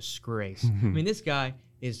is a disgrace. I mean, this guy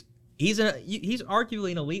he's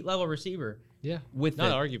arguably an elite level receiver. Yeah. With Not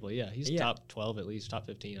the- arguably, yeah. He's Yeah. top 12 at least, top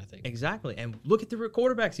 15, I think. Exactly. And look at the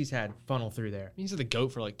quarterbacks he's had funnel through there. He's the GOAT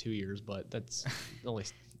for like 2 years, but that's only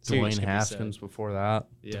Dwayne could be Haskins said. before that.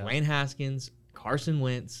 Yeah. Dwayne Haskins, Carson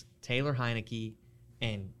Wentz, Taylor Heineke,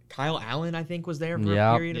 and Kyle Allen, I think, was there for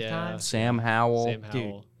Yeah. a period of Yeah. time. Sam Howell. Sam Dude,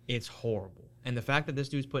 Howell. it's horrible. And the fact that this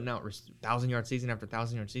dude's putting out 1,000-yard season after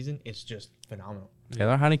 1,000-yard season, it's just phenomenal.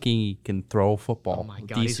 Taylor Heineke can throw a football. Oh my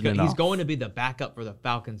God, he's decent enough. going to be the backup for the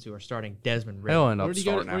Falcons, who are starting Desmond He'll Ridder. end up Where did he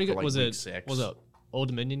go? starting Where did he after go? like Was week it 6. was it Old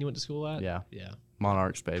Dominion you went to school at? Yeah. Yeah.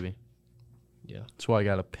 Monarchs, baby. Yeah. That's why I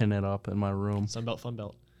got to pin it up in my room. Sunbelt,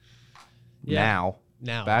 Funbelt. Now.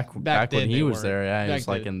 Now. Back when then he they was weren't. there, yeah, he Back was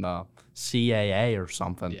like then- in the CAA or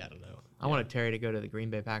something. Yeah, I don't know. I wanted Terry to go to the Green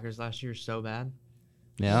Bay Packers last year so bad.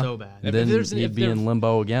 Yeah. So bad. And If then there's- he'd if be there- in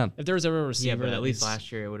limbo again. If there was ever a Yeah, receiver, but at that least needs-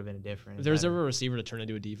 last year it would have been different. if there was ever a receiver to turn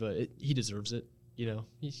into a diva, he deserves it.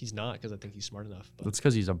 He's not because I think he's smart enough. But That's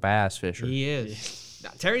because he's a bass fisher. He is.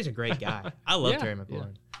 Terry's a great guy. I love Yeah, Terry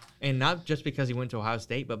McLaurin. And not just because he went to Ohio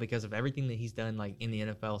State, but because of everything that he's done in the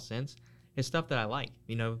NFL since. It's stuff that I like.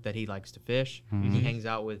 That he likes to fish. Mm-hmm. He hangs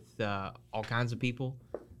out with all kinds of people,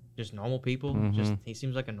 just normal people. Mm-hmm. Just he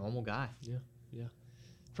seems like a normal guy.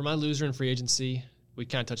 for my loser in free agency, We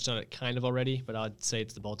kind of touched on it kind of already, but I'd say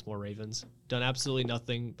it's the Baltimore Ravens. Done absolutely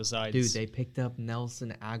nothing besides. Dude, they picked up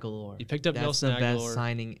Nelson Aguilar. You picked up That's Nelson the Aguilar. best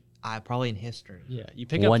signing probably in history. Yeah, you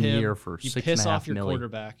pick up 1 him. year for you $6.5 piss off your million.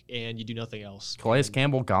 quarterback, and you do nothing else. Calais And-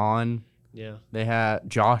 Campbell gone. Yeah. They had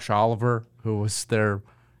Josh Oliver, who was their,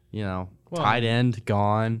 tight end,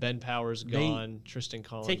 gone. Ben Powers gone. Tristan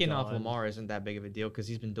Collins Taking gone. off Lamar isn't that big of a deal because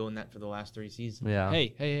he's been doing that for the last 3 seasons. Yeah,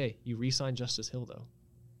 Hey! You re-signed Justice Hill though.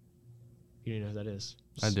 You don't even know who that is.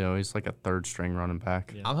 I do. He's like a third string running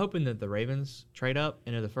back. Yeah. I'm hoping that the Ravens trade up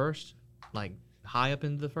into the first, like high up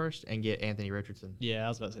into the first, and get Anthony Richardson. Yeah, I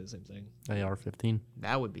was about to say the same thing. AR-15.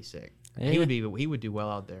 That would be sick. Yeah. He would do well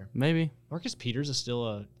out there. Maybe. Marcus Peters is still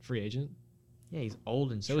a free agent. Yeah, he's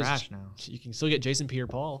old and So is- trash now. You can still get Jason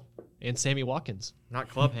Pierre-Paul and Sammy Watkins Not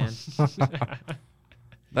club hand.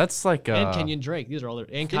 That's like and Kenyon Drake. These are all their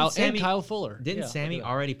and Kyle Fuller. Didn't Yeah, Sammy look at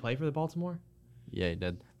that. already play for the Baltimore? Yeah, he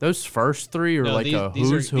did. Those first 3 are No, like a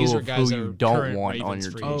who's who these are of guys who that you are don't current want on Ravens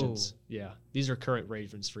your free team. agents. Yeah, these are current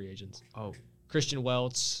Ravens free agents. Oh, Christian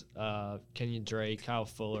Welts, Kenyon Drake, Kyle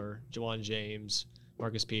Fuller, Jawan James,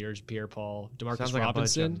 Marcus Peters, Pierre-Paul, DeMarcus sounds like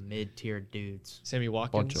Robinson, a bunch of mid-tier dudes. Sammy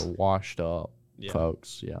Bunch Watkins. of washed up Yeah.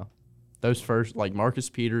 folks. Yeah. Those first, like Marcus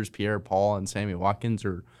Peters, Pierre-Paul, and Sammy Watkins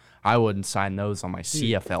I wouldn't sign those on my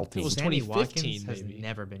CFL team. was Sammy 2015 Watkins has maybe.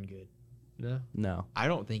 never been good. No, No. I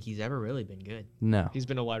don't think he's ever really been good. No. he's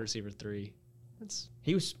been a wide receiver 3. That's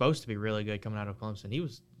He was supposed to be really good coming out of Clemson.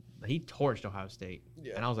 He torched Ohio State,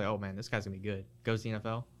 and I was like, oh man, this guy's gonna be good. Goes to the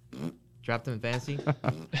NFL, draft him in fantasy,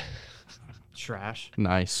 trash.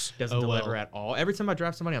 Nice. Doesn't Oh, deliver well. at all. Every time I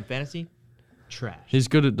draft somebody on fantasy, trash. He's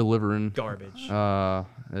good at delivering. Garbage.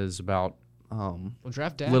 Is about well,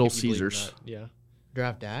 draft Dak. Little if you believe in Caesars. that. Yeah,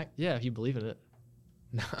 Draft Dak? yeah, if you believe in it.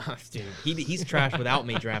 Nah, dude, he's trash without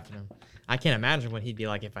me drafting him. I can't imagine what he'd be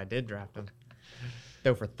like if I did draft him.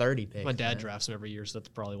 Go for 30 picks. My dad man. drafts him every year, so that's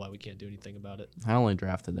probably why we can't do anything about it. I only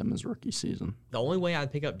drafted him his rookie season. The only way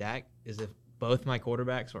I'd pick up Dak is if both my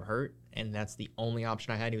quarterbacks were hurt, and that's the only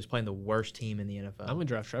option I had. He was playing the worst team in the NFL. I'm gonna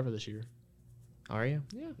draft Trevor this year. Are you?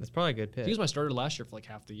 Yeah. That's probably a good pick. He was my starter last year for like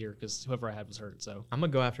half the year because whoever I had was hurt. So I'm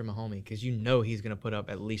going to go after Mahomie because you know he's going to put up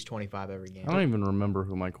at least 25 every game. I don't even remember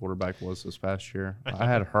who my quarterback was this past year. I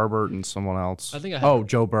had Herbert and someone else. I think I had-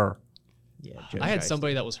 Joe Burr. Yeah, I had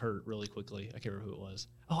somebody that was hurt really quickly. I can't remember who it was.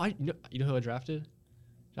 Oh, you know who I drafted?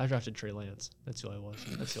 I drafted Trey Lance. That's who I was.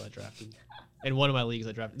 That's who I drafted. In one of my leagues,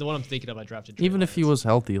 I drafted the one I'm thinking of. I drafted. Trey Even if he Lance. was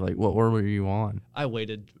healthy, like what were you on? I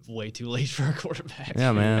waited way too late for a quarterback.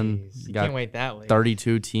 Yeah, man. Jeez, You you got can't wait that late.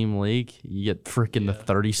 32 team league. You get freaking the Yeah.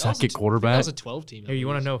 32nd That was quarterback. a 12 team. Here, you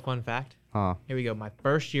want to know a fun fact? Huh. Here we go. My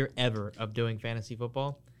first year ever of doing fantasy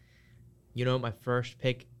football. You know what my first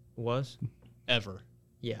pick was? ever?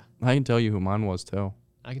 Yeah, I can tell you who mine was too.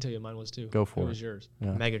 I can tell you mine was too. Go for Who it. was yours? Yeah.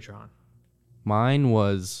 Megatron. Mine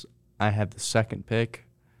was I had the second pick,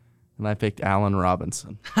 and I picked Allen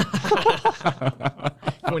Robinson.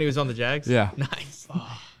 When he was on the Jags? Yeah. Nice.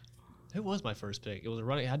 Who was my first pick? It was a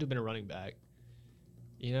running. It had to have been a running back.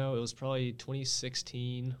 You know, it was probably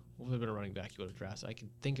 2016. What would have been a running back you would have drafted? I can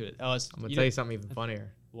think of it. Oh, it's, I'm going to tell you something even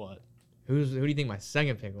funnier. What? Who do you think my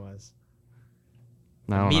second pick was?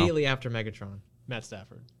 I don't know. Immediately after Megatron. Matt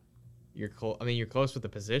Stafford. You're close. I mean, you're close with the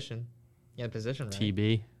position. You had position right.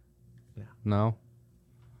 TB. No. No.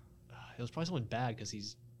 It was probably someone bad because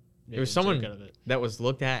he's. It was making a someone joke out of it. that was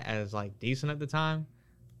looked at as like decent at the time,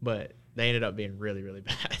 but they ended up being really, really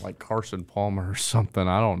bad. Like Carson Palmer or something.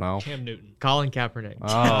 I don't know. Cam Newton. Colin Kaepernick.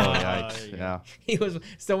 Oh, there yikes. you go. Yeah. He was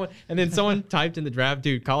someone, and then someone typed in the draft,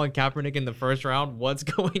 dude, Colin Kaepernick in the first round. What's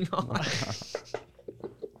going on?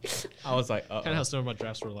 I was like, Kind of how some of my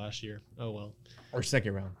drafts were last year. Oh well. or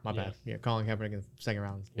second round. My Yeah. bad. Yeah, Colin Kaepernick in the second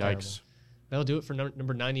round. Yikes. That'll do it for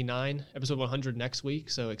number 99, episode 100 next week.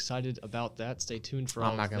 So excited about that. Stay tuned for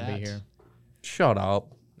all I'm not of gonna that. be here. Shut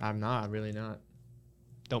up. I'm not. I'm really not.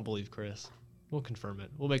 Don't believe Chris. We'll confirm it.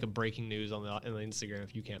 We'll make a breaking news on the Instagram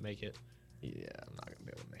if you can't make it. Yeah, I'm not gonna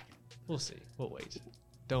be able to make it. We'll see. We'll wait.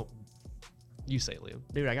 Don't. You say, Liam.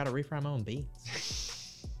 Dude, I gotta refry my own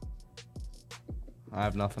beats. I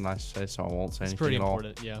have nothing nice to say, so I won't say It's anything pretty at all.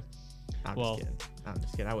 important. Yeah. I'm Well- just kidding. I'm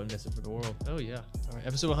just kidding. I wouldn't miss it for the world. Oh, yeah. All right.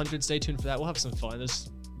 Episode 100. Stay tuned for that. We'll have some fun. There's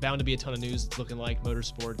bound to be a ton of news. It's looking like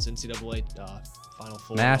motorsports, NCAA Final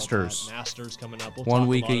Four. Masters. Masters coming up. We'll One talk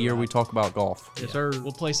week lot a of year that. we talk about golf. Yes, sir.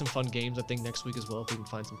 We'll play some fun games, I think, next week as well if we can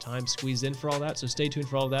find some time squeezed in for all that. So stay tuned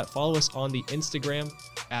for all that. Follow us on the Instagram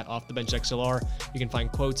at OffTheBenchXLR. You can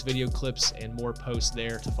find quotes, video clips, and more posts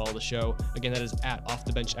there to follow the show. Again, that is at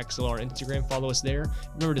OffTheBenchXLR on Instagram. Follow us there.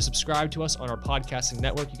 Remember to subscribe to us on our podcasting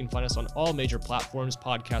network. You can find us on all major platforms.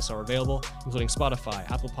 Podcasts are available, including Spotify,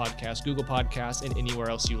 Apple Podcasts, Google Podcasts, and anywhere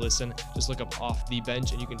else you listen. Just look up Off the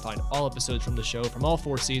Bench, and you can find all episodes from the show from all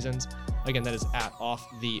 4 seasons. Again, that is at Off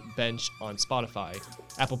the Bench on Spotify,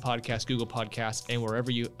 Apple Podcasts, Google Podcasts, and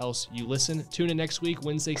wherever else you listen. Tune in next week,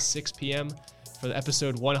 Wednesday, 6 p.m. for the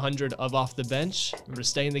episode 100 of Off the Bench. Remember to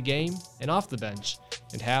stay in the game and off the bench,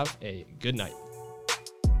 and have a good night.